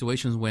type of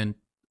situations when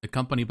a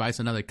company buys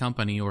another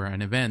company or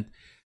an event,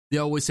 they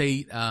always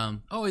say,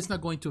 oh, it's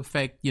not going to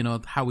affect, you know,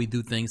 how we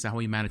do things and how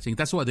we manage things.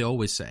 That's what they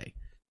always say.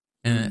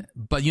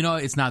 But, you know,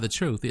 it's not the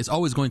truth. It's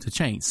always going to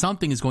change.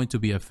 Something is going to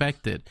be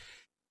affected.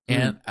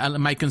 And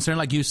my concern,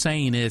 like you're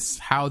saying, is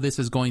how this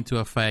is going to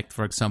affect,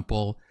 for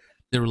example,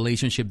 the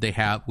relationship they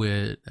have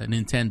with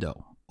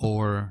Nintendo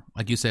or,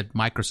 like you said,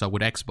 Microsoft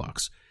with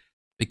Xbox,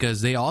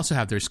 because they also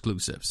have their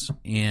exclusives.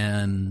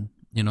 And,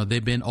 you know,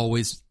 they've been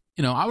always,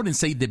 you know, I wouldn't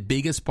say the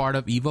biggest part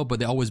of EVO, but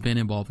they've always been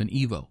involved in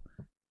EVO.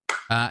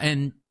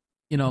 And,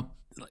 you know,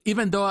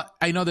 even though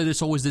I know that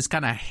there's always this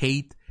kind of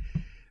hate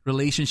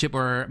relationship,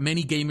 or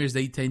many gamers,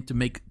 they tend to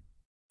make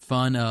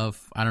fun of,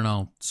 I don't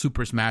know,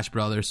 Super Smash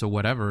Brothers or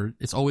whatever,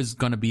 it's always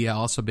going to be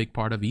also a big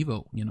part of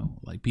EVO, you know,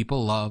 like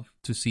people love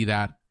to see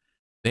that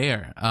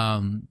there.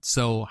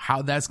 So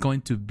how that's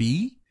going to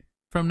be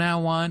from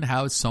now on,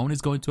 how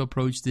Sony's going to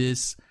approach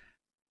this,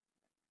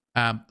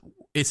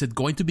 is it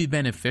going to be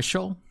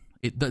beneficial?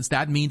 Does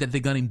that mean that they're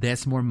going to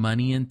invest more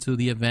money into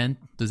the event?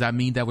 Does that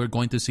mean that we're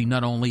going to see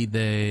not only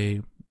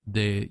the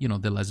you know,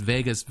 the Las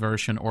Vegas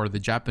version or the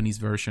Japanese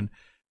version?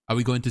 Are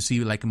we going to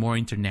see like more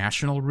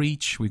international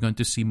reach? We're going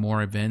to see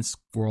more events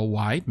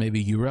worldwide, maybe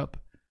Europe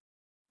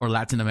or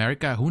Latin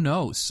America. Who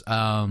knows?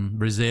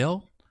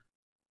 Brazil.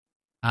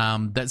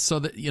 That's so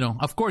that, you know,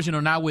 of course, you know,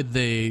 now with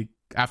in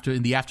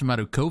the aftermath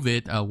of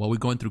COVID, while we're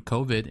going through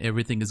COVID,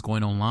 everything is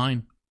going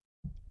online,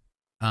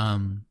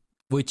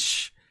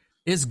 which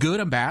is good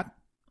and bad.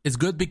 It's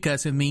good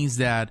because it means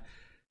that,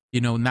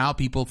 you know, now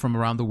people from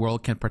around the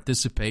world can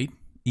participate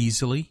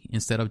easily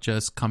instead of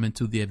just coming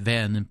to the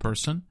event in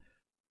person.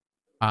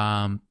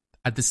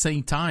 At the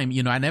same time,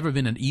 you know, I've never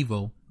been an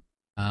EVO,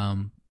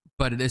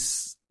 but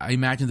I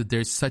imagine that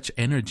there's such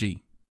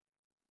energy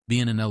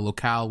being in a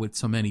locale with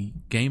so many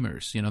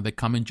gamers, you know, they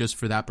come in just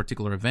for that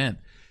particular event.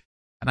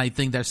 And I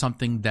think that's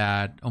something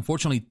that,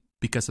 unfortunately,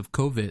 because of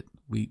COVID,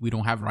 we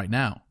don't have right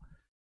now.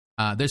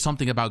 There's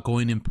something about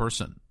going in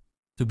person,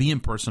 to be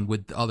in person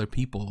with other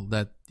people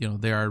that, you know,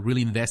 they are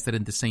really invested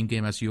in the same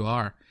game as you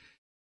are.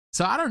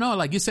 So I don't know,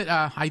 like you said,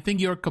 I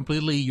think your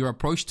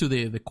approach to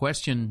the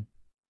question,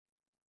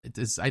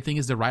 I think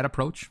is the right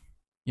approach.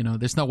 You know,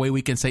 there's no way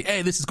we can say,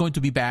 hey, this is going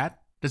to be bad.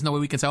 There's no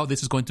way we can say, oh,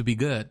 this is going to be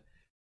good.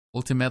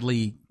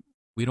 Ultimately,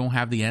 we don't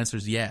have the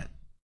answers yet.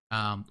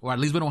 Or at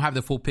least we don't have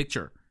the full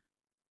picture.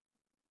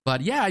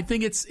 But yeah, I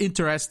think it's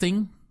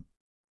interesting.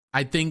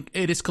 I think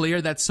it is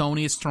clear that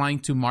Sony is trying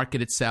to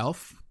market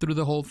itself through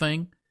the whole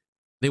thing.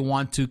 They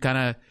want to kind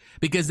of,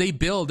 because they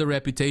build a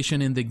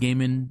reputation in the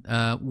gaming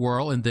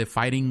world and the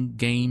fighting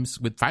games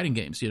with fighting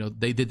games. You know,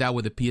 they did that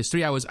with the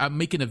PS3. I'm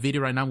making a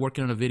video right now. I'm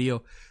working on a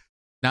video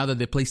now that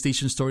the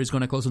PlayStation Store is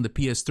going to close on the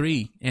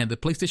PS3, and the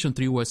PlayStation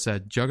 3 was a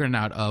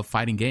juggernaut of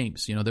fighting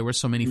games. You know, there were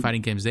so many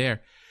fighting games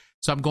there.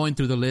 So I'm going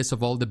through the list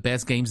of all the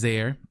best games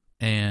there,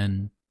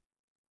 and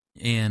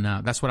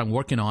that's what I'm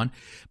working on.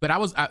 But I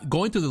was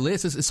going through the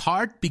list. It's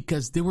hard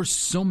because there were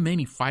so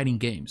many fighting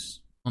games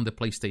on the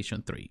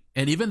PlayStation 3.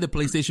 And even the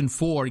PlayStation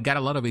 4 got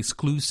a lot of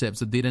exclusives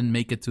that didn't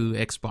make it to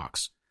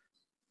Xbox.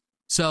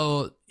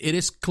 So it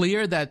is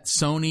clear that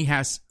Sony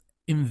has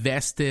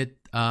invested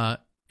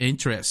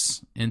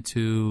interest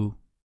into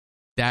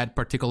that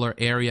particular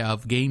area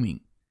of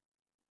gaming.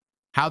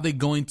 How they're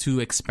going to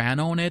expand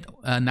on it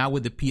now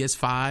with the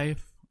PS5,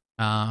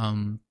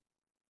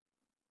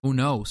 who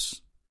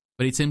knows?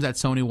 But it seems that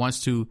Sony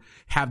wants to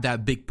have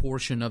that big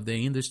portion of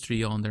the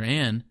industry on their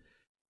end.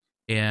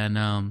 And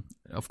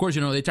of course,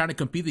 you know, they're trying to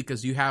compete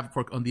because you have,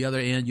 on the other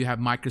end, you have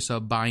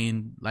Microsoft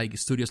buying like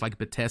studios like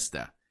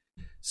Bethesda.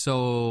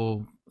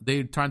 So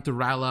they're trying to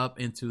rile up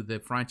into the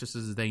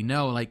franchises they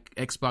know. Like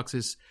Xbox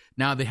is,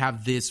 now they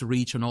have this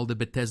reach on all the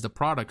Bethesda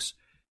products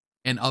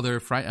and other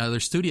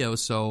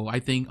studios. So I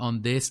think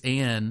on this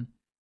end,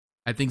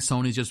 I think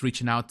Sony's just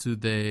reaching out to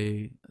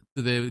the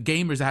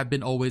gamers that have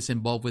been always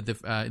involved with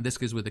the, in this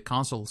case with the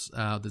consoles,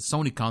 the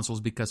Sony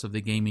consoles, because of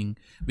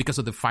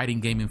the fighting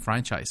gaming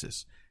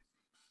franchises.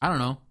 I don't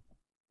know.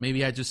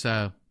 Maybe I just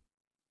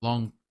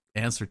long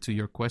answer to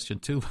your question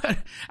too, but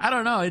I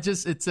don't know.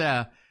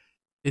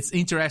 It's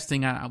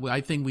interesting.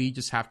 I think we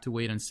just have to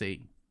wait and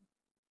see.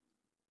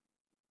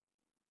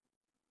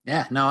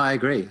 Yeah, no, I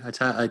agree. I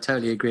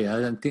totally agree. I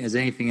don't think there's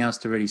anything else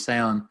to really say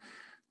on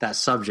that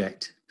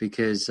subject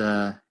because,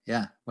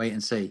 wait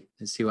and see.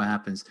 Let's see what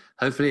happens.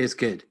 Hopefully it's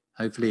good.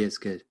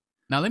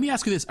 Now, let me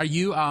ask you this. Are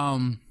you,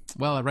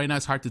 well, right now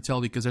it's hard to tell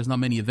because there's not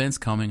many events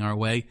coming our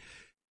way.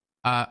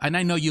 And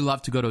I know you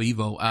love to go to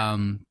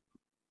EVO.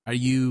 Are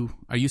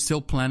you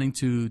still planning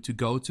to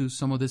go to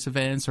some of these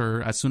events,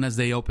 or as soon as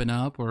they open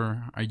up,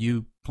 or are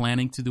you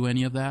planning to do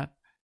any of that,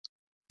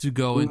 to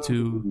go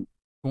into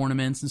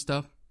tournaments and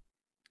stuff?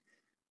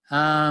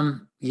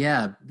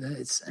 Yeah,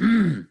 it's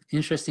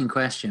interesting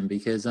question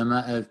because I'm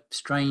at a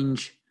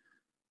strange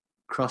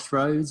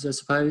crossroads, I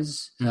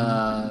suppose.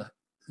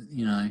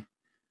 You know,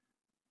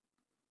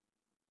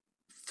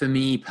 for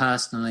me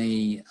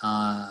personally,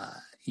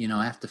 you know,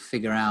 I have to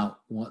figure out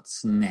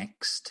what's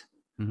next.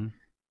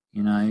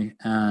 You know,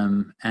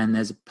 and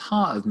there's a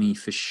part of me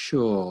for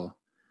sure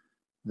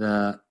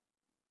that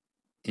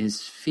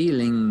is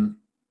feeling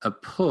a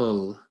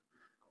pull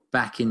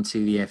back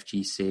into the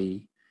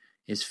FGC,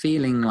 is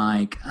feeling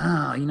like,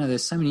 you know,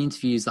 there's so many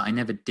interviews that I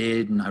never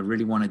did and I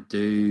really want to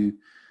do.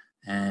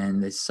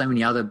 And there's so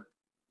many other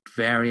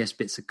various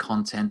bits of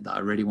content that I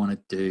really want to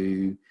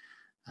do.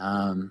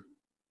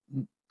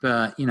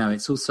 But, you know,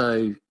 it's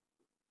also,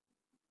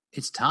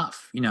 it's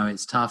tough. You know,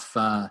 it's tough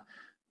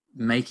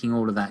making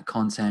all of that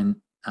content,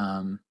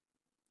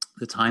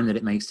 the time that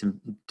it makes to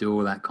do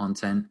all that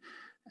content.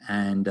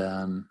 And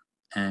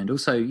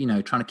also, you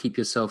know, trying to keep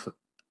yourself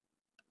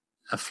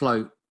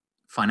afloat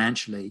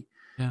financially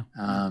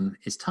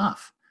is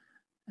tough.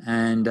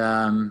 And,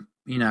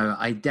 you know,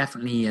 I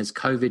definitely, as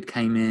COVID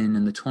came in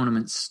and the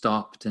tournaments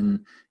stopped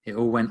and it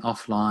all went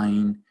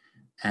offline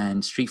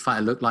and Street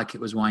Fighter looked like it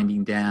was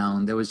winding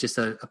down, there was just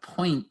a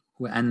point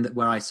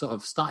where I sort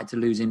of started to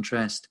lose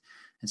interest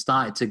and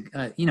started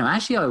to, you know,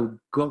 actually I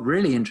got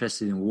really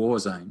interested in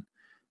Warzone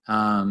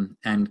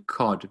and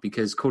COD,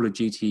 because Call of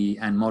Duty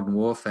and Modern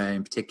Warfare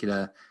in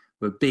particular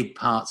were big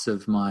parts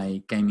of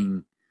my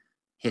gaming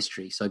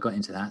history. So I got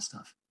into that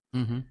stuff.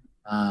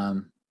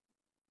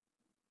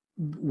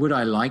 Would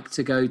I like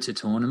to go to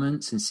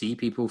tournaments and see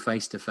people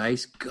face to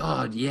face?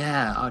 God,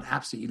 yeah, I'd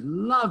absolutely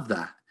love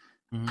that.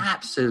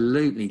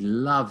 Absolutely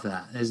love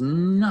that. There's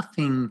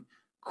nothing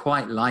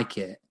quite like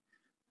it.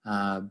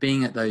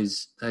 Being at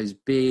those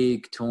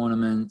big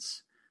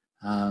tournaments,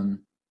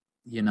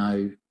 you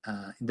know,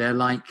 they're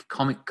like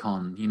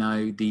Comic-Con, you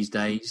know, these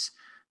days.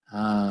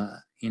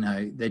 You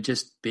know, they're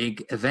just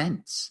big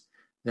events.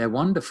 They're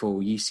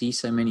wonderful. You see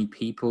so many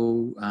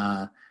people,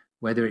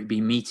 whether it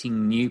be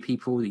meeting new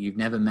people that you've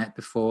never met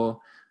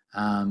before,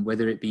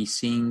 whether it be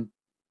seeing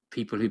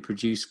people who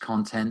produce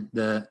content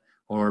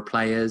or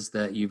players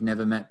that you've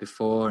never met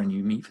before and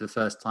you meet for the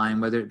first time,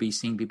 whether it be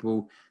seeing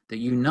people that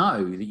you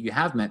know, that you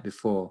have met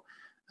before.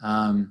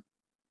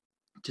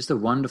 Just a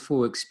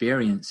wonderful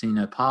experience, you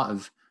know, part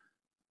of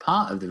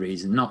the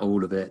reason, not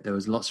all of it. There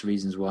was lots of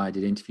reasons why I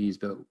did interviews,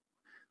 but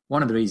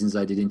one of the reasons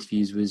I did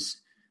interviews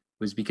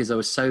was because I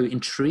was so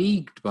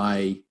intrigued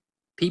by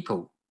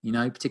people, you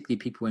know, particularly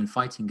people in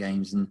fighting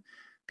games. And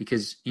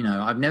because, you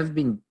know,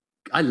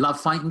 I love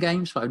fighting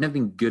games, but I've never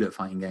been good at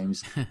fighting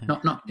games.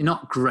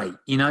 Not great,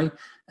 you know?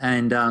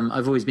 And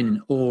I've always been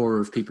in awe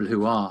of people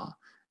who are,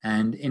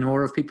 and in awe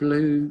of people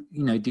who,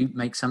 you know, do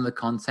make some of the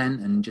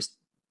content, and just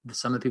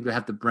some of the people who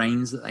have the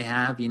brains that they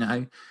have, you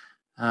know?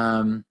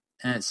 And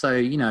so,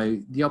 you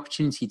know, the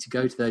opportunity to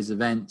go to those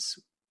events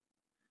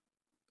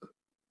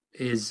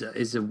is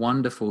a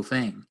wonderful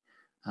thing.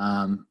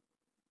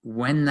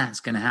 When that's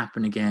going to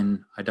happen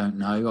again, I don't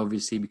know,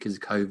 obviously because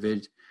of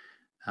COVID.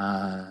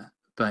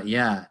 But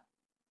yeah,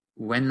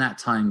 when that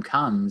time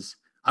comes,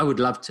 I would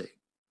love to.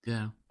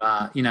 Yeah.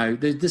 You know,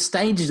 the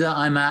stage that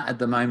I'm at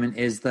the moment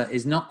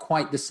is not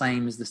quite the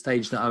same as the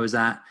stage that I was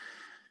at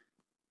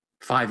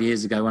 5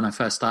 years ago when I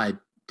first started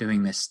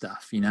doing this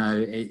stuff. You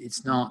know,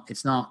 it's not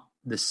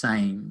the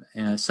same.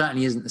 You know, it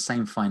certainly isn't the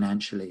same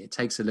financially. It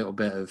takes a little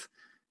bit of,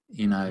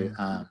 you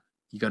know,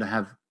 you got to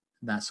have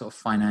that sort of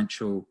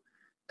financial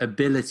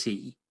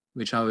ability,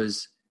 which I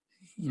was,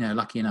 you know,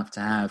 lucky enough to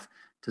have,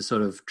 to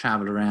sort of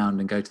travel around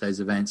and go to those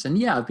events. And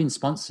yeah, I've been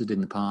sponsored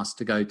in the past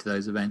to go to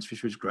those events,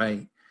 which was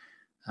great.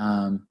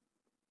 But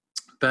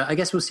I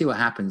guess we'll see what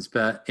happens.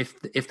 But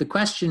if we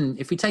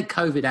take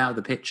COVID out of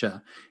the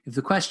picture, if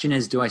the question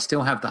is, do I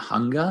still have the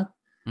hunger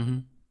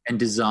and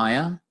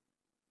desire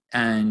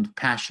and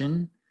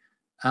passion?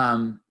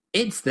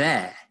 It's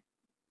there,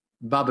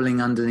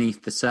 bubbling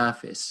underneath the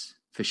surface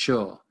for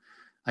sure.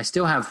 I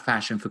still have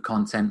passion for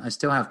content. I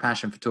still have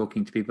passion for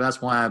talking to people.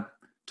 That's why I'm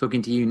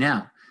talking to you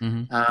now.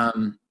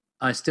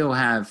 I still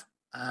have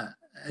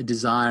a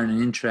desire and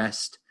an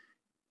interest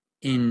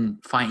in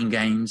fighting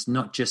games,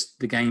 not just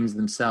the games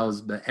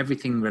themselves, but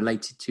everything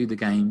related to the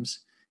games,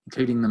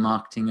 including the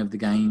marketing of the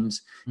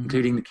games,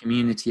 including the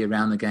community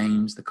around the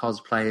games, the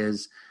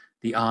cosplayers,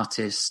 the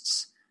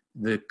artists,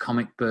 the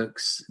comic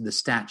books, the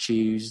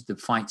statues, the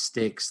fight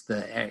sticks,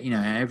 you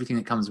know, everything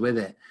that comes with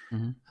it.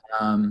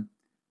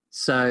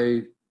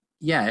 So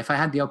yeah, if I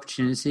had the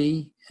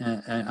opportunity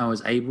and I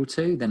was able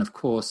to, then of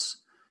course,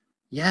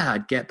 yeah,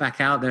 I'd get back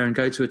out there and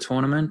go to a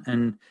tournament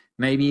and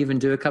maybe even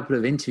do a couple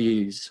of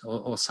interviews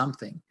or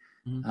something.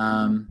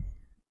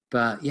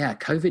 But yeah,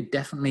 COVID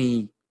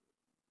definitely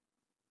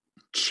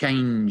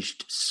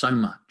changed so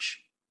much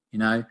you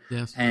know?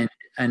 Yes.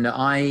 And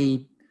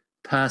I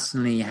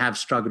personally have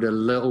struggled a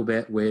little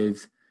bit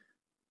with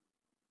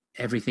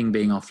everything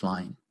being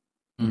offline.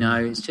 You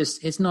know,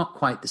 it's not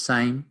quite the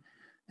same.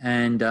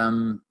 And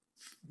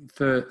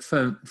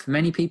for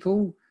many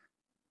people,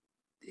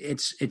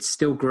 it's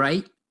still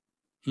great,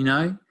 you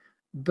know.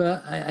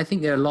 But I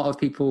think there are a lot of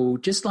people,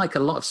 just like a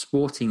lot of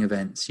sporting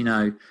events, you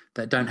know,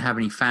 that don't have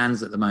any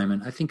fans at the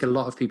moment. I think a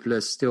lot of people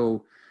are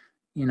still,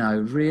 you know,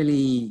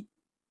 really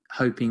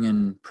hoping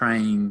and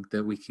praying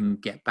that we can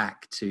get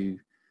back to,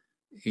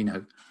 you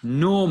know,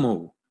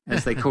 normal,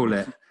 as they call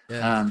it.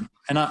 Yes.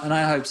 And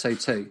I hope so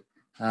too.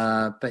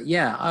 But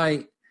yeah,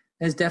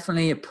 there's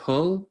definitely a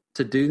pull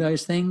to do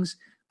those things.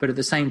 But at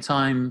the same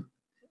time,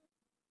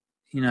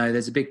 you know,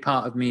 there's a big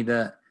part of me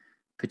that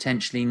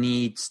potentially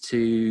needs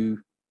to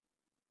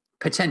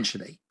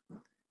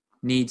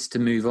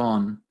move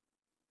on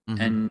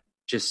and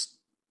just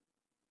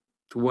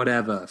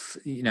whatever,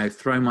 you know,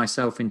 throw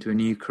myself into a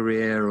new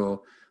career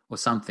or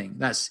something.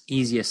 That's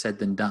easier said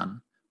than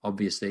done.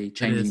 Obviously,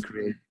 changing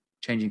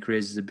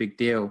careers is a big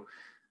deal.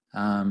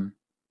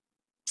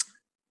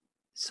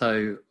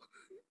 So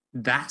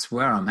that's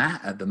where I'm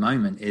at the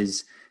moment,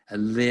 is a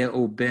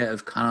little bit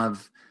of kind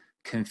of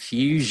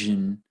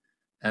confusion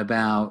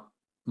about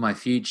my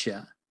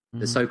future,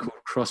 the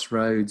so-called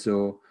crossroads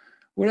or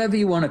whatever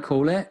you want to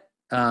call it.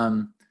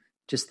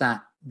 Just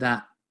that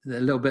a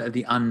little bit of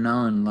the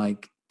unknown.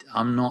 Like,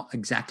 I'm not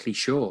exactly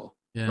sure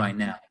right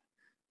now,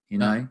 you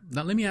know?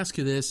 Now let me ask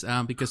you this,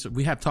 because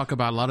we have talked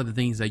about a lot of the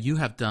things that you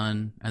have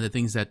done and the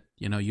things that,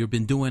 you know, you've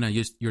been doing and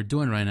you're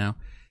doing right now.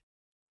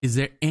 Is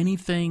there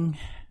anything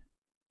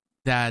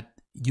that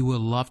you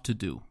would love to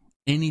do?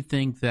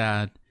 Anything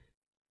that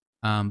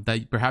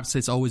that perhaps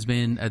it's always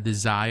been a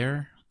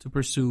desire to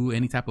pursue,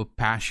 any type of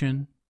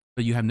passion,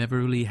 but you have never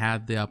really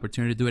had the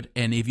opportunity to do it?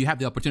 And if you have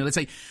the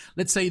opportunity,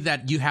 let's say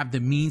that you have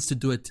the means to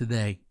do it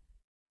today,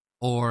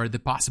 or the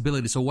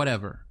possibilities or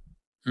whatever,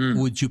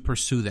 would you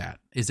pursue that?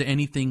 Is there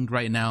anything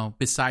right now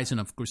besides, and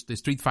of course, the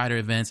Street Fighter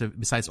events,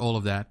 besides all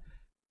of that,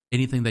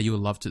 anything that you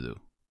would love to do?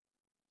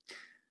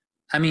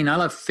 I mean, I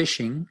love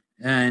fishing,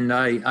 and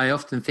I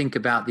often think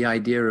about the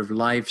idea of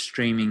live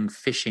streaming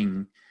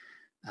fishing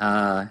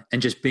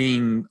and just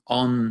being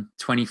on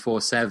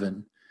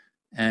 24/7.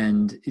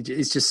 And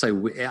it's just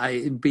so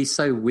it'd be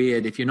so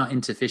weird. If you're not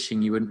into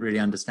fishing, you wouldn't really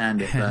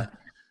understand it. But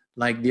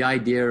like the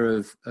idea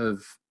of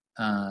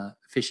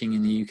fishing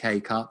in the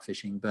UK, carp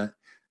fishing, but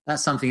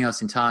that's something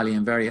else entirely,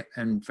 and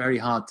very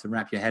hard to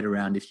wrap your head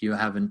around if you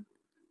haven't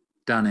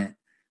done it.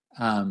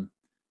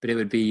 But it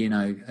would be, you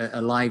know,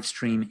 a live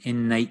stream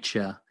in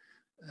nature,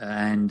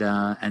 and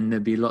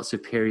there'd be lots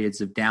of periods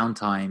of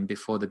downtime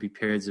before there'd be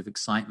periods of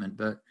excitement.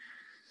 But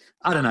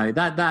I don't know,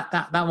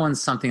 that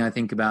one's something I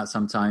think about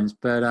sometimes.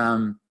 But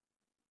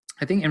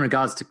I think in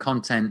regards to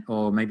content,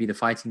 or maybe the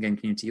fighting game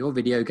community, or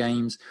video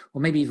games, or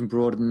maybe even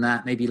broader than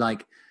that, maybe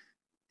like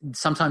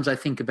sometimes I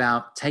think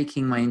about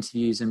taking my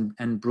interviews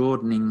and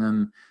broadening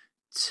them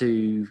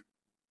to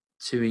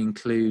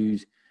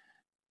include,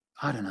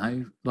 I don't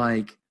know,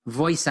 like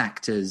voice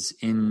actors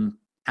in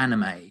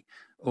anime,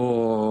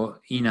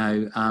 or, you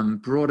know,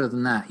 broader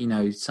than that, you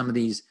know, some of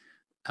these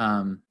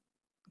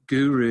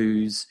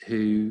gurus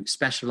who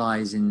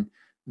specialize in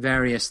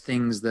various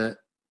things that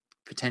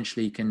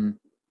potentially can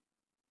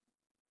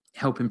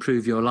help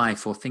improve your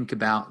life or think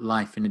about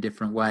life in a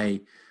different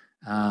way.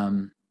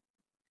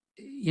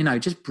 You know,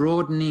 just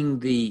broadening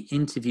the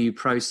interview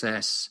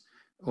process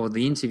or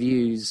the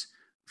interviews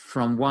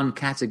from one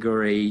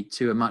category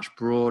to a much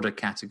broader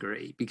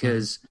category,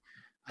 because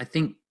I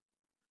think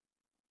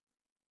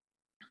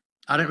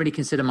I don't really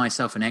consider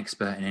myself an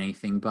expert in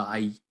anything, but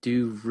I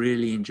do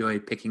really enjoy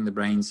picking the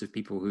brains of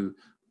people who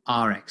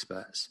are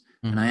experts.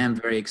 And I am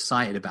very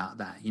excited about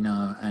that, you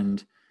know,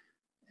 and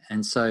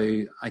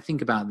so I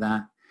think about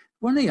that.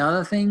 One of the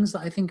other things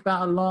that I think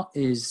about a lot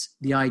is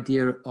the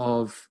idea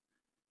of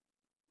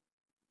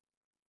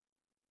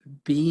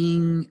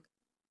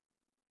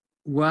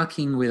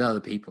working with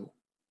other people.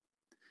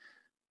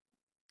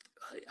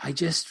 I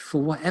just,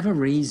 for whatever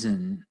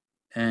reason,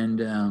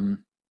 and I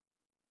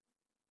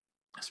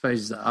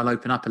suppose I'll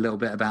open up a little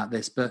bit about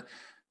this, but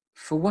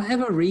for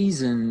whatever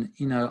reason,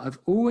 you know, I've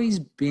always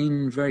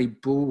been very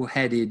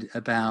bullheaded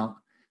about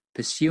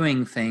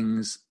pursuing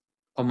things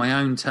on my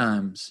own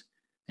terms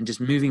and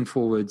just moving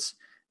forwards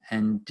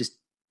and just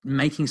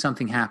making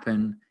something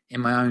happen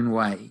in my own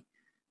way,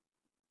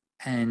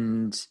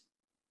 and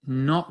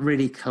not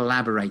really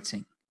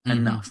collaborating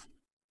enough.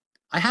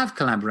 I have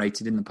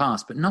collaborated in the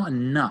past, but not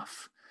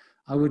enough.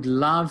 I would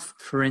love,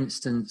 for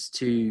instance,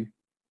 to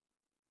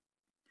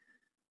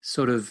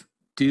sort of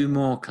do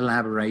more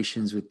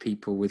collaborations with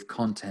people with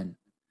content,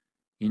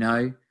 you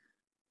know,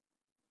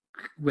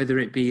 whether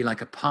it be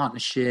like a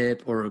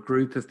partnership or a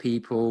group of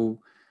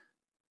people.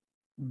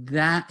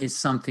 That is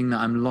something that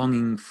I'm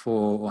longing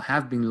for, or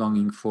have been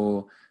longing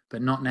for,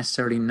 but not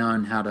necessarily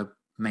known how to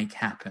make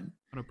happen.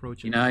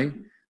 Approach it. You know,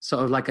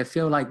 sort of like, I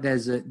feel like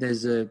there's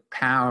a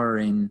power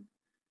in,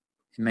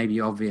 it may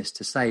be obvious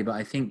to say, but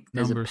I think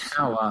there's a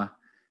power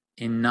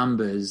in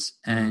numbers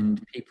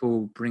and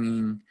people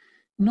bringing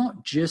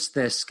not just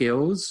their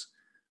skills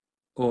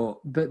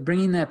but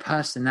bringing their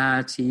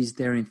personalities,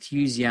 their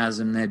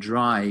enthusiasm, their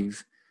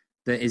drive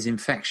that is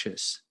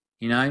infectious,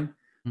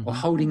 or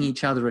holding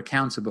each other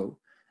accountable.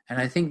 And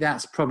I think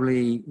that's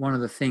probably one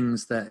of the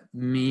things that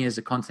me as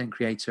a content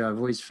creator, I've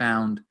always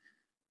found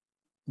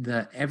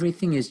that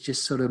everything is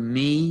just sort of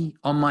me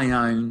on my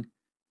own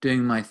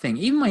doing my thing.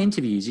 Even my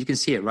interviews, you can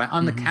see it, right?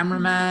 I'm the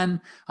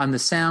cameraman, I'm the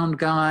sound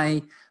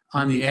guy,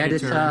 I'm the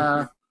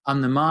editor,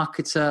 I'm the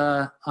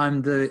marketer,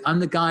 I'm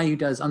the guy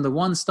I'm the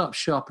one-stop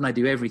shop, and I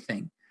do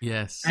everything.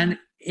 Yes. And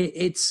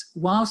it's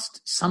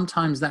whilst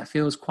sometimes that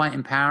feels quite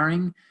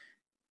empowering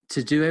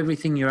to do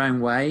everything your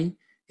own way,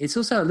 it's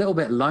also a little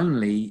bit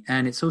lonely,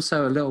 and it's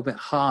also a little bit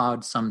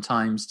hard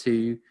sometimes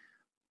to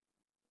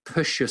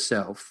push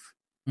yourself,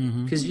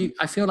 because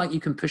I feel like you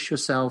can push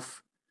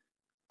yourself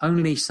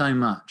only so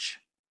much,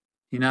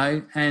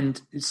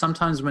 and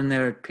sometimes when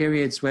there are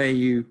periods where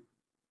you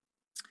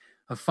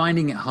are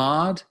finding it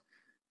hard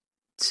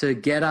to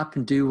get up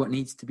and do what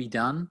needs to be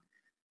done,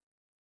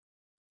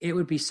 it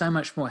would be so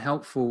much more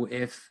helpful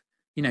if,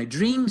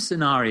 dream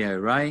scenario,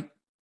 right,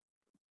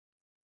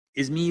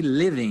 is me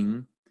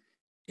living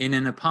in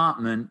an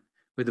apartment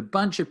with a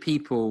bunch of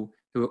people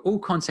who are all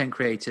content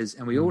creators,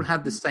 and we all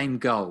have the same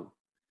goal,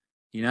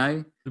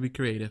 to be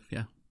creative.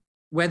 Yeah.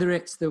 Whether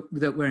it's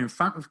that we're in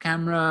front of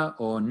camera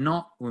or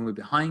not, when we're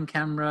behind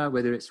camera,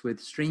 whether it's with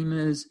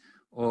streamers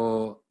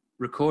or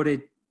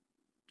recorded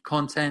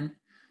content,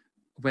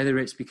 whether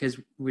it's because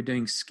we're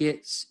doing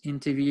skits,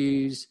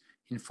 interviews,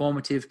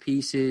 informative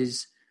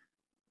pieces,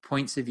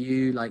 points of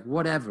view, like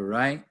whatever,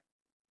 right?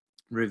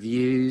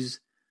 Reviews.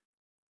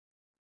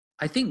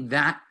 I think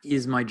that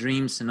is my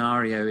dream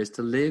scenario, is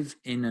to live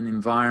in an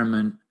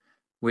environment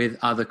with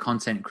other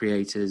content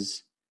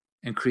creators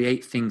and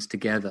create things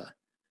together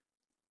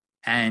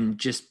and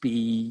just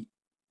be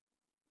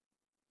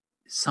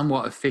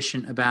somewhat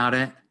efficient about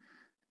it,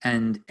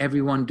 and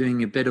everyone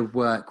doing a bit of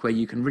work where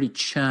you can really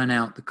churn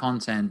out the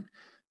content,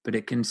 but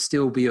it can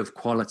still be of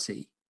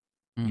quality,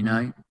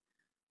 Do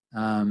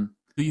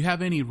you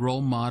have any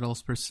role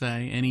models per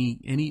se?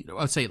 Any?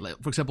 Let's say,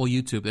 for example,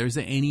 YouTube. Is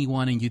there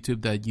anyone in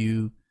YouTube that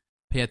you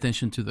pay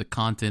attention to the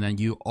content and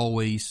you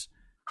always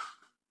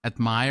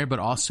admire, but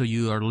also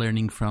you are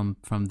learning from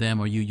them,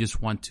 or you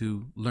just want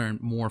to learn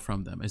more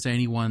from them? Is there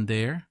anyone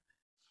there?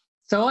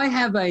 So I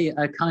have a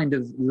kind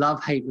of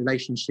love-hate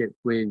relationship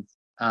with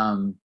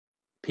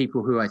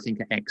people who I think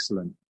are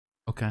excellent.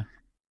 Okay.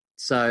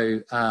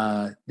 So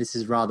this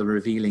is rather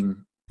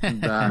revealing,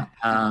 but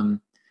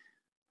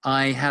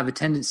I have a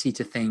tendency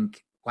to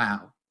think,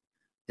 wow,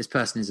 this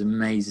person is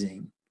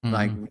amazing,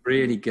 like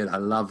really good. I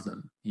love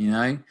them,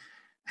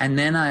 And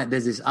then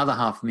there's this other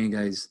half of me who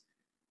goes,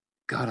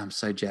 God, I'm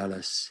so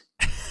jealous.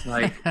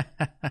 Like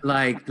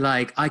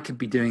I could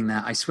be doing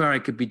that. I swear I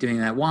could be doing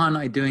that. Why aren't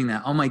I doing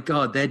that? Oh my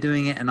God, they're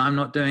doing it and I'm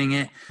not doing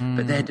it,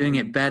 but they're doing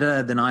it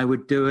better than I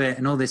would do it.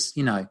 And all this,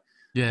 yes.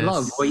 a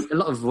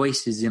lot of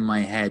voices in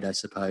my head, I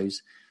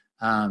suppose.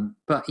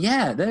 But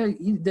yeah,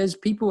 there's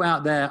people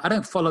out there. I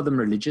don't follow them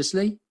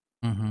religiously.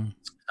 But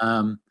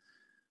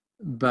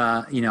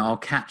I'll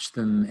catch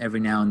them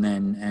every now and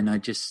then. And I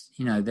just,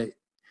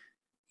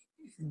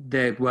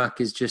 their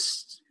work is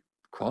just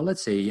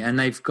quality, and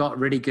they've got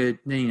really good,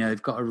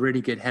 they've got a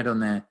really good head on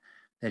their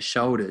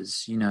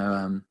shoulders.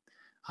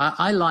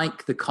 I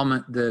like the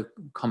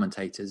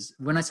commentators.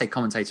 When I say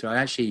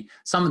commentator,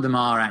 some of them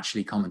are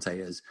actually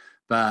commentators,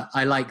 but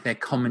I like their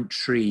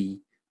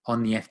commentary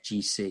on the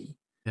FGC.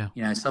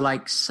 Yeah. So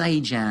like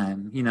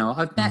Sajam,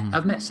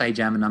 I've met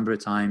Sajam a number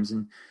of times,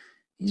 and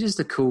he's just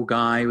a cool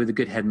guy with a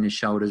good head on his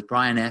shoulders.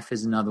 Brian F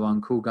is another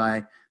one, cool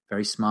guy,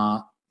 very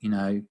smart,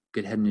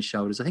 good head on his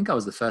shoulders. I think I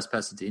was the first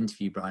person to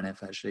interview Brian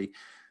F, actually.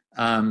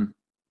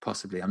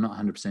 Possibly, I'm not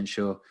 100%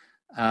 sure.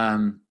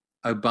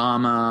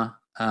 Obama,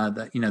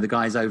 the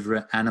guys over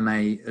at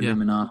Anime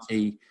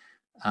Illuminati.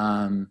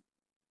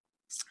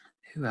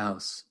 Who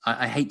else?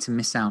 I hate to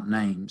miss out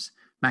names.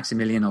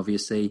 Maximilian,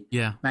 obviously.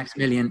 Yeah.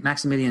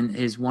 Maximilian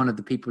is one of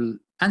the people,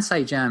 and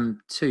Sajam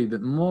too,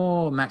 but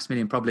more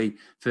Maximilian probably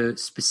for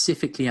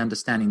specifically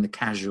understanding the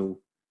casual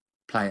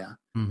player.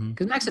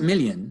 Because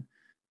Maximilian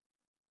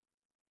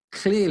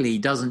clearly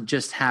doesn't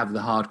just have the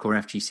hardcore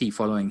FGC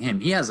following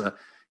him. He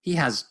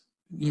has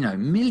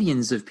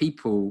millions of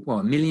people,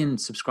 a million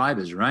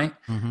subscribers, right?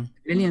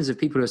 Millions of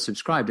people who are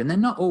subscribed, and they're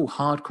not all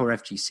hardcore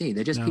FGC.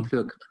 They're just people who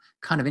are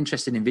kind of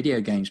interested in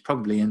video games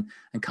probably, and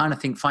kind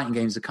of think fighting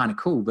games are kind of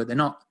cool, but they're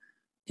not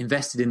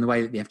invested in the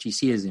way that the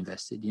FGC is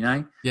invested,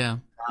 Yeah.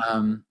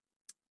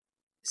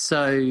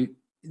 So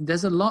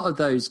there's a lot of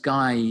those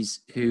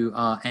guys who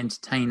are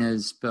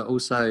entertainers, but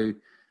also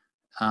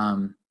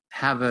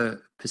have a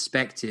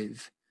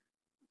perspective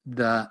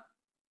that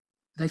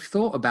they've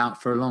thought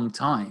about for a long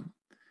time,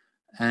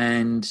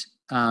 and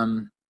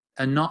are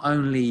not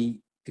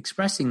only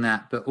expressing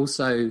that, but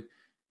also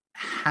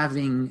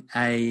having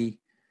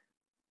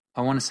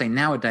I want to say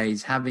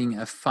nowadays, having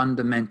a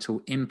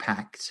fundamental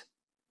impact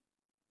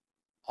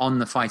on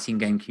the fighting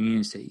game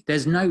community.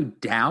 There's no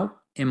doubt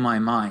in my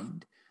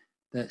mind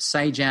that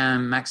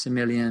Sajam,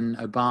 Maximilian,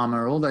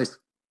 Obama, all those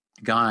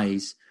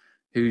guys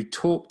who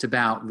talked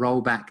about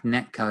rollback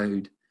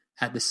netcode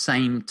at the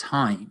same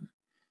time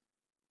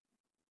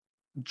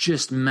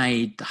just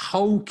made the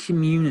whole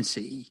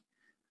community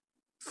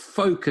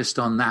focused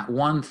on that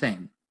one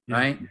thing,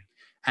 right?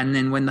 And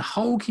then when the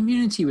whole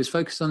community was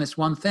focused on this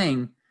one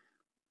thing,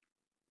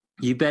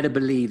 you better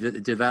believe that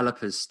the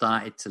developers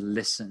started to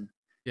listen.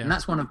 Yeah. And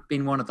that's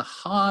been one of the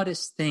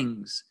hardest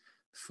things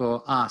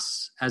for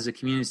us as a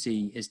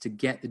community, is to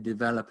get the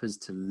developers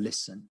to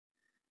listen.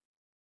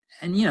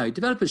 And, you know,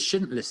 developers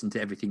shouldn't listen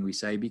to everything we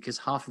say, because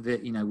half of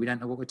it, you know, we don't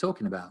know what we're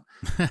talking about.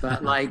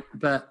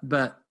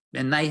 But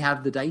and they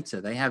have the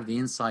data, they have the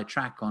inside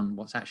track on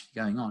what's actually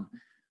going on.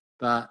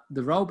 But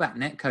the rollback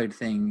netcode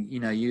thing, you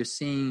know, you're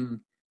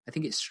seeing, I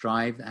think it's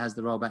Strive that has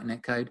the rollback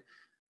netcode,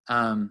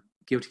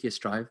 Guilty Gear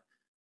Strive.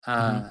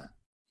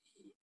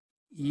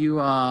 You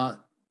are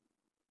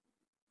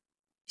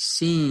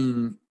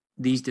seeing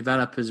these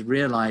developers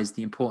realize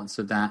the importance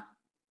of that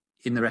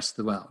in the rest of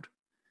the world.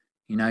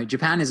 You know,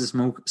 Japan is a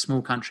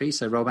small country,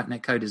 so rollback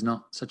netcode is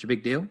not such a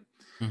big deal,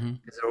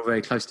 because they're all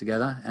very close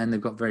together and they've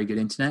got very good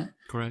internet.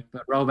 Correct.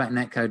 But rollback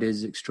netcode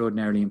is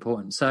extraordinarily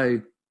important.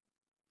 So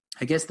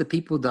I guess the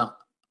people that,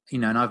 you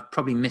know, and I've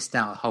probably missed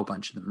out a whole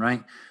bunch of them,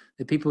 right?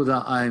 The people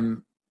that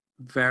I'm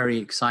very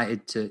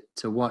excited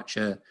to watch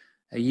are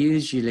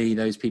usually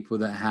those people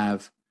that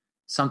have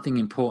something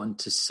important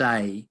to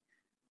say,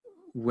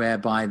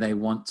 whereby they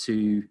want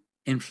to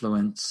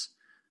influence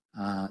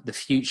the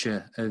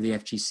future of the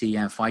FGC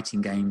and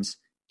fighting games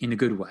in a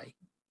good way,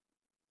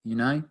 you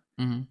know?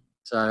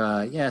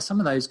 So some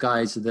of those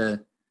guys are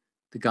the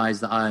guys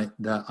that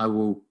I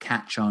will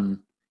catch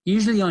on,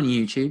 usually on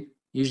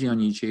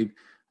YouTube.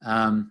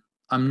 I'm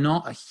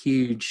not a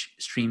huge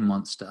stream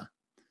monster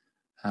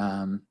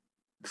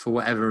for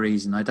whatever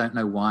reason. I don't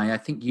know why. I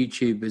think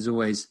YouTube has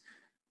always,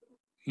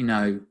 you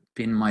know,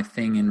 been my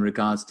thing in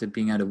regards to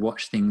being able to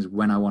watch things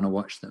when I want to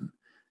watch them,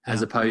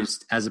 as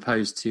opposed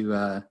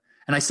to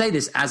and I say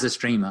this as a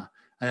streamer.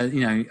 You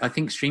know, I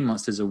think stream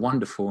monsters are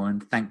wonderful,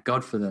 and thank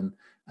God for them.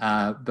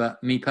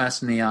 But me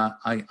personally,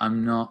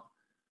 I'm not.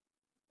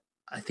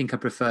 I think I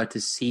prefer to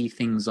see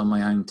things on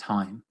my own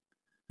time.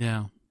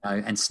 Yeah.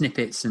 And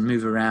snippets and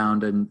move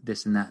around and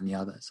this and that and the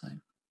other. So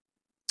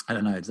I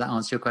don't know. Does that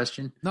answer your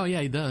question? No, yeah,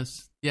 it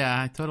does.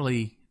 Yeah, I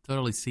totally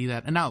see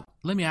that. And now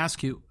let me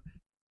ask you,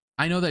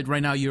 I know that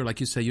right now you're, like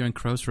you said, you're in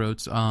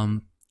Crossroads.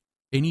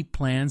 Any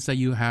plans that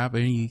you have,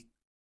 any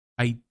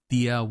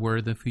idea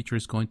where the future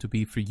is going to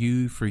be for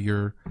you, for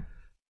your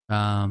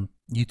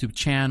YouTube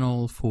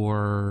channel,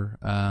 for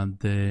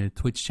the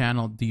Twitch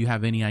channel? Do you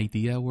have any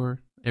idea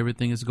where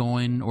everything is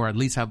going, or at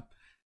least have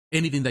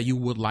anything that you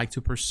would like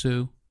to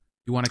pursue?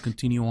 You want to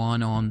continue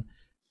on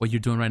what you're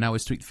doing right now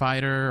with Street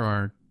Fighter,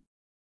 or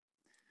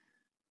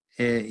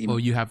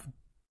you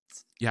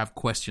have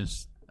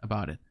questions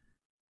about it?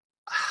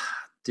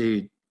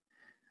 Dude,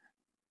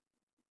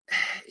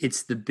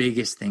 it's the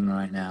biggest thing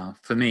right now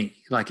for me.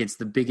 Like, it's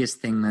the biggest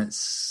thing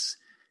it's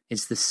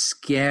the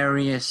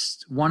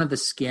scariest, one of the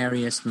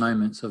scariest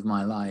moments of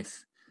my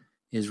life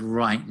is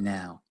right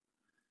now.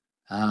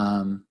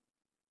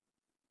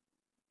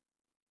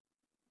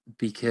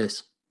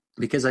 Because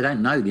I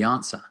don't know the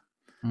answer.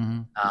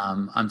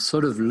 I'm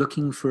sort of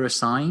looking for a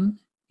sign,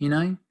 you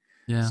know?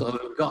 Yeah. So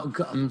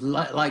I'm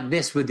like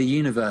this with the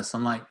universe.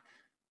 I'm like,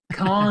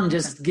 come on,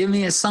 just give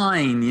me a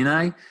sign, you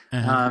know?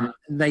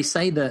 They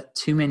say that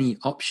too many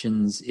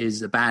options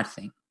is a bad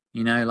thing,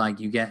 you know? Like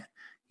you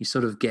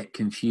sort of get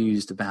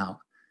confused about,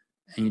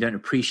 and you don't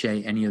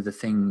appreciate any of the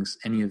things,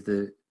 any of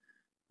the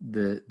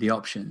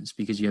options,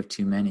 because you have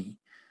too many.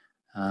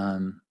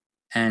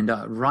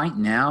 Right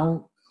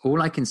now,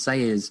 all I can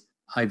say is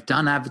I've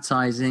done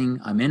advertising.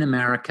 I'm in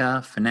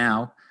America for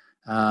now.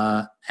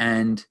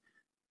 And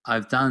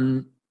I've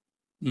done,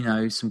 you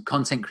know, some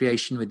content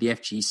creation with the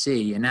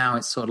FGC. And now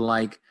it's sort of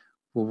like,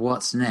 well,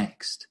 what's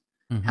next?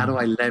 How do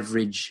I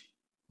leverage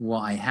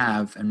what I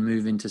have and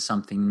move into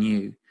something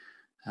new?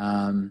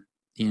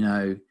 You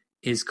know,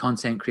 is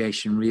content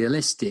creation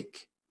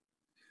realistic?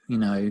 You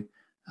know,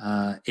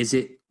 is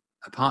it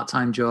a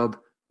part-time job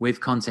with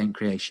content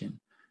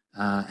creation?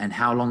 And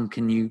how long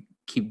can you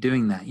keep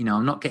doing that? You know,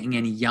 I'm not getting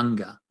any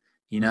younger,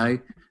 you know.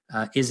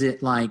 Is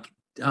it like,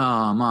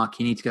 oh, Mark,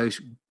 you need to go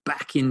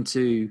back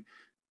into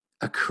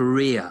a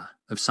career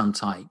of some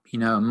type, you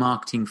know, a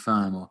marketing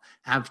firm or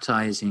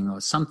advertising or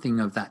something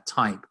of that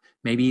type,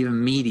 maybe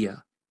even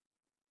media,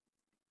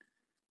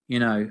 you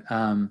know,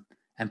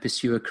 and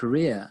pursue a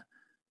career,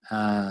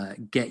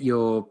 get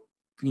your,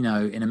 you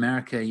know, in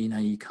America, you know,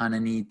 you kind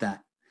of need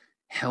that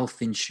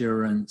health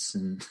insurance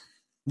and,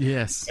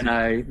 yes, you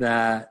know,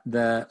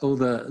 the all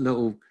the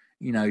little,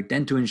 you know,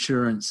 dental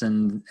insurance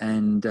and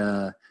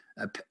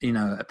you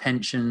know, a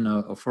pension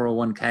or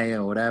 401k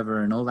or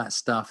whatever, and all that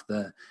stuff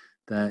that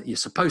you're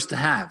supposed to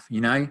have,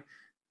 you know,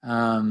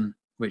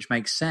 which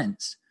makes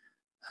sense.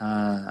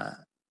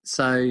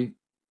 So,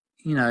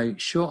 you know,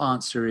 short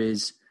answer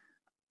is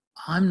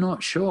I'm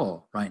not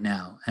sure right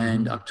now.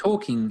 And I'm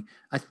talking,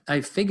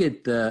 I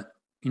figured that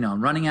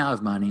I'm running out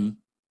of money.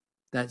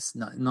 That's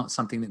not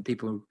something that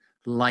people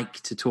like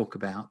to talk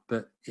about,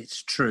 but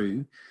it's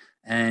true.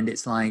 And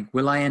it's like,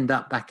 will I end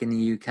up back in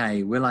the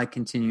UK? Will I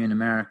continue in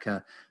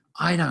America?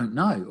 I don't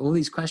know. All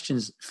these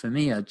questions for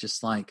me are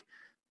just like,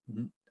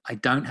 I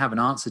don't have an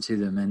answer to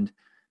them. And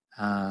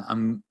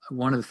I'm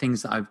one of the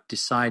things that I've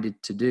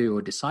decided to do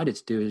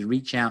is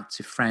reach out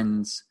to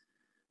friends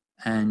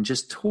and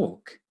just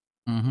talk,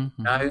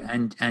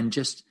 and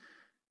just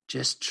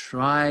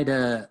try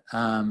to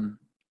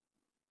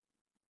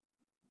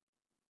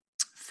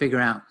figure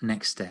out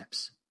next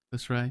steps.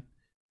 That's right.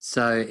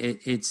 So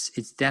it's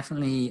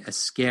definitely a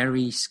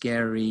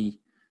scary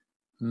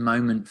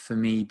moment for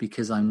me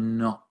because I'm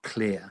not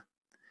clear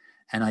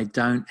and I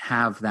don't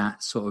have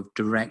that sort of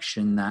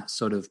direction, that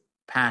sort of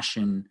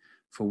passion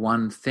for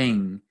one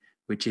thing,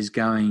 which is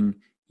going,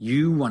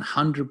 you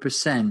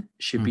 100%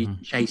 should be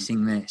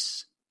chasing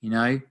this,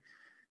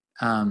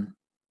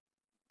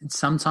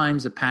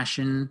 sometimes a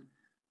passion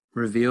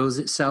reveals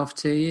itself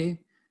to you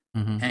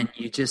and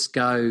you just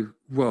go,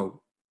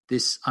 whoa,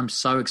 I'm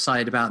so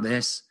excited about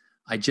this.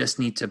 I just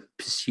need to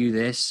pursue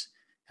this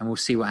and we'll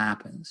see what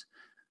happens.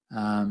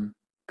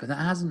 But that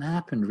hasn't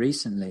happened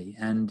recently.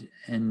 And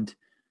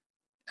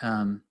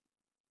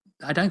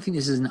I don't think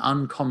this is an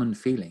uncommon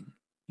feeling,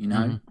 Yes.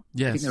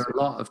 I think there are a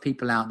lot of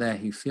people out there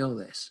who feel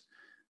this.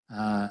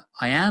 I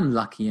am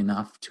lucky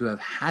enough to have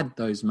had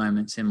those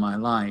moments in my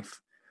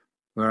life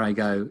where I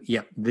go,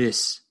 yep,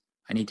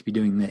 I need to be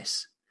doing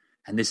this.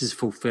 And this is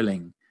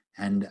fulfilling.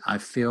 And I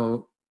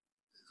feel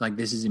like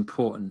this is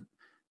important.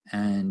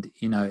 And,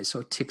 it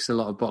sort of ticks a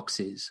lot of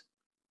boxes.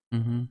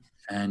 And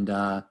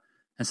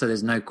so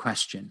there's no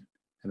question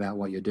about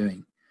what you're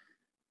doing.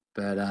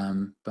 But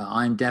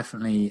I'm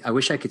definitely, I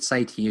wish I could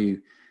say to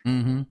you,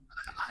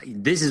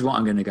 this is what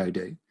I'm going to go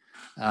do.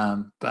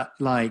 But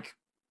like,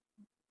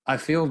 I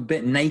feel a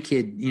bit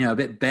naked, a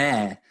bit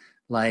bare,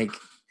 like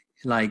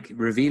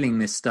revealing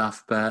this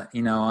stuff. But,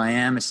 I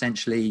am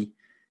essentially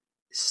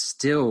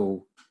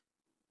still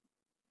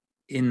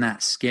in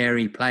that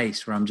scary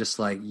place where I'm just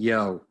like,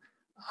 yo,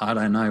 I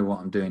don't know what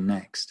I'm doing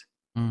next,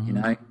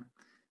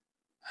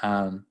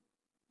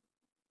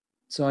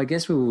 So I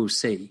guess we will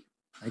see.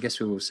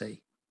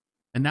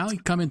 And now we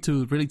come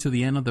into really to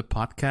the end of the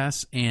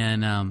podcast,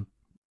 and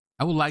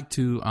I would like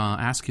to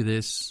ask you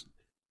this: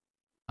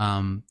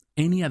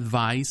 any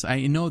advice?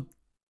 I know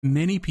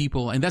many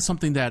people, and that's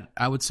something that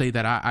I would say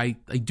that I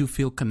do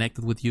feel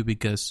connected with you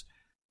because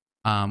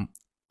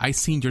I've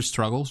seen your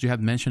struggles. You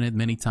have mentioned it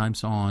many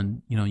times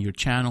on your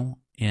channel,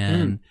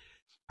 and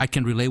I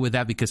can relate with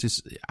that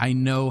because I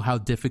know how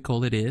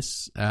difficult it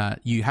is.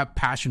 You have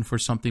passion for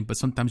something, but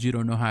sometimes you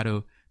don't know how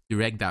to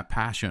direct that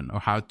passion or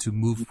how to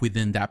move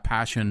within that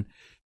passion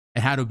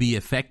and how to be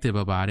effective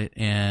about it.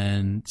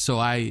 And so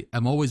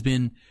I'm always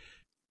been,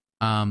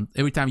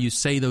 every time you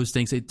say those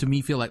things, it to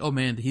me feel like, oh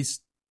man,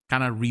 he's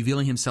kind of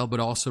revealing himself, but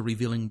also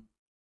revealing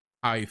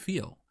how I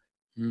feel.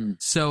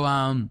 So,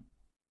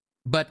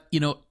 but,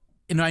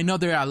 I know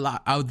there are a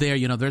lot out there,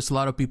 there's a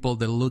lot of people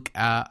that look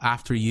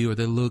after you or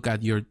they look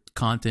at your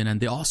content and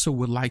they also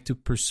would like to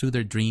pursue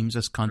their dreams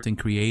as content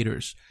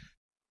creators.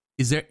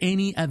 Is there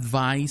any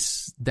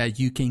advice that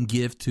you can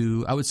give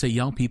to, I would say,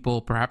 young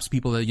people, perhaps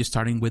people that are just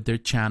starting with their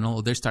channel,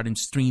 or they're starting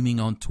streaming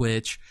on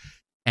Twitch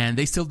and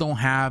they still don't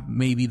have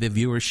maybe the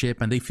viewership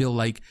and they feel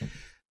like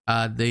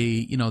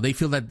they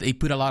feel that they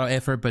put a lot of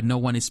effort, but no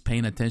one is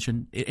paying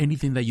attention?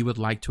 Anything that you would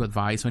like to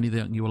advise or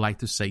anything you would like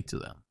to say to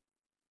them?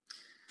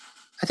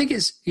 I think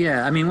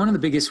one of the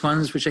biggest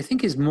ones, which I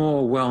think is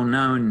more well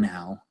known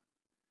now,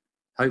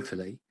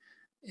 hopefully,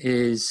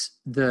 is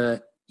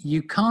that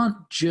you can't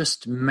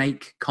just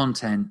make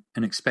content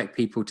and expect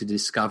people to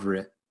discover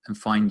it and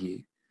find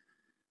you.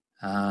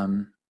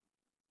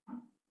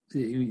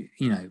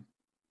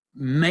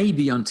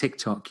 Maybe on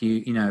TikTok,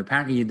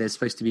 apparently there's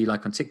supposed to be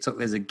like on TikTok,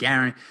 there's a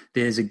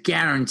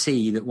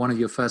guarantee that one of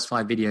your first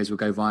 5 videos will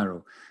go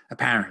viral,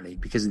 apparently,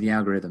 because of the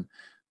algorithm.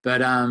 But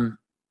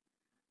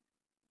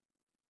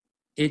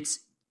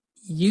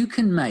you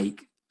can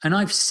make, and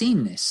I've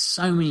seen this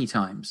so many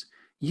times,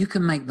 you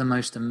can make the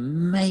most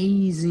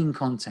amazing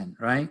content,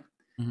 right?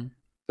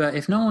 But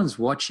if no one's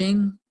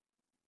watching,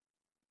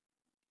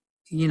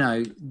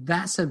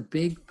 that's a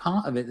big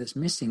part of it that's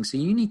missing. So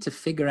you need to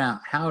figure out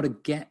how to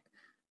get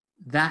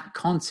that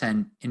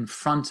content in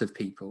front of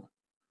people,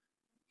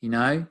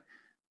 So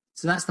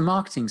that's the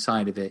marketing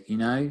side of it,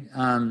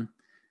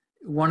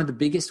 One of the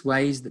biggest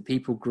ways that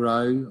people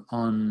grow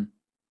on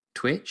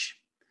Twitch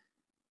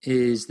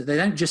is that they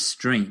don't just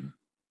stream,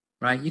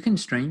 right? You can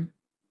stream,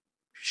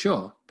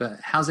 sure, but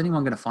how's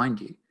anyone going to find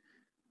you,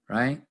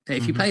 right?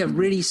 If you play a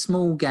really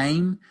small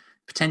game,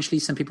 potentially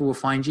some people will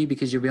find you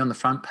because you'll be on the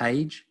front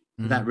page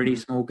of that really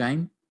small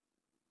game.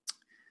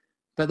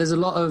 But there's a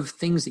lot of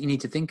things that you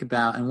need to think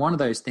about, and one of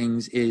those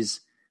things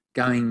is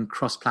going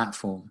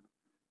cross-platform,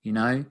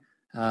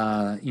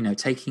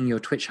 taking your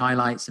Twitch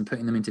highlights and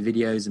putting them into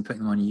videos and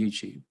putting them on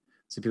YouTube.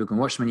 So people can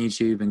watch them on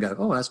YouTube and go,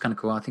 oh, that's kind of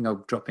cool. I think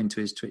I'll drop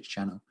into his Twitch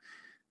channel.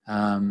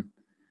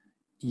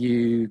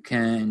 You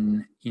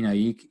can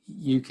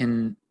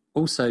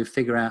also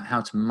figure out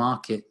how to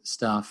market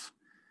stuff,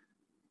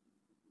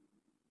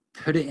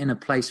 put it in a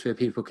place where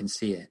people can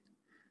see it.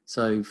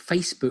 So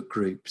Facebook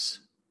groups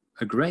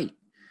are great,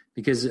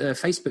 because a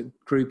Facebook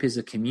group is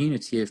a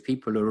community of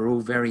people who are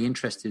all very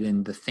interested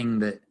in the thing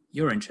that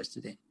you're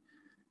interested in.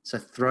 So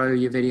throw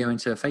your video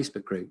into a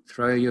Facebook group,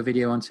 throw your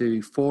video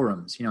onto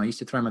forums. I used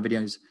to throw my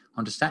videos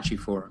onto Statue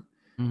Forum,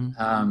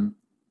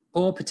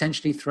 or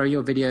potentially throw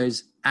your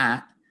videos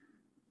at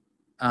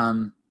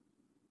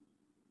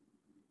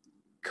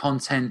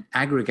content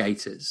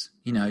aggregators,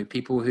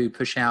 people who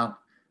push out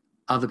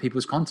other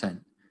people's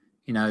content,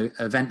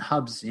 event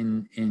hubs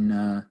in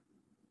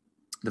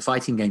the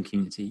fighting game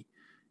community.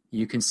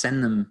 You can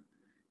send them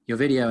your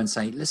video and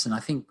say, listen, I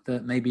think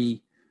that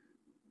maybe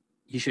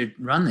you should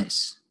run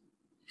this,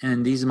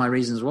 and these are my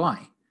reasons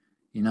why.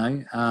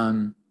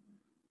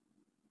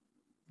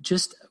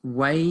 Just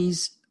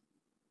ways.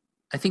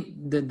 I think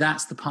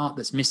that's the part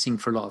that's missing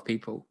for a lot of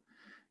people.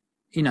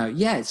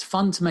 It's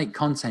fun to make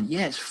content.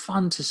 Yeah,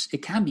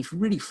 it can be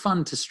really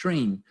fun to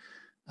stream.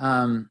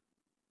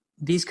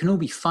 These can all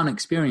be fun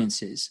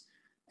experiences,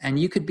 and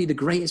you could be the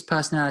greatest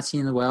personality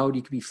in the world.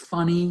 You could be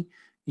funny.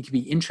 You can be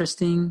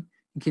interesting.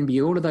 You can be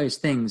all of those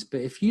things.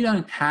 But if you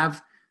don't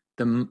have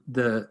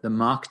the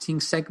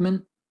marketing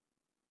segment,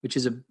 which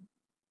is a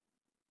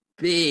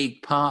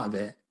big part of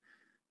it,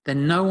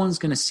 then no one's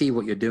going to see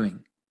what you're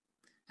doing.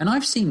 And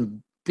I've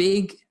seen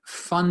big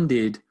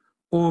funded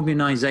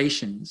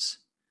organizations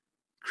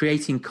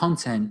creating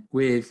content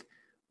with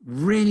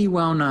really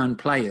well-known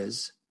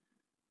players,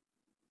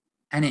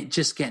 and it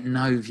just get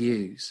no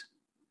views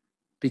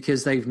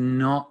because they've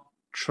not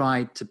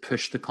tried to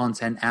push the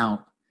content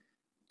out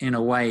in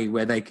a way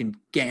where they can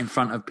get in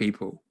front of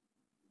people.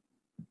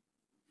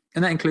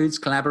 And that includes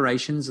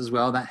collaborations as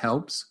well. That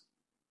helps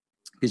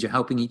because you're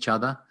helping each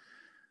other.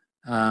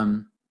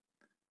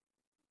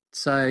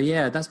 So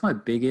yeah, that's my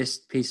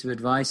biggest piece of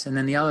advice. And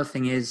then the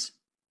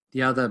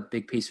other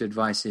big piece of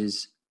advice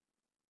is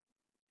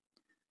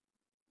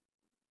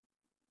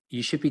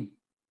you should be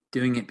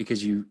doing it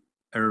because you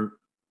are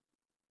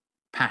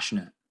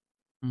passionate.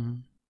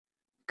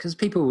 Because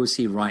people will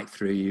see right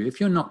through you. If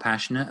you're not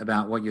passionate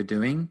about what you're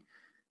doing,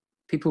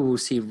 people will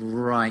see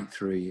right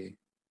through you.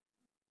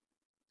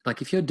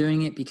 Like if you're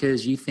doing it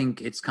because you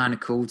think it's kind of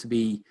cool to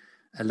be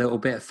a little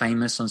bit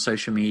famous on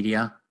social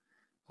media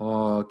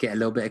or get a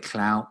little bit of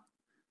clout,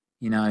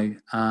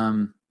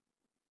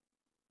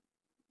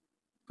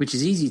 which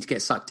is easy to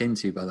get sucked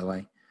into, by the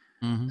way.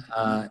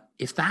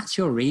 If that's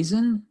your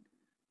reason,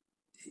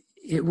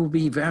 it will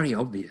be very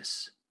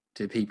obvious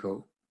to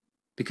people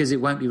because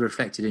it won't be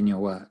reflected in your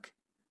work.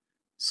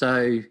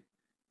 So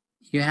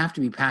you have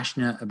to be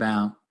passionate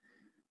about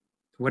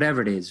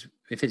whatever it is.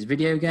 If it's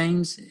video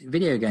games,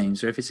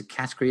 or if it's a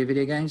category of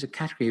video games,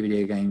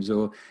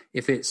 or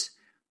if it's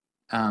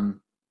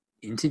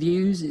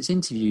interviews, it's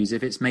interviews.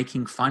 If it's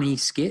making funny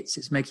skits,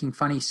 it's making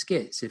funny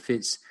skits. If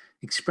it's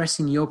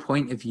expressing your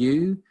point of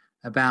view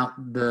about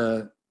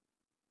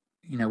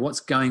what's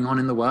going on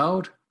in the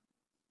world,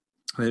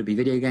 whether it be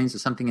video games or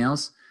something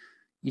else,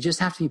 you just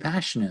have to be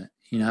passionate,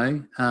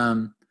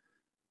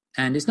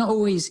 and it's not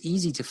always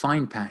easy to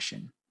find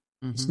passion.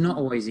 It's not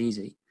always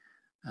easy.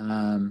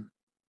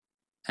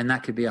 And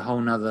that could be a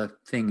whole nother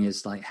thing,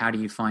 is like, how do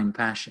you find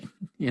passion,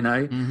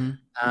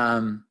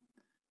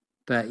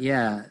 But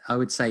yeah, I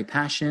would say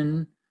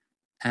passion,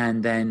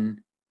 and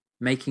then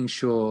making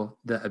sure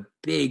that a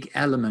big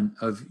element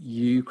of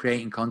you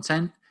creating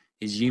content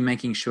is you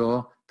making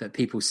sure that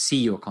people see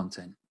your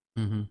content.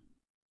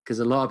 Because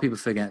a lot of people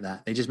forget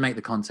that. They just make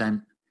the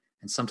content,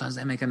 and sometimes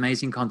they make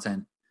amazing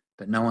content,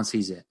 but no one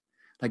sees it.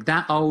 Like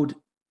that old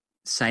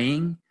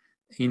saying,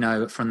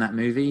 from that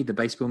movie, the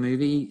baseball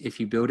movie, if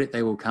you build it,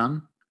 they will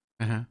come.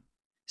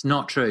 It's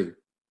not true.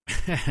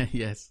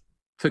 Yes.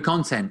 For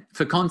content,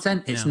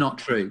 it's not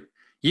true.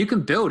 You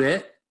can build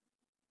it,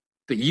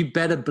 but you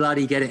better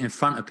bloody get it in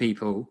front of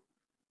people.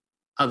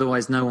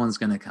 Otherwise, no one's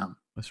going to come.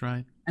 That's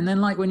right. And then,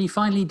 like, when you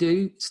finally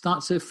do,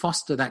 start to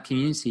foster that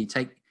community.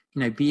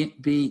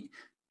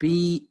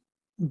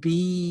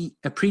 Be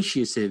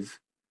appreciative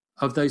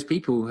of those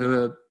people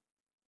who are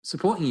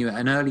supporting you at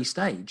an early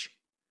stage.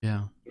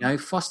 Yeah.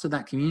 Foster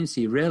that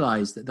community.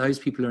 Realize that those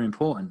people are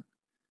important.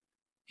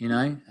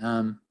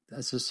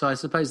 So I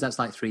suppose that's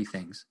like three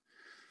things.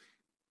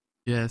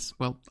 Yes.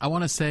 Well, I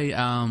want to say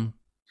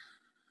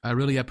I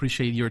really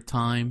appreciate your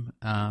time,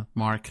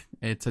 Mark.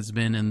 It has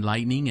been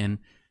enlightening and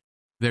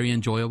very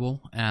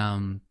enjoyable.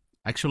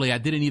 Actually, I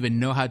didn't even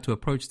know how to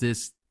approach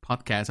this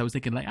podcast. I was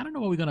thinking, I don't know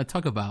what we're going to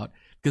talk about,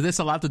 because there's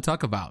a lot to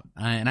talk about.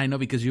 And I know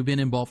because you've been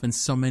involved in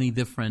so many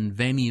different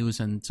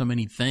venues and so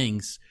many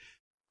things,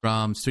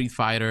 from Street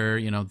Fighter,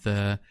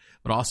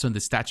 but also in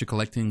the statue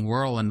collecting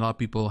world. And a lot of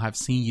people have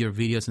seen your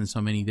videos in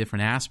so many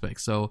different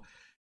aspects. So,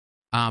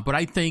 but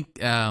I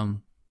think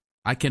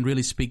I can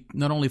really speak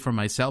not only for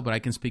myself, but I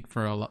can speak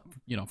for a lot,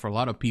 for a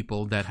lot of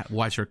people that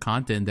watch your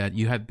content, that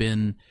you have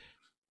been,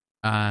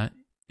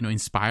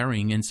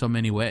 inspiring in so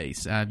many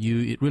ways.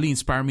 It really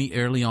inspired me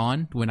early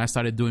on when I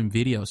started doing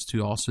videos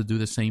to also do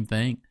the same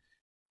thing.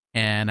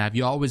 And have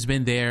you always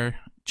been there,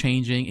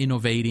 changing,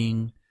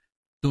 innovating,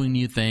 doing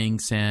new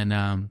things?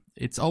 And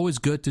it's always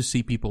good to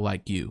see people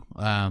like you.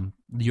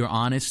 Your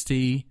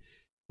honesty,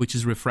 which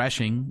is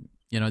refreshing.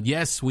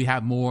 Yes, we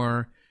have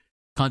more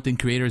content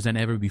creators than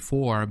ever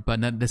before, but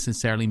not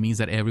necessarily means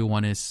that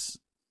everyone is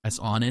as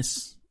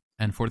honest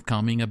and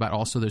forthcoming about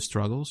also their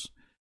struggles.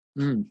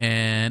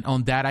 And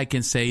on that, I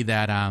can say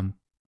that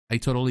I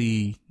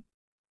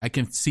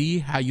can see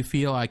how you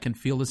feel. I can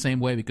feel the same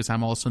way because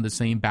I'm also in the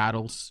same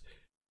battles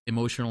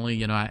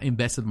emotionally. I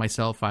invested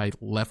myself. I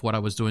left what I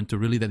was doing to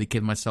really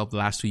dedicate myself the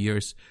last 2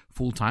 years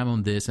full time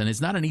on this. And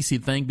it's not an easy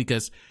thing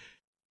because,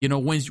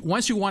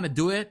 once you want to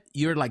do it,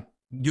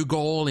 you go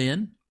all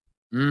in.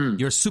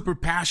 You're super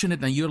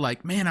passionate and you're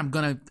like,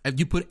 man,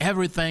 you put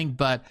everything,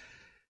 but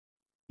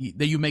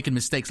that you're making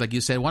mistakes. Like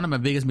you said, one of my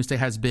biggest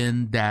mistakes has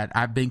been that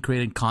I've been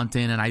creating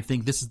content and I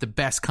think this is the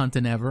best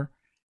content ever.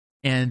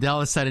 And all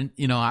of a sudden,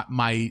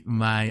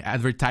 my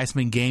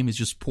advertisement game is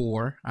just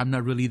poor. I'm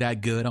not really that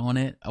good on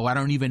it. Or I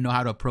don't even know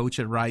how to approach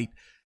it right.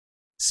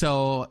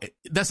 So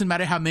it doesn't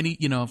matter how many,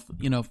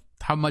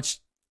 how much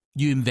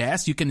you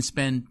invest. You can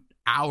spend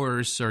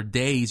hours or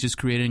days just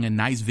creating a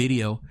nice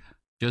video,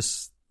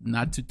 just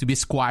not to be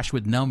squashed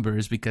with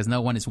numbers because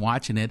no one is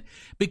watching it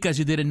because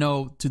you didn't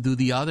know to do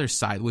the other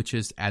side, which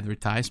is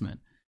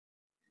advertisement.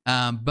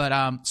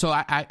 So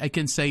I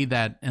can say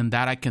that, and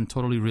that I can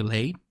totally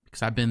relate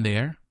because I've been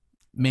there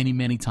many,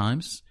 many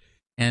times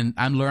and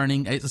I'm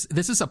learning.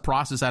 This is a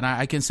process. And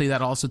I can say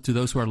that also to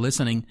those who are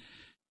listening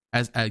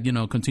as,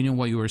 continuing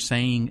what you were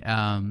saying.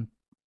 And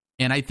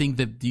I think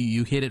that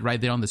you hit it right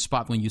there on the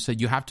spot when you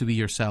said you have to be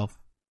yourself.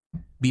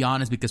 Be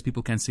honest because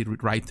people can see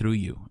right through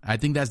you. I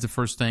think that's the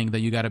first thing that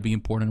you got to be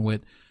important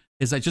with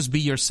is that just be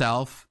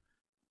yourself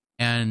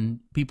and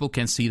people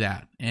can see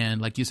that.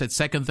 And like you said,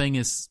 second thing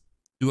is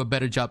do a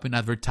better job in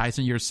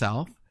advertising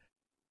yourself.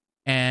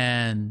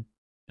 And,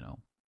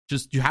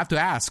 just you have to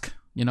ask.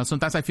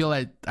 Sometimes I feel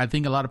like I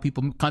think a lot of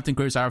people, content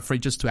creators are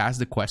afraid just to ask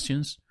the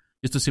questions,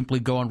 just to simply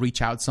go and reach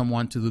out to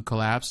someone to do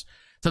collabs.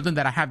 Something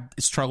that I have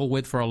struggled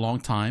with for a long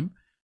time.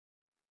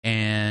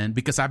 And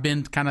because I've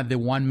been kind of the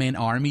one-man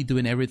army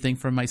doing everything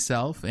for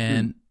myself.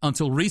 And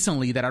until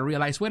recently that I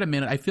realized, wait a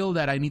minute, I feel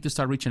that I need to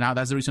start reaching out.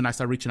 That's the reason I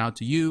started reaching out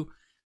to you,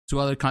 to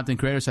other content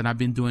creators, and I've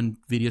been doing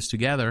videos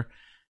together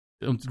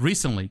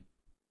recently.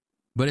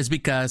 But it's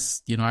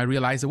because, I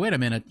realized, wait a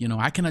minute,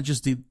 I cannot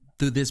just do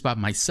this by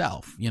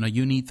myself.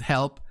 You need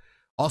help.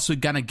 Also,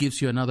 it kind of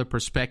gives you another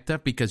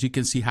perspective because you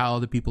can see how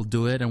other people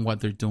do it and what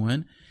they're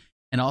doing.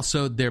 And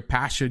also their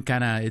passion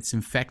it's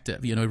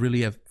infective. It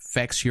really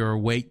affects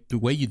the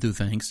way you do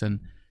things.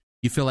 And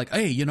you feel like,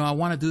 hey, I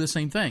want to do the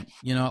same thing.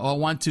 I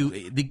want to,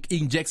 it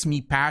injects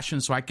me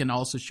passion so I can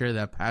also share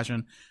that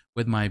passion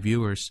with my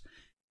viewers.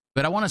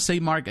 But I want to say,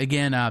 Mark,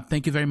 again,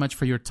 thank you very much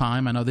for your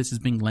time. I know this has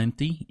been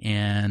lengthy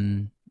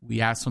and we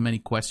asked so many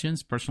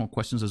questions, personal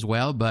questions as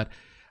well. But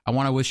I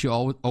want to wish you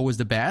always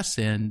the best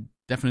and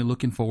definitely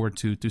looking forward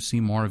to see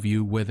more of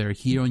you, whether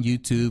here on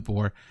YouTube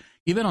or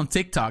even on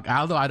TikTok.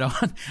 Although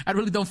I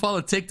really don't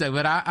follow TikTok,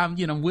 but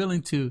I'm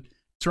willing to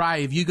try.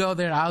 If you go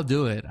there, I'll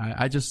do it.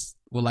 I just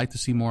would like to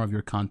see more of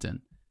your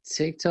content.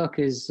 TikTok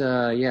is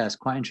it's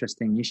quite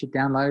interesting. You should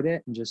download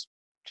it and just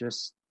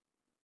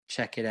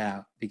check it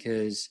out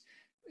because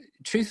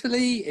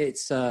truthfully,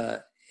 it's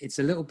a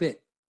little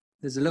bit.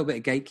 There's a little bit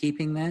of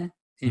gatekeeping there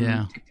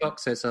in TikTok.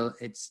 So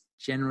it's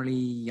generally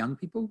young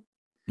people.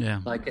 Yeah,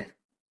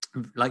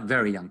 like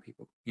very young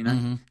people.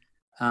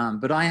 Mm-hmm.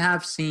 But I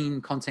have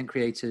seen content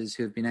creators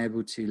who have been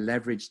able to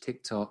leverage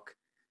TikTok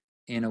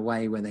in a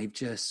way where they've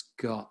just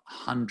got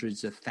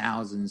hundreds of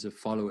thousands of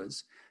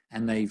followers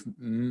and they've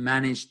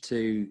managed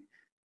to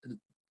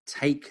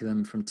take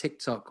them from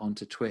TikTok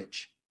onto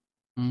Twitch.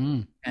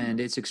 And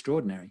it's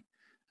extraordinary.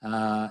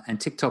 And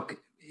TikTok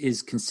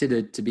is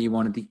considered to be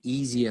one of the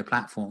easier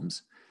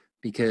platforms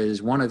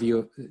because one of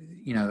your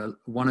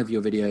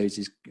videos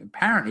is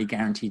apparently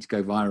guaranteed to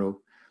go viral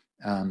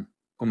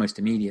almost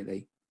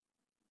immediately.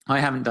 I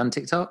haven't done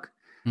TikTok,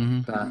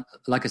 but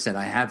like I said,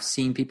 I have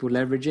seen people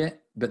leverage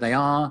it, but they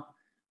are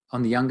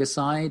on the younger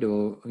side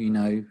or,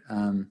 maybe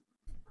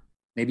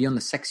on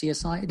the sexier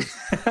side.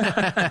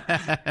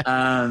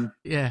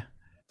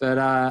 But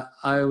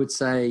I would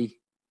say,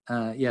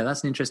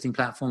 that's an interesting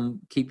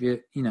platform. Keep your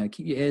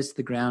ears to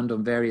the ground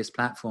on various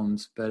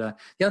platforms. But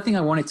the other thing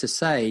I wanted to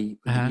say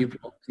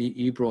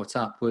you brought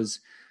up was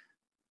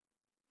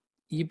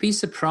you'd be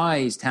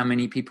surprised how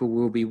many people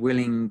will be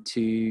willing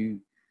to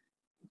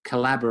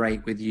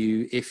collaborate with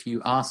you if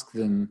you ask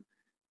them,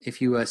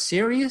 if you are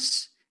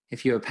serious,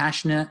 if you are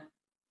passionate,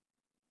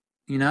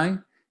 you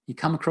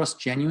come across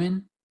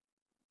genuine,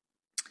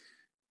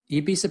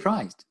 you'd be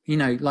surprised.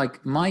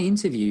 Like my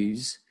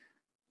interviews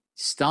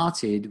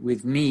started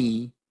with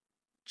me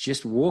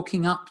just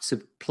walking up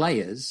to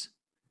players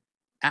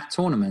at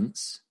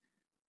tournaments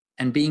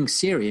and being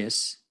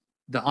serious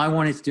that I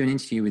wanted to do an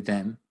interview with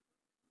them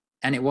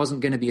and it wasn't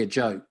going to be a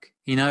joke,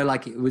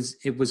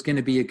 it was going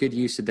to be a good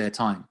use of their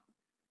time.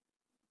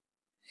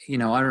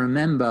 I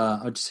remember,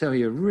 I'll just tell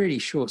you a really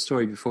short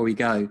story before we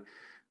go.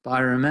 But I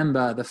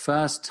remember the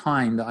first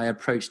time that I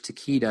approached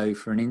Takido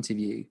for an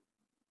interview,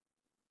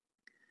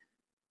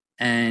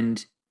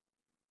 and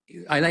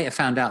I later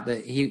found out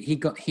that he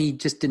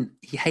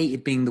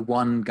hated being the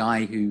one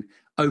guy who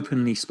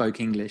openly spoke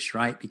English,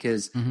 right?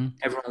 Because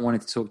everyone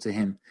wanted to talk to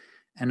him.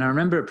 And I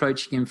remember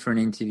approaching him for an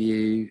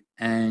interview,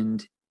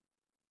 and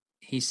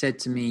he said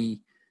to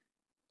me,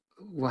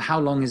 well, how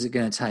long is it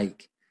going to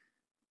take?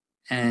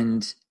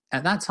 And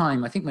at that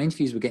time, I think my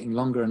interviews were getting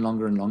longer and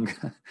longer and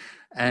longer.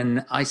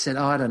 And I said,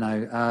 I don't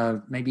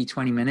know, maybe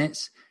 20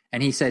 minutes.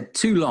 And he said,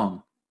 too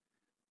long.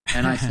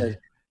 And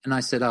I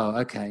said, oh,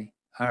 okay.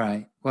 All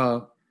right.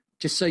 Well,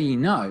 just so you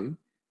know,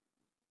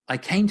 I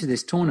came to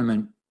this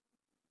tournament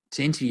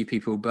to interview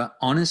people, but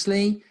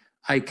honestly,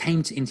 I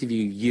came to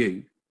interview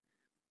you.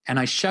 And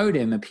I showed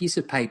him a piece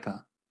of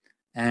paper,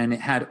 and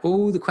it had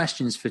all the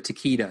questions for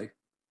Takido.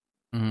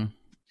 Mm-hmm.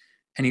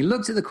 And he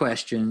looked at the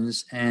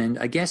questions, and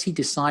I guess he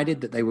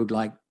decided that they were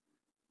like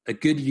a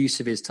good use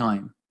of his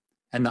time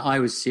and that I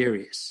was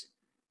serious.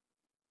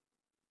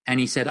 And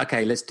he said,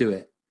 okay, let's do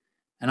it.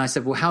 And I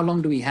said, well, how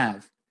long do we have?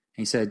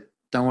 And he said,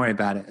 don't worry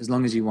about it, as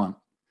long as you want.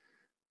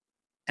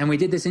 And we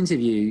did this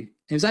interview.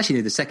 It was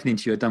actually the second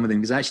interview I'd done with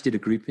him, because I actually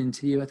did a group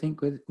interview, I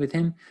think, with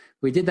him.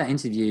 We did that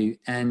interview,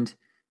 and,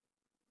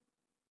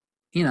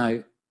 you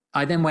know,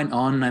 I then went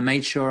on and I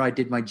made sure I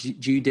did my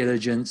due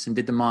diligence and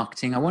did the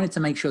marketing. I wanted to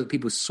make sure that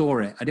people saw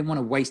it. I didn't want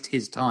to waste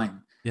his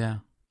time,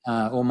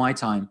 or my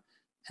time.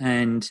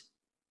 And,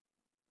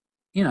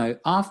 you know,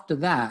 after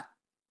that,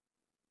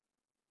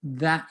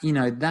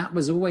 that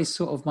was always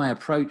sort of my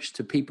approach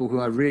to people who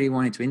I really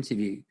wanted to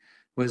interview,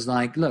 was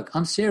like, look,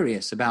 I'm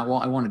serious about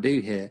what I want to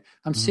do here.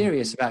 I'm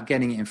serious about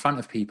getting it in front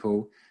of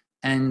people.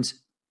 And,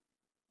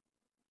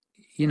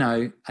 you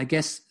know, I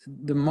guess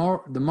the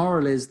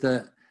moral is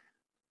that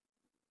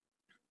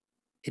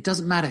it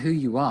doesn't matter who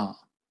you are.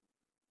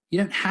 You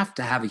don't have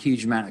to have a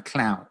huge amount of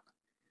clout.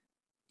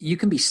 You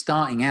can be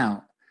starting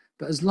out,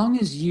 but as long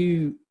as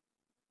you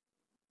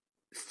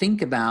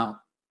think about,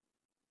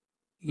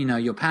 you know,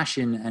 your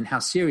passion and how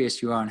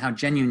serious you are and how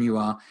genuine you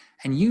are,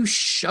 and you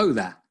show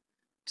that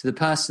to the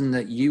person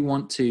that you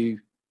want to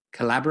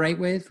collaborate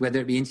with, whether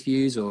it be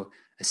interviews or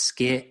a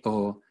skit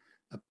or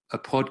a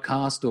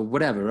podcast or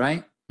whatever,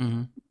 right?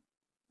 Mm-hmm.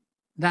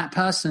 That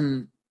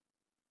person,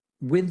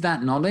 with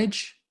that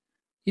knowledge,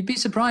 you'd be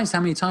surprised how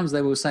many times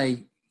they will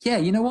say, yeah,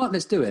 you know what,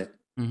 let's do it.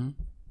 Mm-hmm.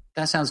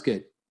 That sounds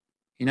good.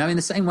 You know, in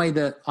the same way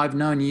that I've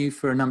known you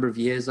for a number of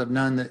years, I've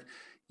known that,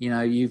 you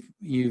know,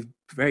 you've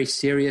very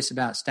serious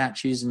about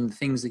statues and the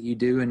things that you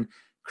do and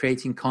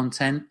creating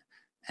content.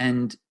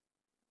 And,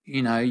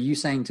 you know, you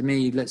saying to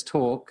me, let's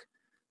talk.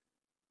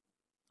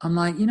 I'm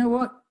like, you know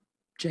what,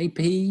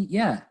 JP,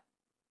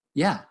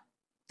 yeah,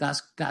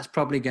 that's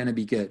probably going to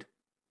be good.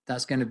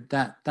 That's going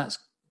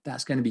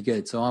to be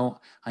good. So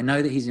I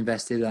know that he's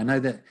invested. I know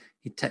that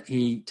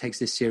he takes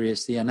this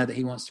seriously. I know that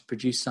he wants to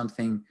produce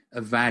something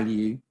of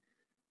value.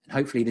 And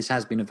hopefully this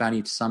has been of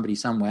value to somebody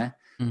somewhere.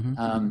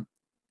 Mm-hmm.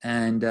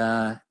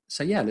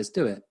 So yeah, let's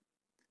do it.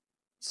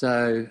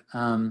 So,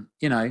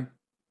 you know,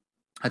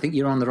 I think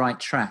you're on the right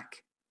track.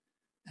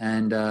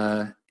 And,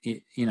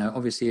 you know,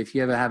 obviously if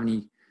you ever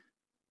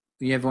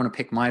want to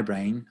pick my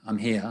brain, I'm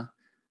here.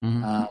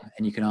 Mm-hmm.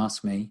 And you can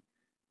ask me.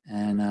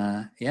 And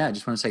I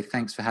just want to say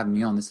thanks for having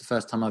me on. This is the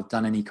first time I've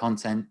done any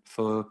content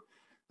for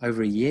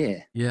over a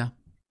year. Yeah.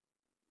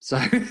 So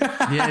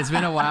yeah, it's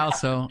been a while.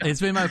 So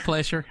it's been my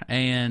pleasure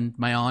and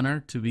my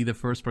honor to be the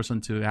first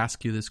person to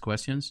ask you these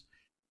questions.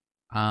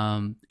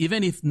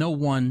 Even if no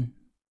one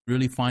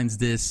really finds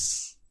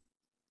this,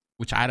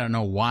 which I don't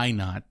know why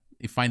not,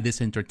 if find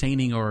this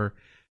entertaining or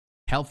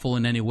helpful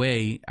in any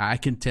way, I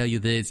can tell you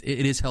this,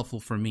 it is helpful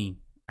for me.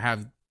 I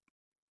have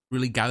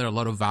really gathered a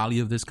lot of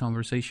value of this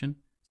conversation.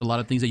 A lot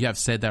of things that you have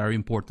said that are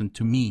important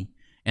to me.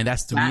 And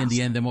that's me in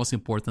the end, the most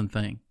important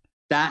thing.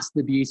 That's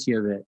the beauty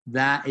of it.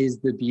 That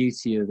is the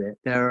beauty of it.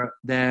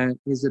 There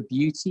is a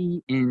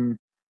beauty in,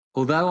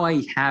 although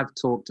I have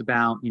talked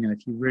about, you know,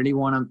 if you really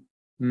want to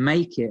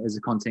make it as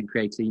a content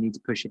creator, you need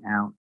to push it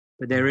out.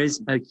 But there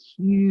is a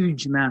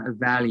huge amount of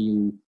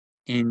value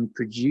in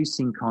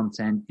producing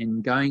content,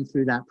 in going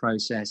through that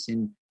process,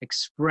 in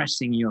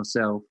expressing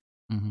yourself,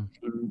 in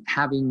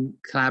having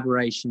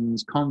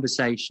collaborations,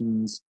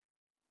 conversations.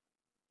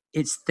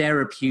 It's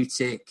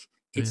therapeutic,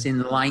 it's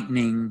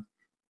enlightening,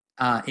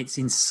 it's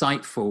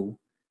insightful,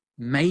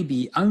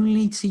 maybe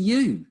only to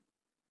you.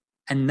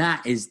 And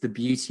that is the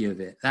beauty of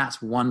it.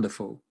 That's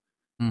wonderful,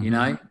 you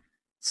know?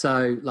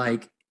 So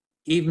like,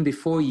 even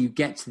before you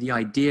get to the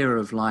idea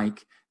of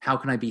like, how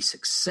can I be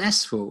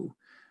successful?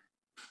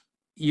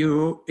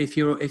 If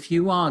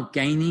you are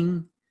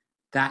gaining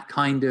that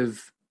kind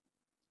of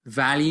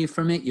value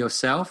from it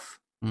yourself,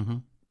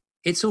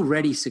 it's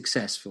already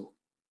successful,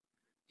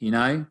 you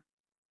know?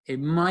 It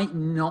might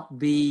not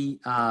be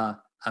a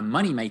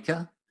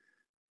moneymaker,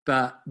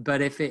 but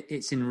if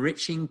it's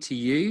enriching to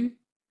you,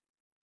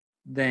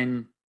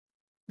 then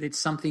it's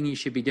something you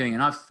should be doing.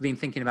 And I've been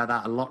thinking about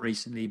that a lot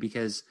recently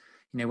because,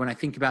 you know, when I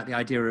think about the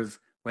idea of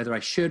whether I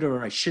should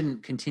or I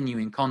shouldn't continue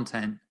in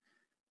content,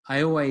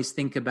 I always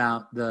think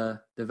about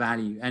the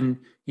value. And,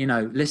 you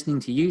know, listening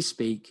to you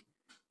speak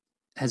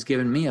has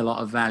given me a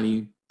lot of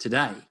value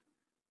today.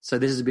 So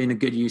this has been a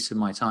good use of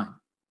my time.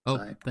 Oh,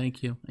 so.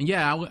 Thank you. And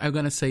yeah, I'm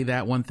going to say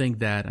that one thing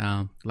that,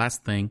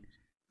 last thing,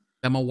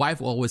 that my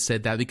wife always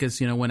said that, because,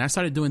 you know, when I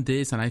started doing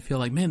this and I feel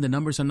like, man, the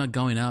numbers are not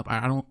going up.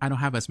 I don't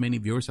have as many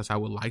viewers as I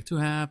would like to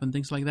have and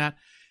things like that.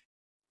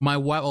 My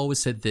wife always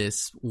said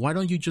this: why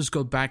don't you just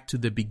go back to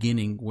the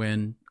beginning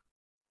when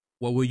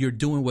what you're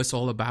doing was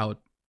all about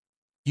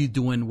you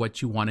doing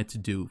what you wanted to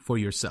do for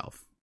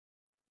yourself?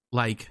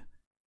 Like,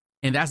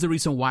 and that's the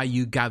reason why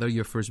you gather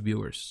your first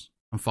viewers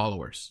and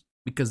followers,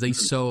 because they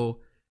saw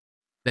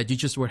that you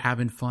just were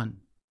having fun.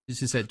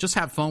 She said, just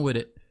have fun with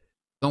it.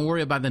 Don't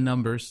worry about the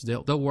numbers.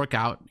 They'll work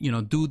out. You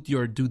know, do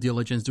your due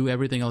diligence, do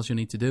everything else you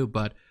need to do,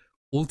 but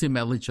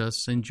ultimately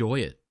just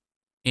enjoy it.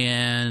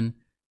 And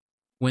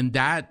when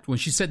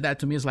she said that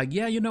to me, it's like,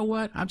 yeah, you know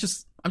what? I'm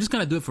just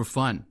gonna do it for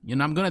fun. You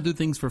know, I'm gonna do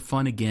things for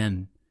fun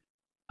again.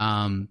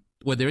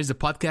 Whether it's a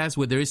podcast,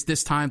 whether it's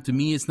this time, to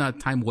me, it's not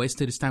time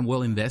wasted. It's time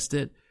well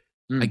invested.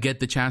 I get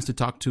the chance to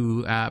talk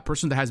to a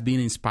person that has been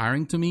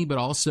inspiring to me, but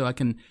also I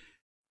can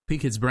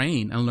pick his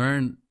brain and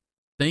learn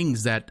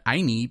things that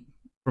I need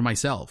for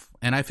myself.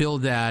 And I feel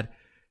that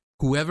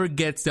whoever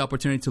gets the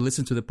opportunity to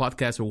listen to the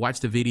podcast or watch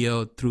the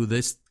video through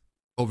this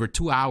over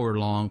 2-hour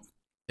long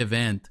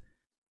event,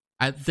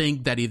 I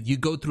think that if you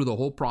go through the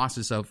whole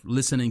process of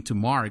listening to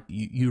Mark,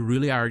 you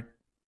really are,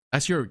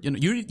 that's your, you know,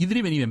 you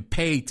didn't even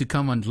pay to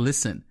come and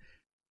listen,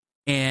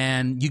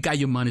 and you got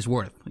your money's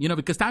worth, you know,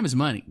 because time is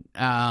money.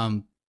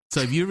 So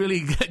if you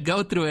really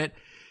go through it,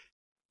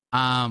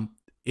 it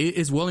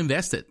is well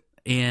invested.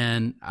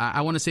 And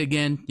I want to say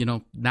again, you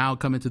know, now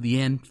coming to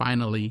the end,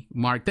 finally,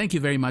 Mark, thank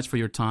you very much for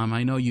your time.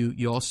 I know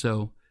you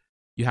also,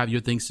 you have your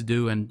things to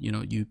do, and, you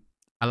know, you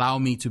allow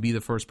me to be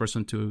the first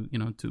person to, you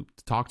know, to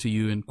talk to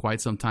you in quite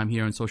some time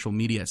here on social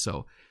media.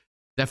 So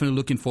definitely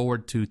looking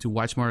forward to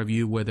watch more of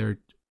you, whether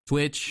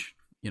Twitch,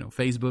 you know,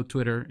 Facebook,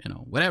 Twitter, you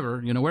know,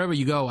 whatever, you know, wherever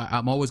you go,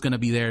 I'm always going to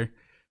be there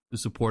to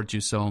support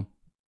you. So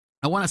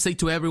I want to say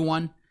to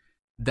everyone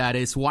that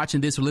is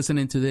watching this or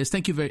listening to this,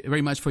 thank you very,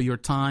 very much for your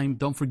time.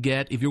 Don't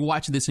forget, if you're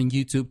watching this on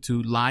YouTube,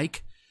 to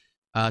like,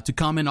 to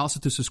comment, also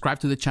to subscribe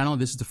to the channel.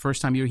 This is the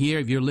first time you're here.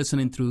 If you're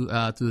listening through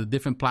to the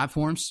different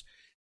platforms,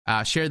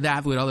 share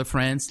that with other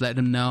friends. Let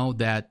them know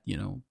that, you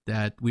know,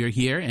 that we are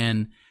here.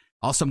 And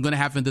also, I'm going to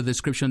have in the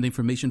description the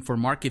information for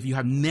Mark. If you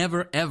have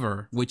never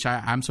ever, which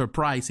I'm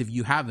surprised if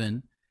you have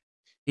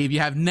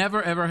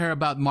never ever heard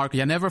about Mark,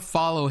 you never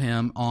follow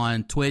him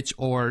on Twitch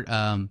or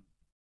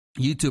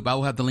YouTube, I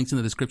will have the links in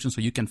the description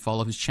so you can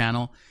follow his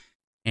channel,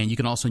 and you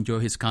can also enjoy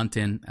his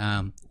content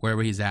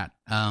wherever he's at.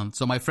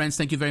 So my friends,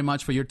 thank you very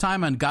much for your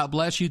time, and God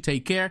bless you.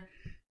 Take care,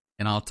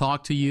 and I'll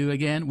talk to you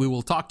again. We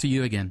will talk to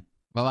you again.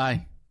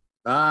 Bye-bye.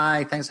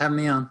 Bye. Thanks for having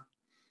me on.